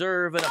 You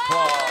deserve an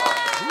applause.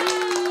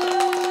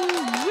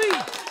 Woo-wee.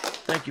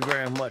 Thank you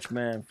very much,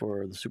 man,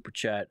 for the super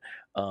chat.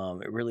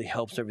 It really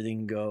helps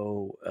everything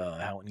go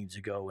how it needs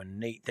to go. And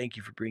Nate, thank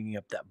you for bringing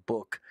up that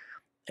book.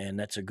 And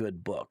that's a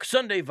good book.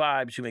 Sunday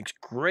Vibes, who makes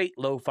great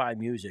lo-fi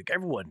music.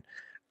 Everyone,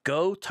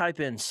 go type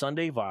in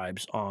Sunday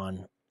Vibes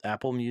on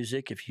Apple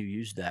Music if you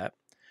use that,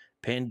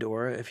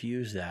 Pandora if you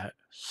use that,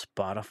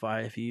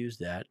 Spotify if you use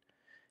that,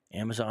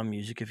 Amazon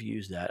Music if you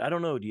use that. I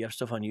don't know. Do you have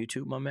stuff on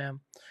YouTube, my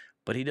man?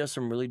 But he does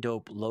some really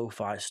dope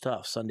lo-fi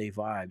stuff. Sunday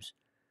Vibes.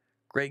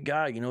 Great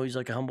guy. He's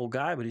like a humble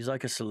guy, but he's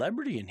like a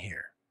celebrity in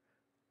here.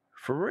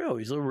 For real.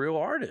 He's a real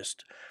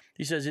artist.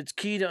 He says, it's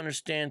key to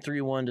understand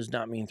 3-1 does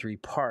not mean 3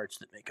 parts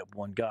that make up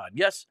one God.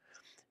 Yes,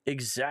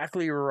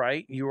 exactly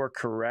right. You are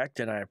correct,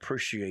 and I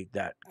appreciate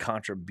that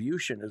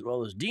contribution, as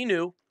well as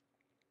Dinu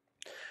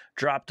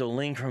dropped a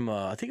link from,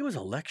 I think it was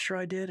a lecture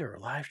I did or a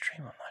live stream.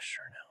 I'm not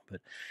sure now.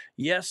 But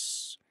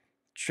yes,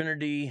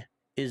 Trinity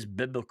is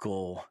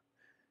biblical.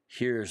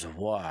 Here's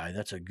why.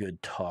 That's a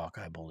good talk,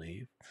 I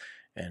believe.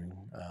 And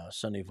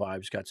Sunday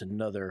Vibes got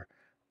another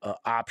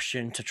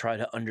option to try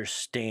to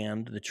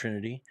understand the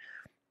Trinity.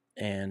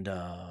 And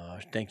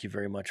thank you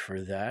very much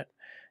for that.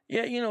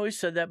 Yeah, he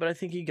said that, but I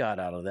think he got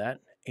out of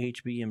that.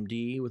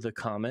 HBMD with a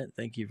comment.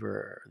 Thank you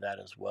for that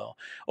as well.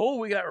 Oh,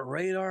 we got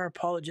Radar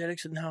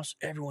Apologetics in the house.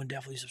 Everyone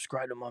definitely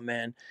subscribe to my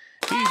man.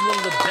 He's one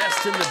of the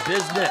best in the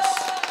business.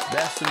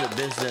 Best in the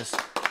business.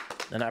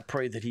 And I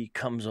pray that he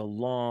comes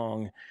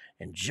along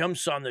and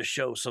jumps on the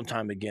show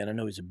sometime again. I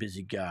know he's a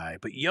busy guy.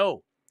 But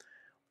yo,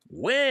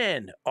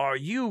 when are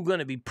you going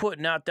to be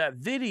putting out that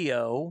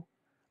video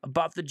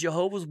about the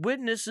Jehovah's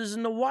Witnesses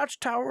in the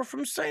Watchtower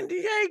from San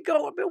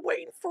Diego? I've been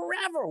waiting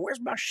forever.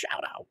 Where's my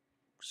shout out?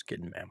 Just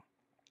kidding, man.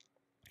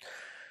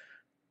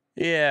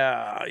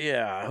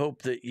 Yeah. I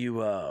hope that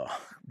you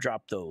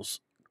drop those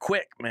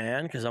quick,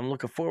 man, because I'm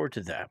looking forward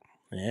to that.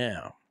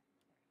 Yeah.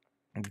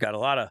 I've got a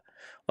lot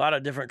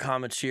of different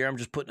comments here. I'm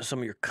just putting some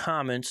of your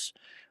comments,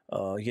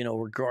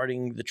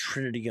 regarding the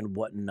Trinity and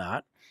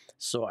whatnot.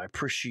 So I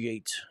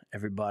appreciate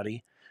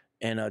everybody.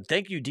 And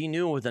thank you, D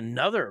New, with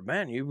another,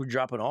 man, you were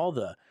dropping all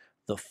the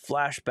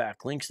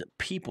flashback links that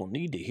people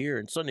need to hear.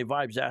 And Sunday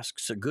Vibes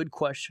asks a good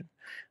question,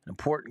 an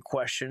important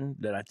question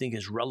that I think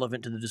is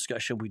relevant to the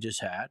discussion we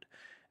just had.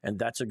 And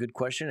that's a good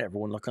question.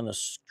 Everyone look on the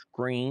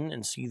screen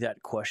and see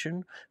that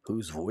question.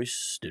 Whose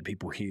voice did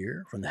people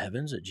hear from the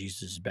heavens at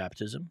Jesus'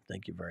 baptism?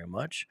 Thank you very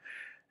much.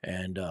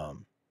 And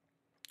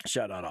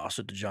Shout out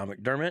also to John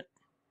McDermott.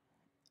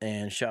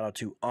 And shout out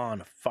to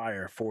On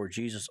Fire for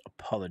Jesus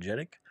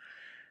Apologetic.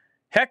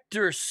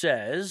 Hector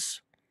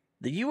says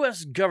the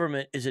U.S.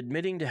 government is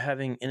admitting to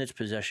having in its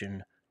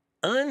possession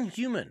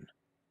unhuman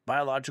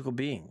biological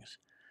beings.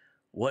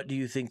 What do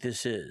you think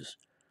this is?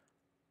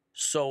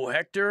 So,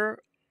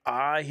 Hector,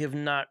 I have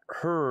not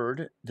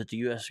heard that the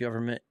U.S.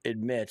 government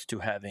admits to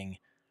having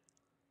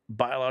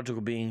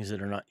biological beings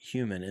that are not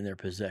human in their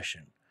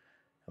possession.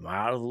 Am I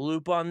out of the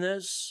loop on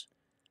this?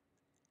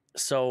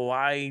 So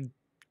I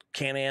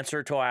can't answer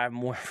until I have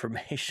more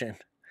information,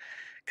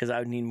 because I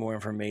would need more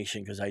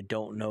information because I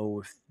don't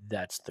know if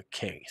that's the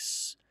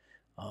case.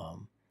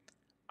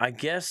 I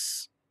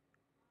guess,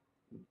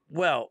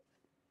 well,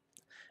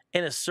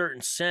 in a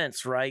certain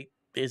sense, right,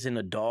 isn't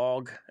a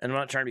dog, and I'm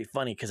not trying to be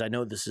funny because I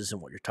know this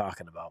isn't what you're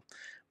talking about,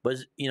 but,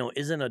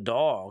 isn't a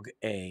dog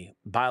a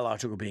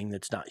biological being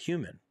that's not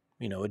human?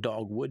 A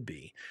dog would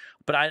be.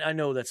 But I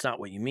know that's not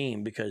what you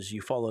mean, because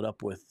you followed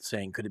up with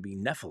saying, could it be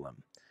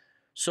Nephilim?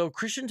 So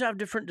Christians have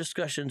different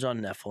discussions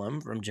on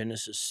Nephilim from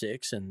Genesis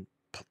 6 and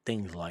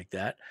things like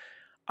that.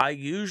 I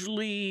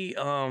usually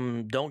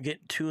don't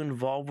get too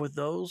involved with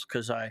those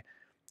because I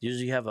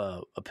usually have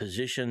a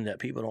position that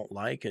people don't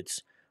like.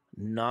 It's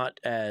not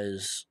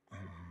as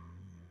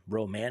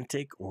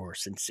romantic or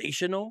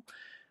sensational.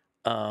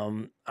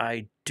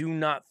 I do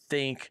not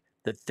think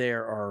that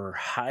there are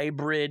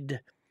hybrid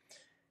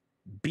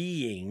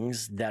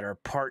beings that are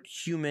part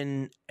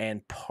human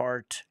and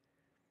part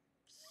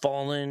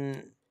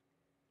fallen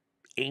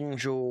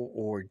angel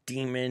or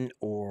demon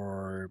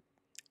or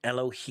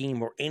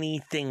Elohim or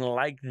anything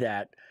like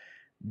that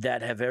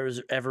have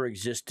ever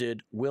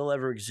existed, will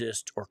ever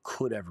exist, or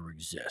could ever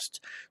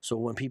exist. So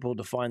when people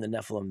define the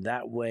Nephilim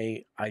that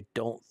way, I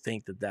don't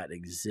think that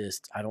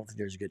exists. I don't think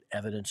there's good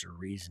evidence or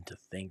reason to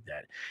think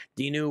that.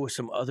 Dinu with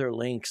some other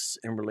links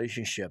in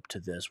relationship to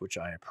this, which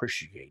I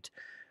appreciate.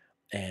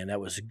 And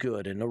that was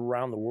good. And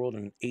around the world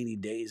in 80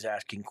 days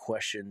asking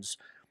questions.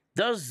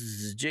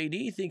 Does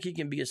JD think he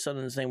can be a son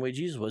in the same way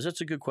Jesus was?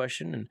 That's a good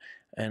question,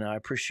 and I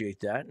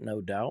appreciate that,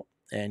 no doubt.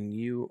 And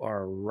you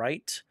are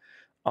right.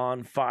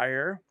 On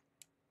Fire.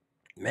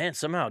 Man,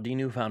 somehow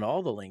Dinu found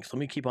all the links. Let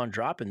me keep on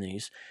dropping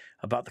these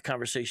about the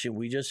conversation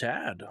we just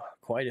had.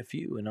 Quite a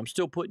few. And I'm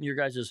still putting your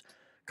guys'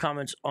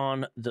 comments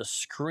on the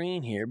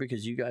screen here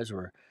because you guys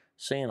were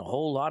saying a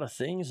whole lot of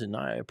things, and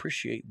I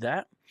appreciate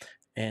that.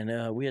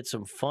 And we had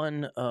some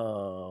fun. It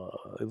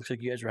looks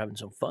like you guys were having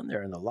some fun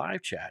there in the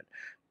live chat.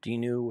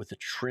 Dinu with the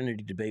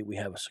Trinity debate we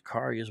have with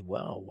Sakari as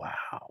well.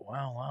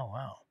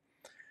 Wow.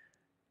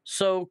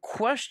 So,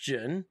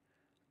 question,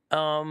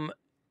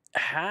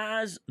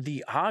 has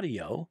the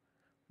audio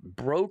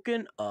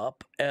broken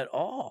up at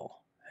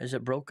all? Has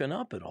it broken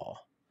up at all?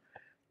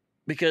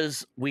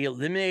 Because we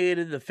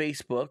eliminated the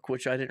Facebook,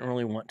 which I didn't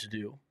really want to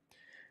do,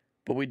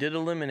 but we did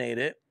eliminate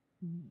it,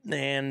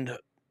 and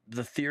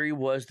the theory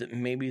was that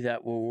maybe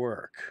that will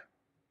work.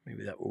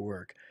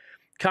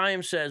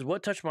 Chaim says,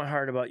 what touched my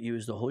heart about you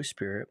is the Holy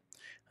Spirit,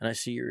 and I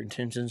see your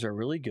intentions are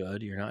really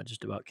good. You're not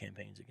just about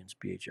campaigns against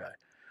PHI.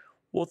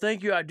 Well,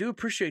 thank you. I do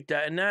appreciate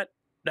that, and that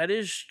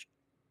is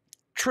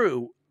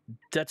true.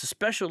 That's a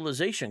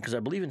specialization because I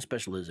believe in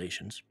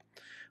specializations.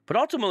 But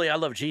ultimately, I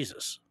love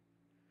Jesus.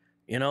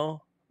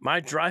 My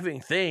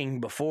driving thing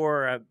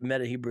before I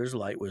met a Hebrew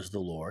Israelite was the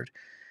Lord.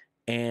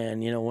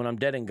 And, when I'm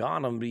dead and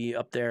gone, I'm going to be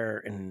up there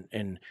and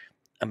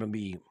I'm going to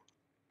be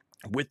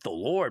with the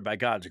Lord by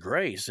God's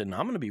grace, and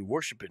I'm going to be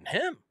worshiping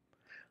him.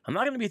 I'm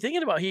not going to be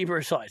thinking about Hebrew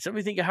Israelites. I'm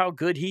going to be thinking how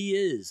good he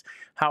is,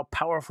 how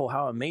powerful,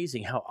 how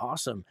amazing, how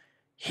awesome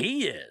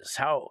he is,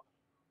 how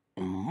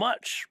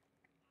much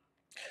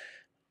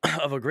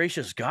of a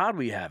gracious God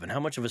we have, and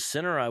how much of a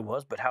sinner I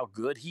was, but how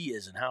good he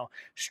is, and how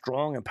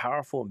strong and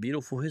powerful and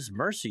beautiful his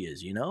mercy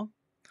is,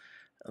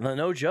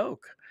 No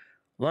joke.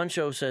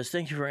 Luncho says,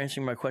 thank you for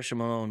answering my question,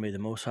 Malone. May the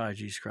Most High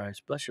Jesus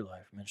Christ bless your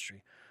life,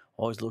 ministry.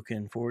 Always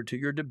looking forward to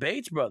your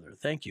debates, brother.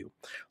 Thank you.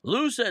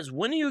 Lou says,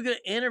 when are you going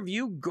to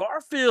interview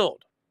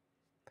Garfield?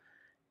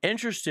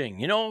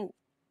 Interesting.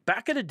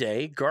 Back in the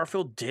day,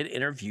 Garfield did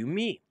interview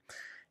me,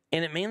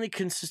 and it mainly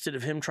consisted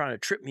of him trying to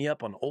trip me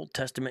up on Old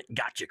Testament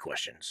gotcha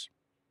questions.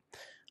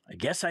 I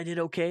guess I did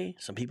okay.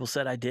 Some people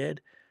said I did.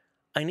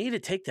 I need to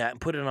take that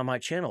and put it on my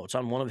channel. It's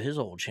on one of his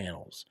old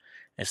channels.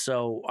 And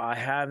so I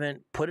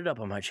haven't put it up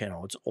on my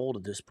channel. It's old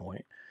at this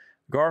point.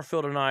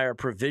 Garfield and I are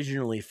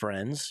provisionally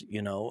friends,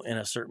 in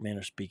a certain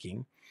manner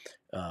speaking.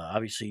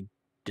 Obviously,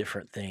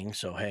 different things.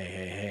 So,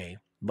 hey.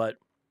 But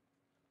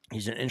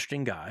he's an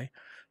interesting guy,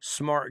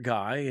 smart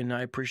guy, and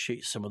I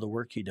appreciate some of the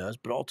work he does.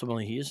 But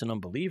ultimately, he is an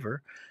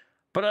unbeliever.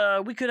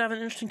 But we could have an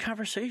interesting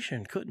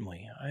conversation, couldn't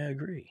we? I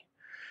agree.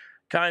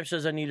 Kaim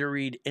says I need to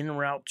read En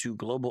Route to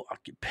Global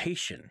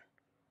Occupation.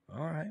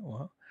 All right,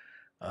 well,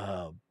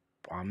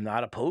 I'm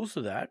not opposed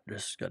to that.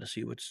 Just got to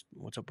see what's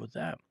up with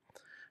that.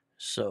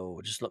 So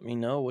just let me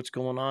know what's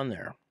going on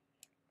there.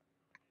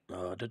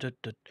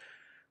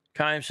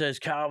 Kime says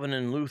Calvin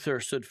and Luther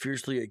stood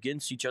fiercely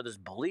against each other's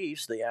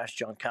beliefs. They asked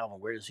John Calvin,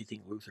 where does he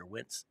think Luther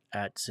went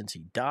at since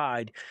he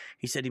died?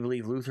 He said he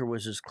believed Luther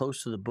was as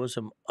close to the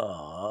bosom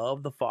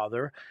of the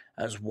Father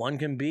as one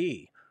can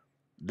be.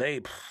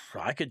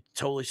 I could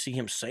totally see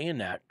him saying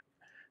that.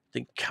 I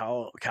think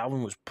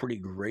Calvin was pretty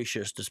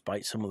gracious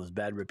despite some of his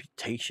bad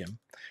reputation,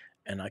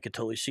 and I could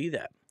totally see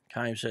that.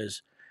 Kime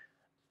says,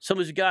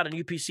 Assemblies of God and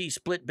UPC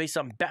split based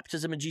on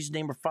baptism in Jesus'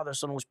 name or Father,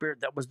 Son, Holy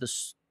Spirit. That was the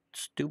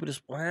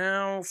stupidest.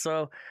 Well,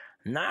 so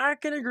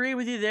not going to agree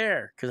with you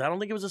there because I don't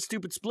think it was a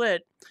stupid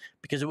split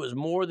because it was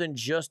more than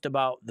just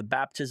about the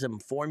baptism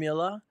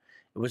formula.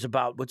 It was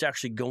about what's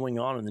actually going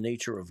on in the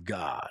nature of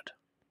God.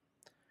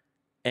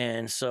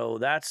 And so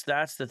that's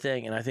the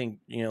thing. And I think,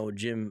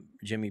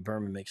 Jimmy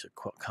Berman makes a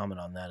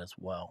comment on that as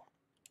well.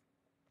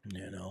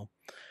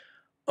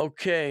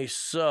 Okay,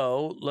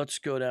 so let's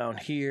go down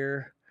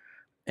here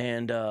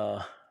and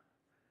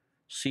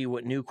see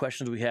what new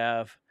questions we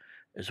have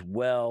as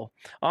well.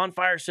 On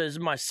Fire says,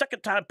 my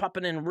second time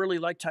popping in, really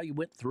liked how you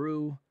went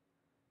through.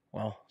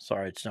 Well,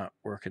 sorry, it's not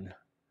working.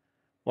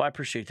 Well, I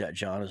appreciate that,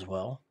 John, as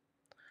well.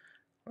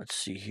 Let's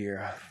see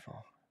here.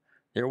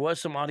 There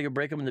was some audio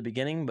breakup in the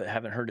beginning, but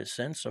haven't heard it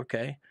since.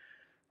 Okay.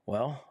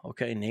 Well,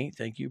 okay, Nate,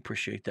 thank you.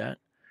 Appreciate that.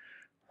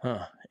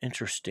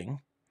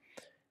 Interesting.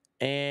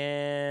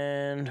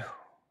 And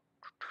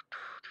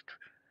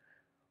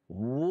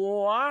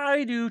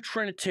why do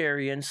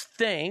Trinitarians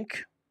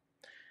think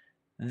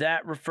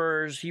that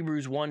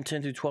Hebrews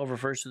 1:10 through 12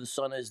 refers to the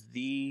Son as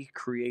the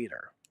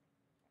Creator?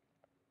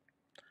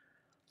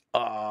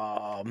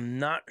 I'm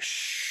not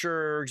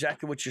sure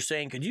exactly what you're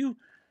saying. Could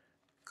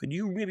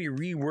you maybe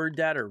reword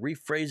that or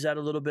rephrase that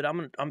a little bit?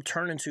 I'm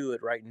turning to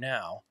it right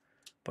now,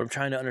 but I'm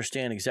trying to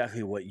understand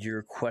exactly what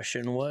your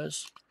question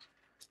was.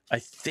 I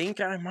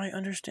think I might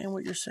understand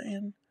what you're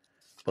saying,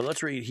 but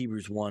let's read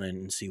Hebrews 1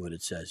 and see what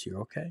it says here,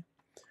 okay?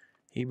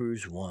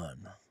 Hebrews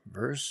 1,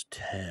 verse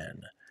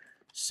 10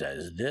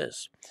 says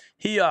this.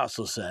 He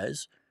also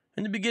says,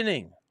 in the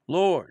beginning,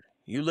 Lord,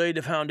 you laid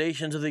the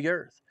foundations of the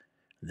earth.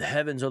 The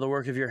heavens are the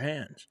work of your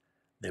hands.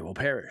 They will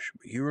perish,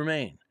 but you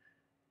remain.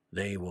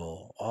 They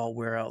will all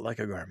wear out like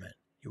a garment.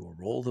 You will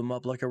roll them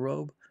up like a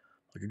robe.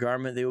 Like a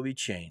garment, they will be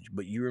changed,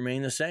 but you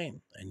remain the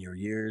same, and your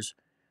years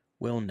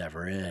will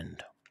never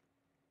end.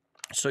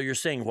 So you're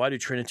saying, why do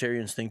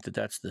Trinitarians think that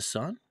that's the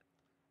Son?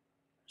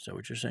 Is that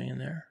what you're saying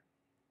there?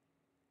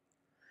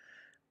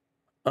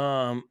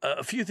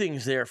 A few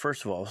things there.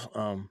 First of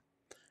all,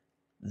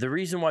 the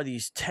reason why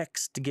these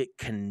texts get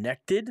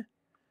connected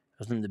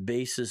is on the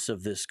basis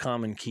of this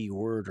common key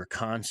word or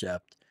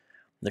concept.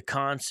 The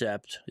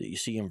concept that you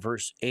see in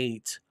verse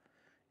 8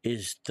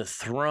 is the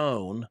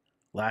throne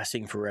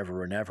lasting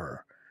forever and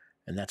ever.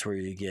 And that's where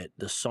you get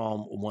the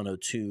Psalm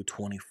 102,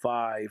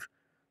 25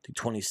 to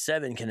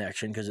 27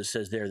 connection, because it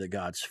says there that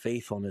God's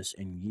faithfulness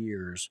in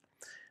years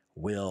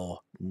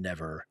will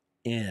never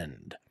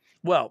end.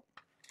 Well,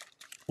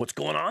 what's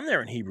going on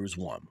there in Hebrews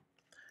 1?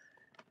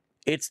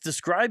 It's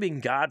describing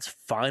God's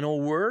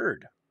final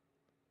word,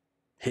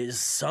 his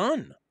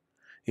Son.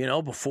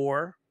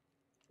 Before,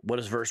 what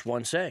does verse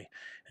 1 say?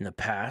 In the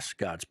past,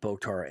 God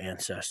spoke to our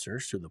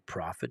ancestors through the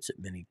prophets at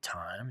many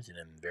times and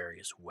in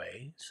various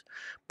ways.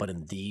 But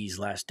in these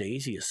last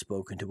days, he has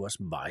spoken to us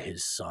by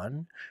his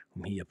Son,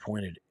 whom he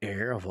appointed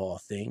heir of all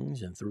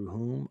things, and through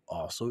whom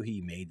also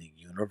he made the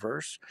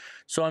universe.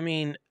 So,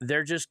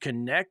 they're just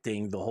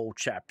connecting the whole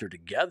chapter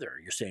together.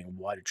 You're saying,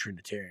 why do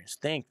Trinitarians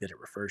think that it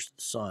refers to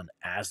the Son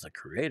as the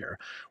Creator?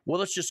 Well,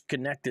 let's just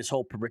connect this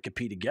whole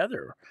pericope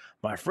together.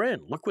 My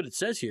friend, look what it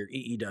says here,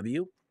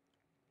 EEW.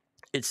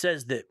 It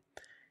says that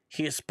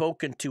he has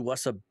spoken to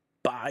us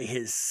by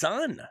his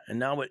Son. And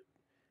now it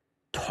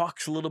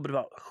talks a little bit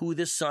about who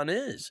this Son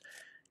is.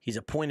 He's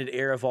appointed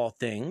heir of all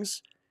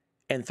things,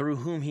 and through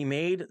whom he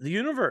made the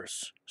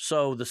universe.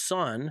 So the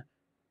Son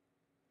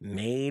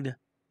made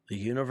the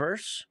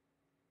universe?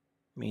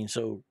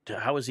 So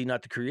how is he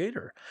not the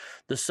Creator?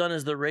 The Son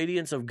is the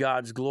radiance of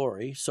God's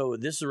glory. So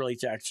this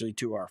relates actually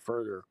to our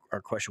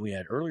question we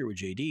had earlier with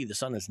JD. The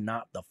Son is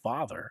not the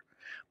Father.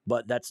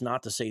 But that's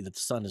not to say that the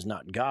Son is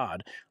not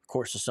God. Of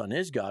course, the Son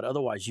is God.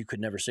 Otherwise, you could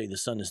never say the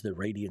Son is the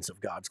radiance of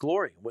God's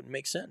glory. It wouldn't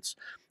make sense.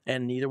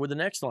 And neither would the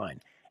next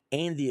line.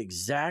 And the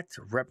exact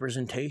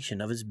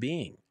representation of his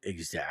being.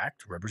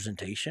 Exact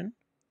representation?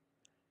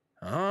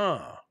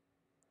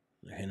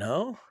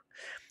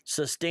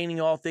 Sustaining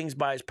all things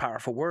by his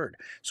powerful word.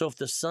 So if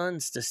the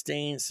Son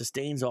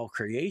sustains all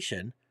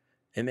creation,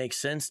 it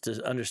makes sense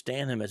to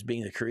understand him as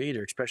being the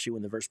Creator, especially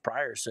when the verse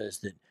prior says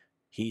that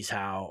he's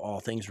how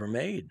all things were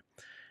made.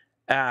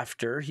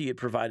 After he had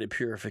provided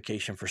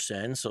purification for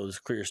sin, so it's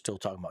clear still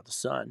talking about the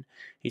Son,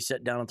 he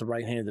sat down at the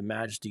right hand of the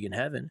Majesty in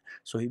heaven,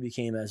 so he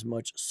became as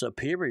much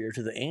superior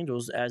to the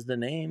angels as the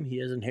name he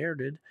has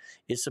inherited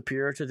is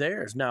superior to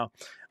theirs. Now,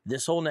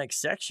 this whole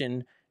next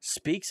section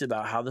speaks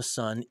about how the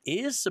Son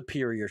is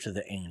superior to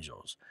the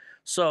angels.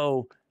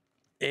 So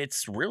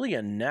it's really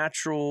a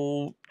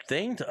natural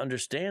thing to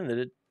understand that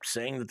it's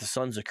saying that the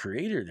Son's a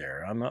creator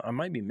there. I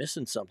might be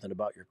missing something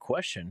about your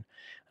question,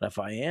 and if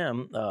I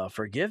am,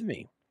 forgive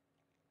me.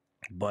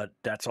 But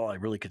that's all I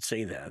really could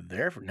say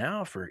there for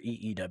now for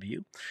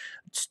EEW.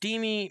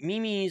 Steamy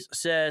Mimi's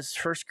says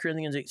 1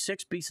 Corinthians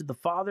 8:6 speaks of the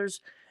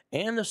Father's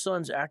and the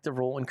Son's active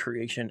role in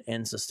creation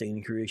and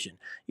sustaining creation.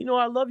 You know,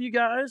 I love you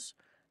guys,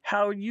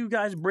 how you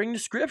guys bring the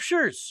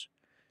scriptures.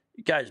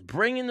 You guys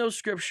bring in those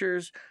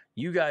scriptures.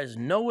 You guys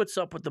know what's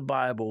up with the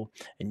Bible,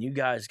 and you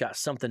guys got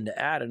something to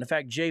add. And in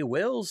fact, Jay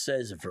Wills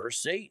says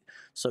verse 8.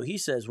 So he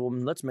says, well,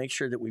 let's make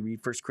sure that we read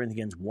 1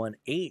 Corinthians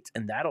 1:8,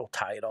 and that'll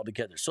tie it all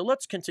together. So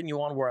let's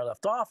continue on where I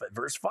left off at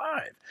verse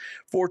 5.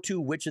 For to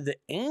which of the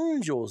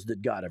angels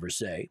did God ever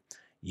say,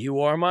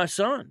 you are my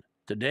son?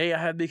 Today I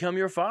have become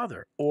your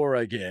father. Or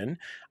again,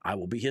 I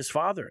will be his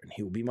father, and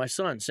he will be my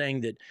son,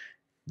 saying that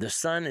the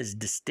son is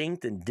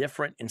distinct and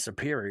different and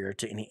superior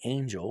to any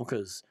angel,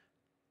 because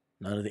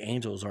none of the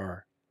angels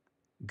are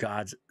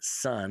God's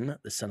son,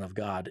 the Son of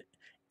God,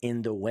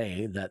 in the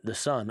way that the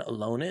Son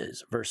alone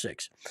is. Verse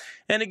 6.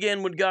 And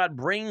again, when God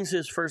brings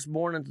his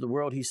firstborn into the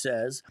world, he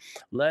says,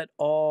 let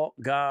all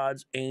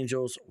God's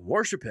angels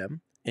worship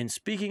him. In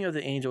speaking of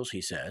the angels,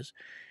 he says,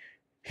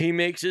 he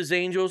makes his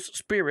angels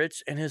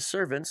spirits and his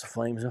servants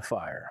flames of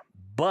fire.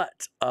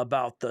 But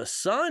about the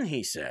Son,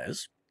 he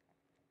says,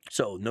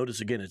 so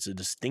notice again, it's a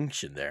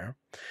distinction there.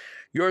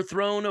 Your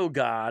throne, O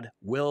God,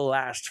 will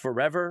last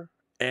forever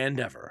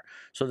and ever.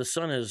 So the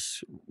Son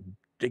is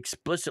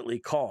explicitly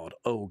called,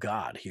 O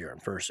God, here in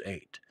verse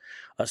 8.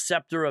 A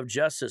scepter of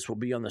justice will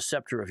be on the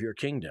scepter of your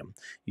kingdom.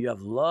 You have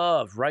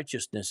loved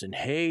righteousness and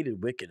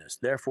hated wickedness.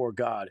 Therefore,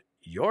 God,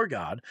 your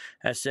God,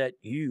 has set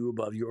you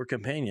above your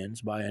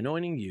companions by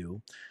anointing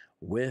you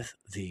with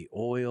the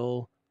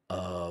oil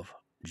of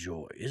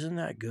joy. Isn't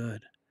that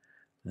good?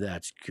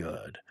 That's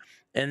good.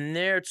 And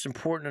there it's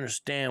important to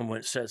understand when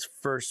it says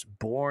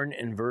firstborn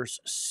in verse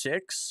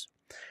 6.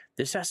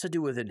 This has to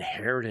do with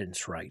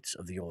inheritance rights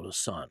of the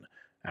oldest son,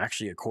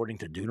 actually according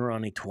to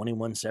Deuteronomy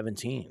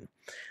 21:17.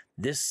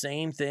 This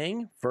same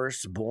thing,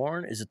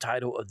 firstborn, is a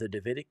title of the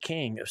Davidic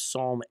king of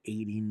Psalm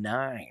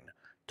 89,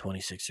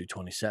 26 through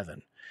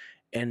 27.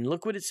 And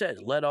look what it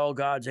says, let all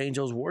God's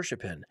angels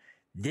worship him.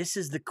 This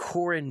is the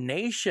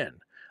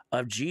coronation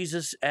of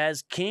Jesus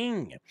as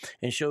king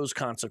and shows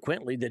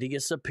consequently that he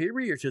is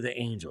superior to the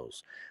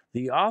angels.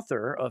 The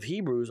author of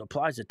Hebrews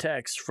applies a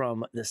text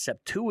from the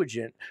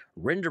Septuagint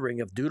rendering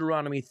of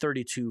Deuteronomy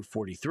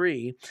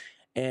 32:43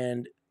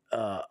 and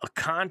a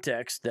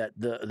context that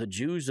the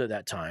Jews of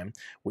that time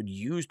would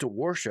use to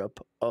worship,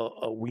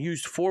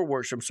 used for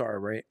worship,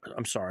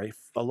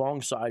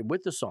 alongside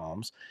with the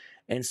Psalms.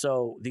 And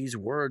so these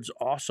words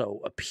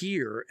also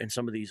appear in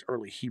some of these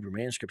early Hebrew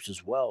manuscripts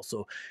as well.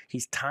 So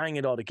he's tying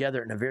it all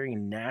together in a very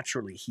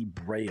naturally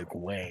Hebraic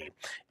way,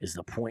 is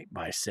the point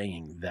by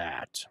saying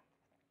that.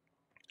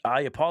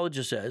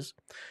 Apologetics says,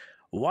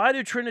 why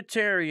do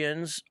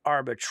Trinitarians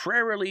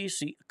arbitrarily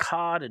see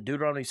God in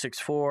Deuteronomy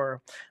 6:4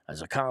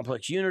 as a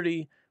complex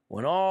unity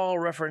when all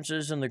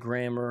references in the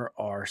grammar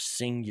are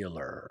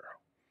singular?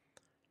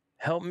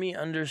 Help me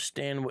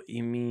understand what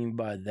you mean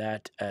by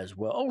that as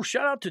well. Oh,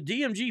 shout out to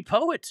DMG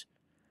Poet.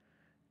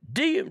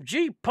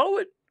 DMG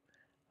Poet.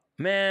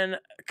 Man,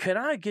 can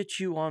I get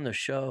you on the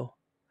show?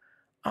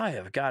 I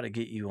have got to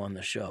get you on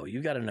the show.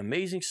 You got an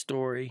amazing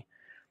story,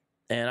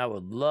 and I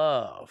would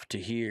love to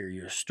hear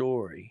your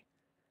story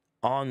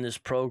on this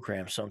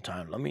program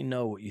sometime. Let me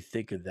know what you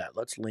think of that.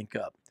 Let's link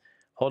up.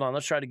 Hold on.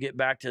 Let's try to get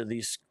back to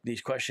these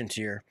questions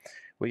here.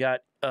 We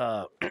got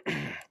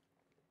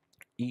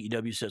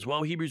EEW says,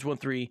 well, Hebrews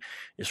 1:3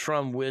 is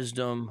from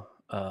Wisdom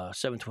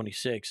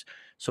 7:26,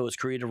 so its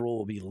creative role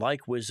will be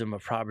like wisdom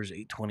of Proverbs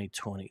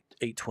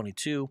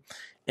 8:22,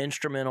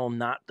 instrumental,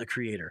 not the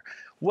creator.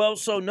 Well,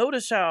 so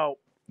notice how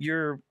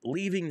you're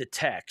leaving the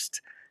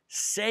text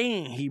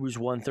saying Hebrews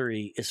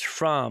 1:3 is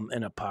from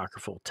an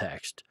apocryphal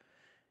text.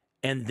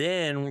 And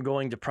then we're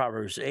going to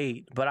Proverbs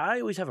 8. But I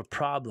always have a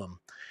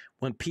problem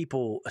when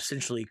people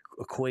essentially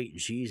equate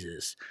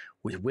Jesus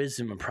with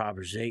wisdom in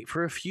Proverbs 8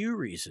 for a few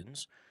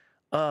reasons.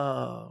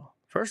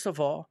 First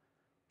of all,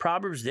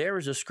 Proverbs there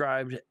is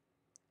described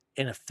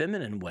in a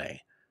feminine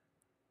way.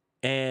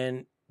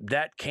 And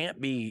that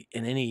can't be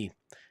in any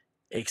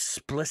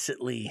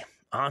explicitly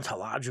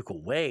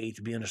ontological way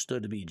to be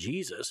understood to be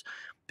Jesus,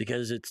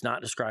 because it's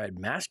not described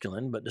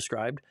masculine, but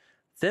described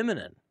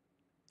feminine.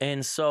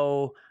 And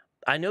so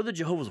I know the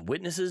Jehovah's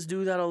Witnesses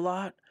do that a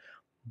lot,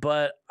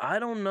 but I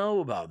don't know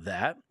about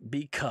that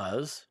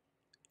because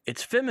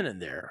it's feminine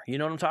there. You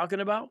know what I'm talking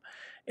about?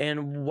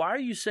 And why are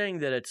you saying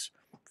that it's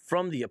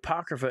from the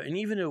Apocrypha? And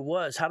even if it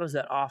was, how does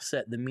that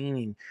offset the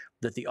meaning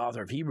that the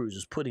author of Hebrews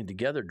is putting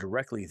together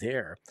directly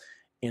there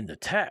in the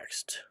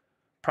text?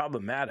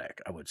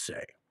 Problematic, I would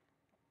say.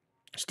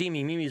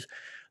 Steamy Mimi's,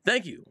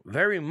 thank you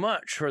very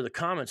much for the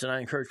comments, and I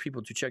encourage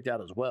people to check that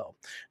out as well.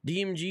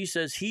 DMG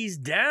says he's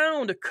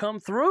down to come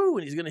through,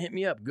 and he's going to hit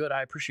me up. Good,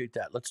 I appreciate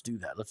that. Let's do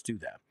that.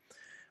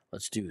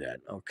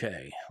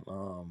 Okay.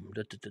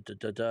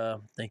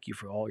 Thank you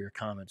for all your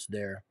comments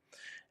there.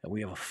 And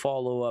we have a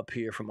follow-up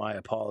here from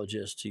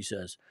Apologetics. He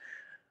says,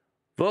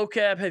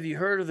 Vocab, have you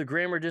heard of the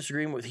grammar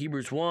disagreement with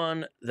Hebrews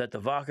 1 that the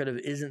vocative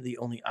isn't the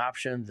only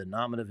option? The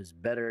nominative is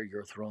better.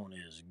 Your throne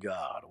is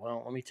God.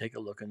 Well, let me take a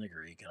look in the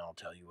Greek and I'll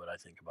tell you what I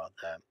think about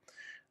that.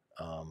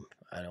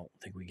 I don't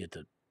think we get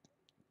to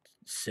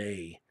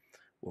say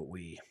what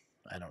we,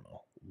 I don't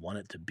know, want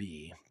it to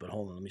be. But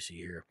hold on, let me see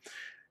here.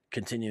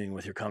 Continuing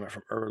with your comment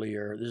from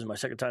earlier. This is my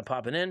second time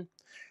popping in.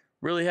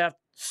 Really have to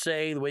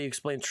say the way you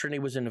explained Trinity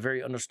was in a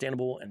very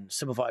understandable and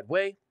simplified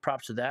way.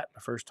 Props to that.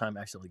 The first time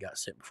accidentally got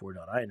sent before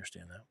done. I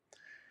understand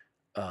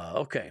that.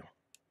 Okay.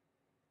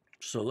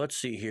 So let's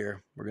see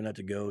here. We're going to have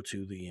to go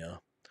to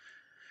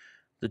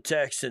the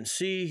text and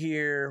see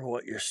here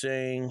what you're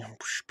saying.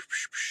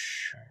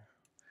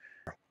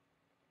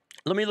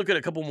 Let me look at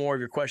a couple more of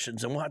your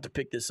questions, and we'll have to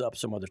pick this up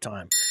some other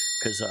time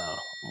because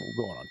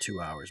we're going on 2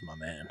 hours, my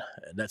man.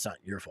 That's not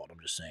your fault. I'm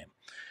just saying.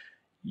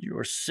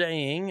 You're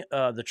saying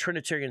the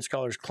Trinitarian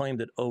scholars claim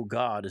that "oh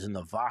God" is in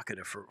the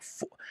vocative for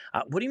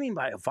what do you mean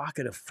by a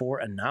vocative for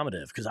a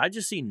nominative? Because I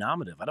just see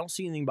nominative. I don't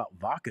see anything about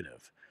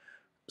vocative.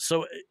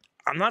 So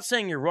I'm not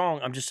saying you're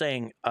wrong. I'm just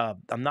saying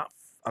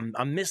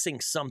I'm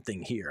missing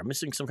something here. I'm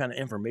missing some kind of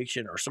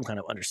information or some kind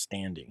of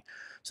understanding.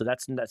 So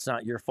that's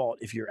not your fault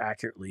if you're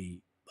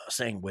accurately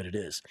saying what it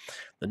is.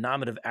 The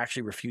nominative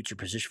actually refutes your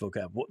position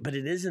vocab, but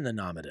it is in the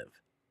nominative.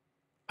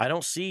 I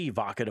don't see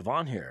vocative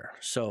on here.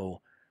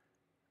 So,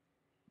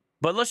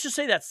 but let's just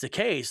say that's the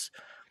case.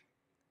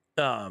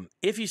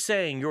 If he's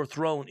saying your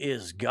throne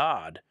is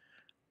God,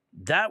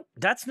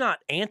 that's not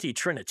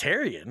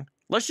anti-Trinitarian.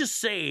 Let's just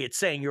say it's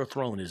saying your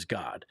throne is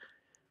God.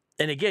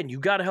 And again, you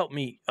got to help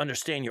me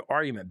understand your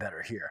argument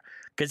better here,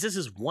 because this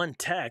is one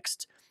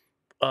text.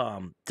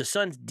 The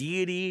Son's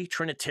deity,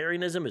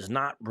 Trinitarianism, is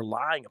not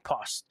relying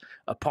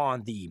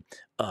upon the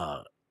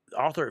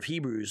author of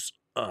Hebrews'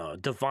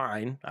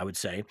 divine, I would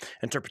say,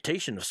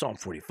 interpretation of Psalm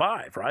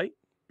 45, right?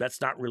 That's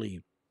not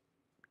really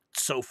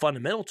so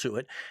fundamental to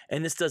it,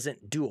 and this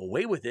doesn't do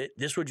away with it.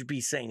 This would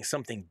be saying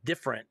something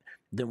different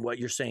than what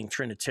you're saying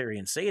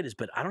Trinitarians say it is,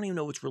 but I don't even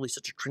know it's really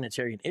such a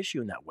Trinitarian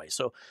issue in that way.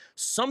 So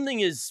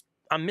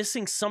I'm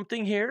missing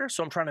something here,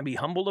 so I'm trying to be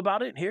humble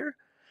about it here,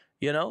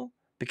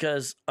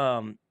 because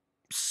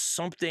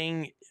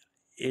something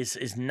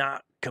is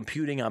not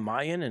computing on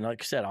my end, and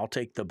like I said, I'll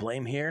take the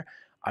blame here.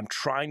 I'm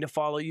trying to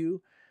follow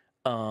you,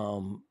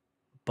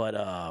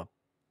 but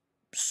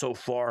so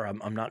far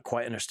I'm not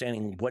quite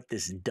understanding what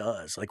this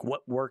does. Like,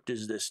 what work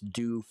does this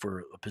do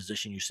for a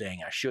position you're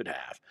saying I should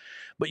have?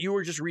 But you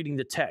were just reading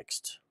the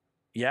text.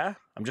 Yeah,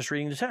 I'm just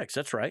reading the text.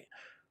 That's right.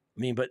 I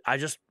mean, but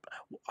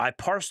I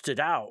parsed it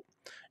out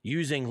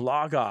using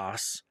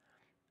Logos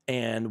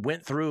and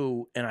went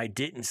through, and I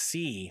didn't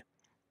see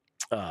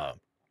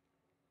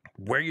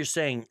where you're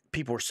saying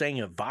people are saying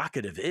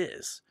evocative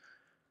is,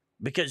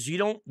 because we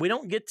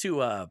don't get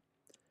to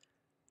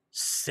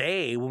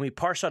say when we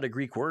parse out a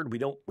Greek word, we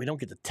don't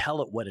get to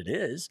tell it what it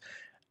is.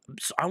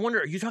 So I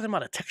wonder, are you talking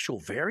about a textual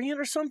variant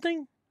or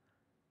something?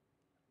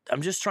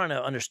 I'm just trying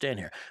to understand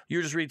here.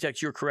 You're just reading text.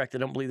 You're correct. I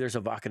don't believe there's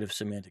a vocative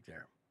semantic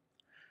there.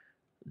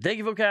 Thank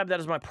you, Vocab. That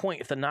is my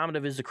point. If the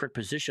nominative is the correct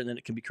position, then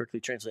it can be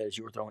correctly translated as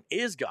your throne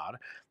is God.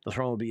 The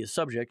throne will be his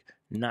subject,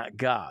 not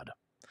God.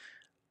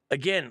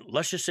 Again,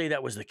 let's just say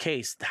that was the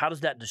case. How does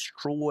that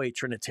destroy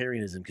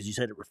Trinitarianism? Because you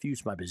said it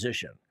refutes my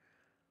position.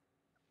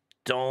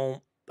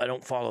 I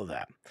don't follow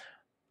that.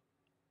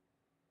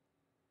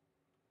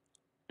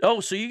 Oh,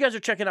 so you guys are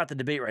checking out the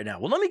debate right now.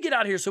 Well, let me get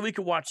out here so we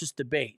can watch this debate.